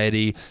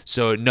anxiety.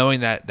 So knowing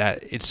that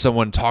it's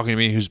someone talking to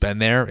me who's been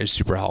there is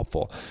super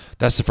helpful.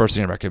 That's the first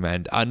thing I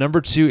recommend.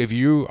 Number two, if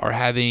you are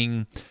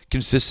having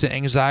consistent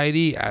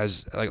anxiety,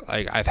 as like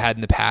I've had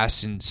in the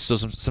past and still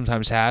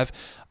sometimes have,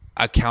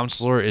 a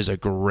counselor is a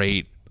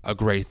great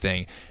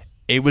thing.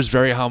 It was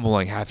very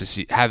humbling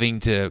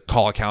having to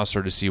call a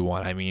counselor to see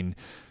one. I mean,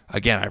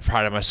 again, I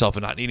prided myself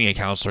in not needing a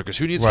counselor, because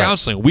who needs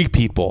counseling? Weak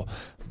people.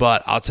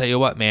 But I'll tell you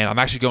what, man, I'm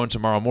actually going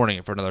tomorrow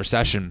morning for another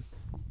session.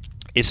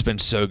 It's been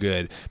so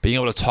good. Being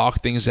able to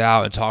talk things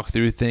out and talk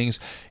through things.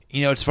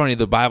 It's funny,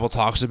 the Bible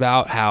talks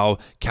about how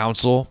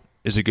counsel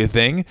is a good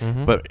thing,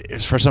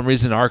 but for some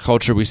reason in our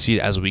culture we see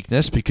it as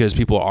weakness, because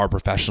people are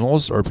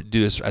professionals or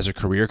do this as a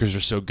career because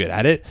they're so good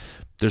at it.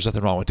 There's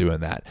nothing wrong with doing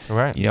that.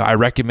 Right. I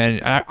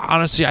recommend,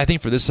 honestly, I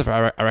think for this stuff,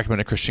 I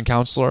recommend a Christian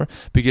counselor,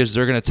 because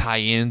they're going to tie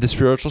in the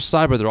spiritual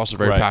side, but they're also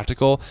very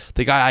practical.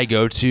 The guy I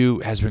go to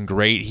has been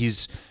great.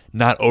 He's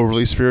not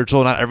overly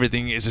spiritual. Not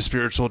everything is a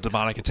spiritual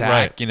demonic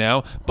attack,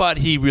 but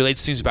he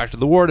relates things back to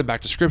the Word and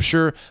back to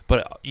Scripture.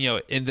 But,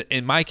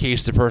 in my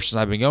case, the person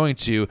I've been going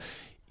to,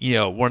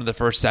 one of the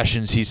first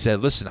sessions, he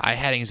said, listen, I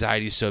had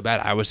anxiety so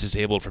bad, I was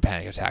disabled for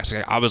panic attacks.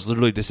 Like, I was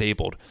literally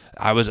disabled.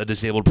 I was a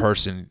disabled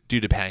person due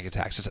to panic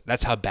attacks.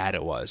 That's how bad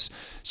it was.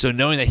 So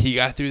knowing that he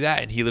got through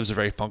that and he lives a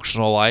very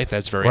functional life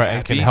that's very happy.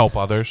 And can help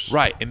others.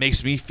 Right. It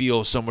makes me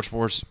feel so much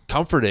more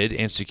comforted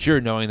and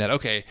secure knowing that,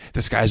 okay,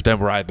 this guy's been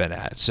where I've been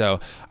at. So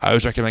I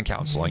always recommend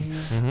counseling.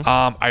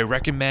 I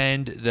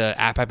recommend the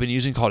app I've been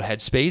using called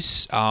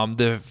Headspace.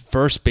 The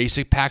first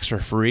basic packs are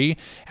free.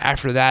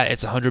 After that,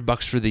 it's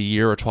 $100 for the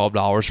year or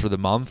 $12 for the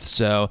month.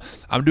 So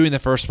I'm doing the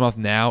first month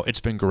now. It's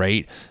been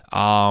great.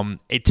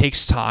 It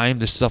takes time.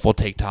 This stuff will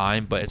take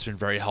time, but it's been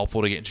very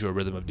helpful to get into a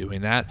rhythm of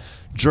doing that.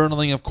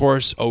 Journaling, of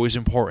course, always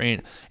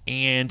important,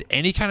 and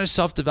any kind of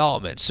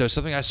self-development. So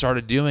something I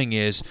started doing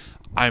is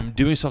I'm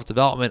doing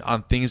self-development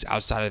on things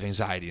outside of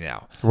anxiety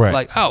now. Right.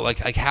 Like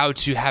how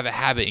to have a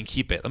habit and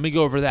keep it. Let me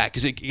go over that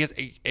because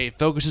it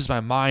focuses my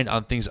mind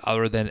on things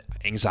other than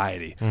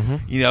anxiety.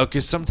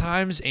 Because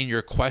sometimes in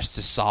your quest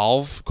to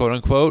solve, quote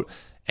unquote,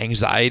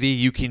 anxiety,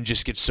 you can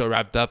just get so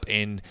wrapped up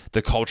in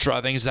the culture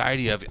of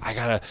anxiety of I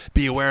gotta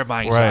be aware of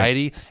my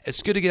anxiety. Right.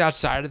 It's good to get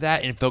outside of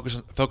that and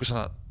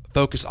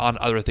focus on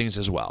other things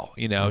as well.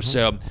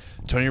 So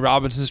Tony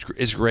Robbins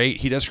is great.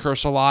 He does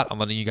curse a lot. I'm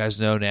letting you guys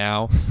know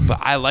now, but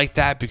I like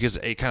that because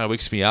it kind of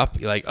wakes me up.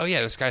 You're like, oh yeah,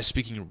 this guy's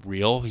speaking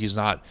real. He's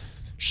not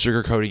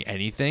sugarcoating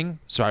anything.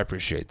 So I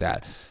appreciate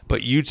that.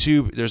 But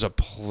YouTube, there's a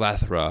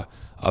plethora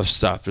of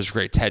stuff. There's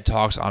great TED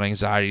Talks on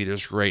anxiety.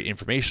 There's great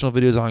informational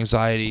videos on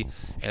anxiety.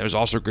 And there's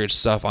also great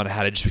stuff on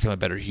how to just become a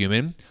better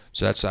human.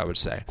 So that's what I would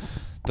say.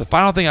 The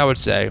final thing I would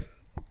say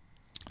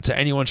to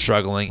anyone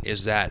struggling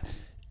is that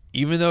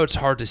even though it's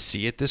hard to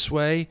see it this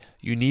way,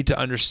 you need to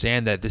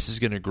understand that this is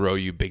going to grow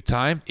you big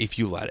time if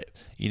you let it.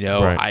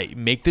 Right. I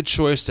make the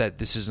choice that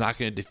this is not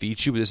going to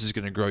defeat you, but this is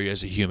going to grow you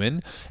as a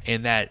human,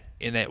 and that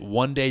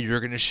one day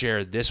you're going to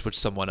share this with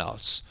someone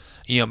else.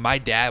 My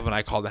dad, when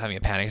I called him having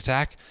a panic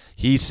attack,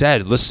 he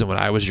said, listen, when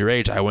I was your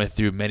age, I went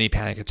through many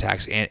panic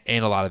attacks and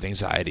a lot of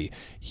anxiety.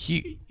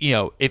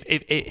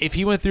 If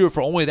he went through it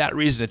for only that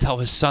reason to tell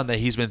his son that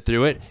he's been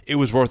through it, it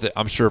was worth it,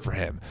 I'm sure, for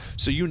him.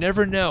 So you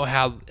never know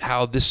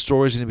how this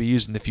story is going to be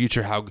used in the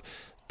future, how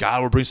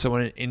God will bring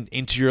someone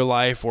into your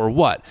life or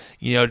what,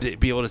 to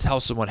be able to tell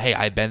someone, hey,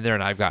 I've been there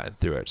and I've gotten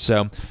through it.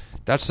 So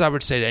that's what I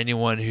would say to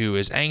anyone who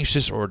is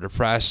anxious or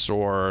depressed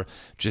or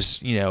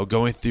just,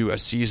 going through a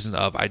season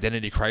of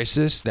identity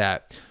crisis,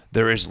 that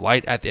there is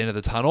light at the end of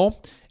the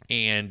tunnel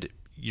and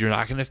you're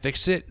not going to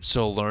fix it.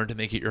 So learn to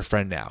make it your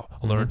friend now.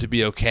 Learn to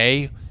be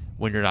okay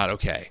when you're not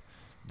okay.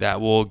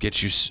 That will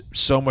get you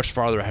so much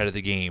farther ahead of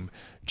the game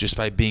just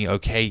by being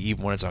okay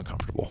even when it's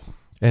uncomfortable.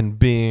 And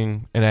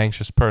being an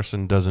anxious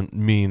person doesn't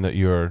mean that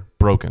you're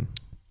broken.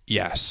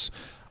 Yes.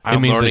 It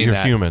means that you're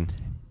human.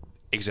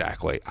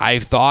 Exactly. I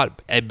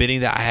thought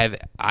admitting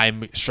that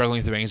I'm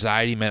struggling through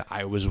anxiety meant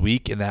I was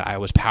weak and that I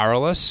was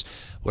powerless.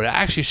 What it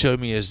actually showed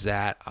me is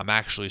that I'm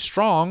actually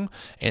strong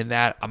and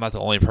that I'm not the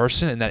only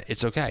person and that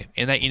it's okay.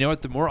 And that,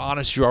 the more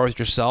honest you are with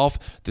yourself,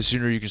 the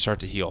sooner you can start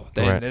to heal.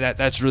 Right.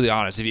 That's really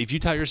honest. If you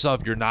tell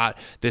yourself you're not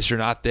this, you're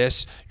not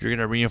this, you're going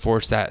to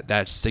reinforce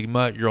that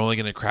stigma. You're only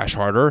going to crash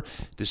harder.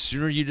 The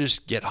sooner you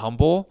just get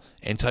humble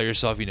and tell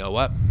yourself, you know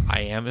what,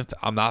 I'm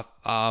not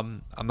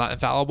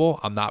infallible.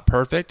 I'm not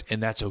perfect,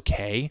 and that's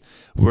okay.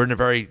 We're in a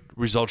very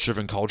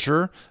results-driven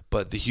culture,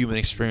 but the human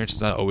experience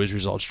is not always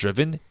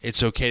results-driven.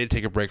 It's okay to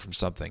take a break from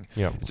something.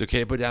 Yeah. It's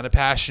okay to put down a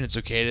passion. It's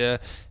okay to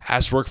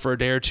ask work for a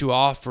day or two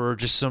off or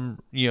just some,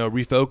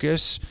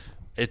 refocus.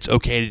 It's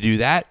okay to do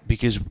that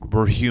because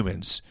we're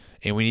humans,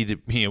 and we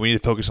need to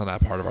focus on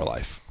that part of our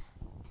life.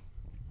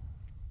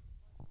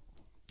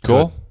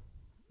 Cool.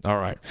 Good. All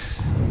right.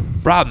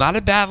 Rob, not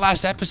a bad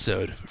last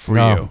episode for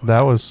you.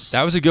 That was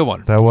a good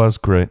one. That was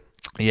great.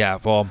 Yeah,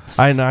 well,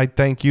 I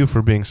thank you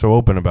for being so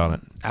open about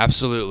it.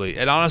 Absolutely.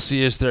 It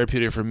honestly is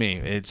therapeutic for me.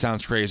 It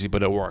sounds crazy,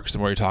 but it works the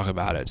more you talk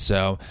about it.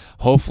 So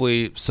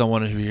hopefully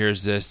someone who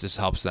hears this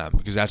helps them,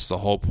 because that's the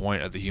whole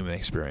point of the human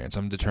experience.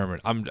 I'm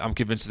determined. I'm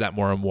convinced of that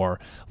more and more.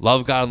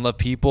 Love God and love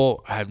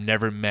people have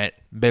never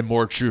been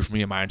more true for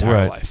me in my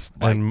entire life.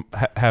 And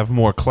have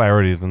more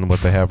clarity than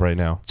what they have right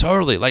now.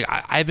 Totally. Like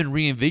I've been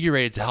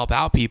reinvigorated to help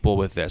out people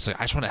with this. Like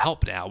I just want to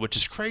help now, which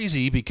is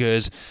crazy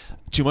because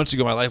 2 months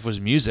ago my life was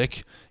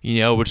music,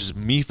 which is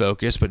me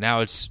focused, but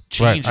now it's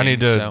changing. Right. I need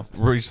to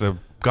reach the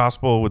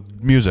gospel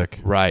with music.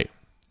 Right.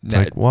 It's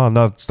like, well,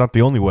 no, it's not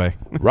the only way.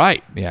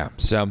 Right. Yeah.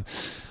 So,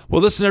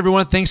 well, listen,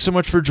 everyone, thanks so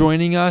much for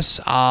joining us.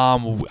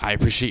 I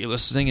appreciate you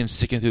listening and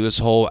sticking through this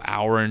whole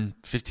hour and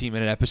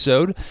 15-minute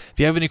episode. If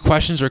you have any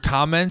questions or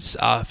comments,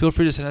 feel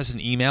free to send us an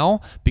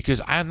email,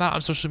 because I am not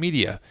on social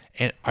media.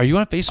 And are you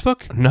on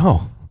Facebook?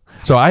 No.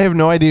 So I have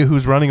no idea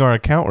who's running our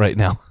account right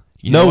now.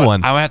 No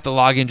one. I might have to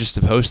log in just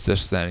to post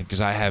this then,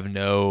 because I have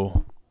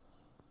no...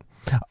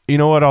 You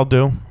know what I'll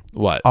do?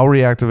 What? I'll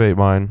reactivate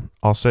mine.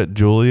 I'll set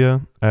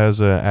Julia as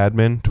an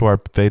admin to our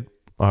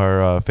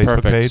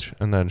Facebook page,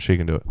 and then she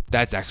can do it.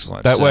 That's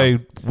excellent. That way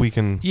we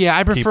can. Yeah,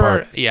 I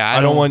prefer.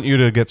 I don't want you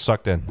to get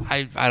sucked in.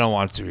 I don't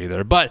want to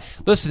either. But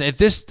listen, if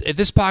this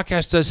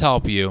podcast does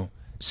help you,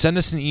 send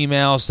us an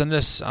email. Send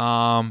us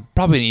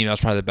probably an email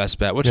is probably the best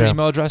bet. What's your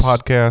email address?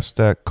 Podcast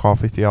at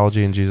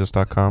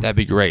coffeetheologyandjesus.com. That'd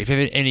be great. If you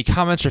have any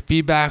comments or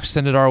feedback,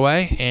 send it our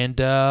way, and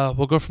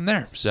we'll go from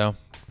there. So,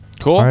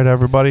 cool. All right,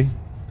 everybody.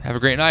 Have a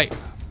great night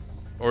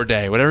or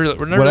day,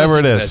 whatever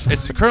it is.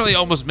 It's currently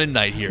almost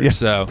midnight here. Yeah.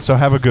 So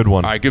have a good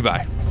one. all right,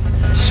 goodbye.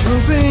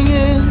 Swooping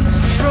in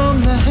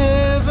from the